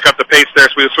wanted to pick up the pace there.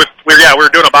 So we were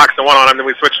doing a box and one on them, then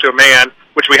we switched to a man,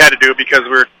 which we had to do because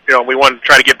we wanted to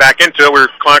try to get back into it. We were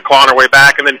clawing our way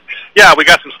back, and then we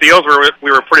got some steals.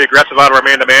 We were pretty aggressive out of our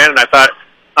man to man, and I thought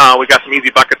we got some easy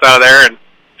buckets out of there, and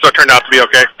so it turned out to be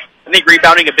okay. I think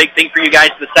rebounding a big thing for you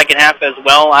guys in the second half as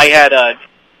well. I had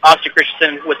Austin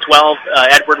Christensen with 12,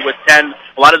 Edward with 10.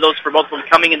 A lot of those for both of them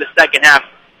coming in the second half.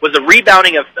 Was the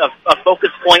rebounding a focus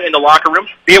point in the locker room?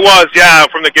 It was,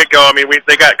 from the get-go. I mean,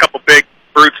 they got a couple big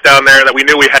brutes down there that we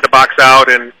knew we had to box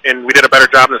out, and we did a better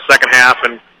job in the second half.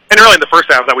 And really in the first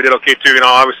half that we did okay too.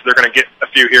 Obviously they're going to get a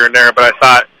few here and there, but I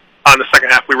thought on the second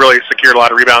half we really secured a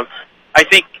lot of rebounds. I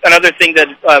think another thing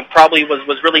that probably was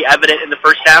really evident in the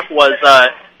first half was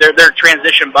their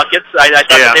transition buckets. I thought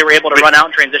that they were able to run out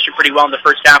and transition pretty well in the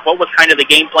first half. What was kind of the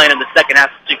game plan in the second half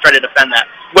to try to defend that?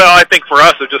 Well, I think for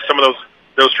us, it's just some of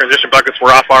those transition buckets were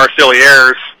off our silly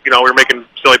errors. We were making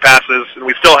silly passes, and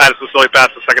we still had some silly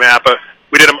passes in the second half, but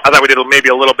I thought we did maybe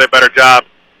a little bit better job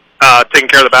taking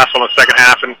care of the basketball in the second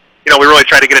half. And, we really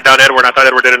tried to get it down to Edward, and I thought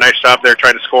Edward did a nice job there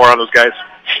trying to score on those guys.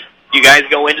 You guys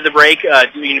go into the break. You're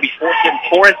going to be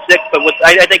 4-6, but with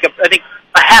I think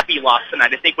a happy loss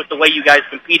tonight. I think with the way you guys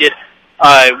competed,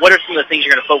 what are some of the things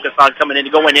you're going to focus on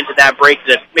going into that break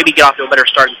to maybe get off to a better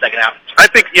start in the second half? I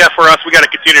think for us we got to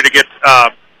continue to get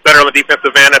better on the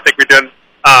defensive end. I think we've done.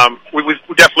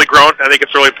 We've definitely grown. I think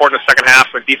it's really important in the second half.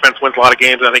 When defense wins a lot of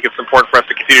games, and I think it's important for us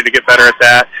to continue to get better at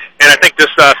that. And I think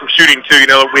just some shooting too.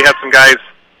 We had some guys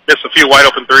miss a few wide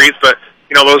open threes, but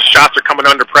those shots are coming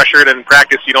under pressure, and in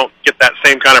practice you don't get that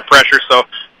same kind of pressure. So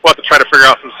we'll have to try to figure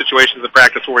out some situations in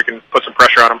practice where we can put some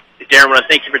pressure on them. Darren, I want to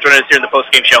thank you for joining us here in the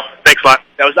post-game show. Thanks a lot.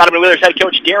 That was Audubon Wheelers head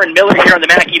coach Darren Miller here on the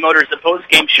Mackey Motors, the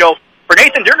post-game show. For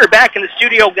Nathan Durner back in the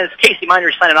studio against Casey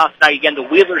Miners signing off tonight. Again, the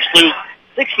Wheelers lose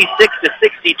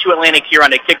 66-60 Atlantic here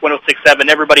on the Kick 106.7.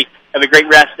 Everybody have a great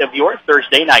rest of your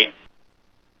Thursday night.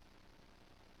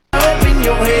 Up in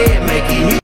your head.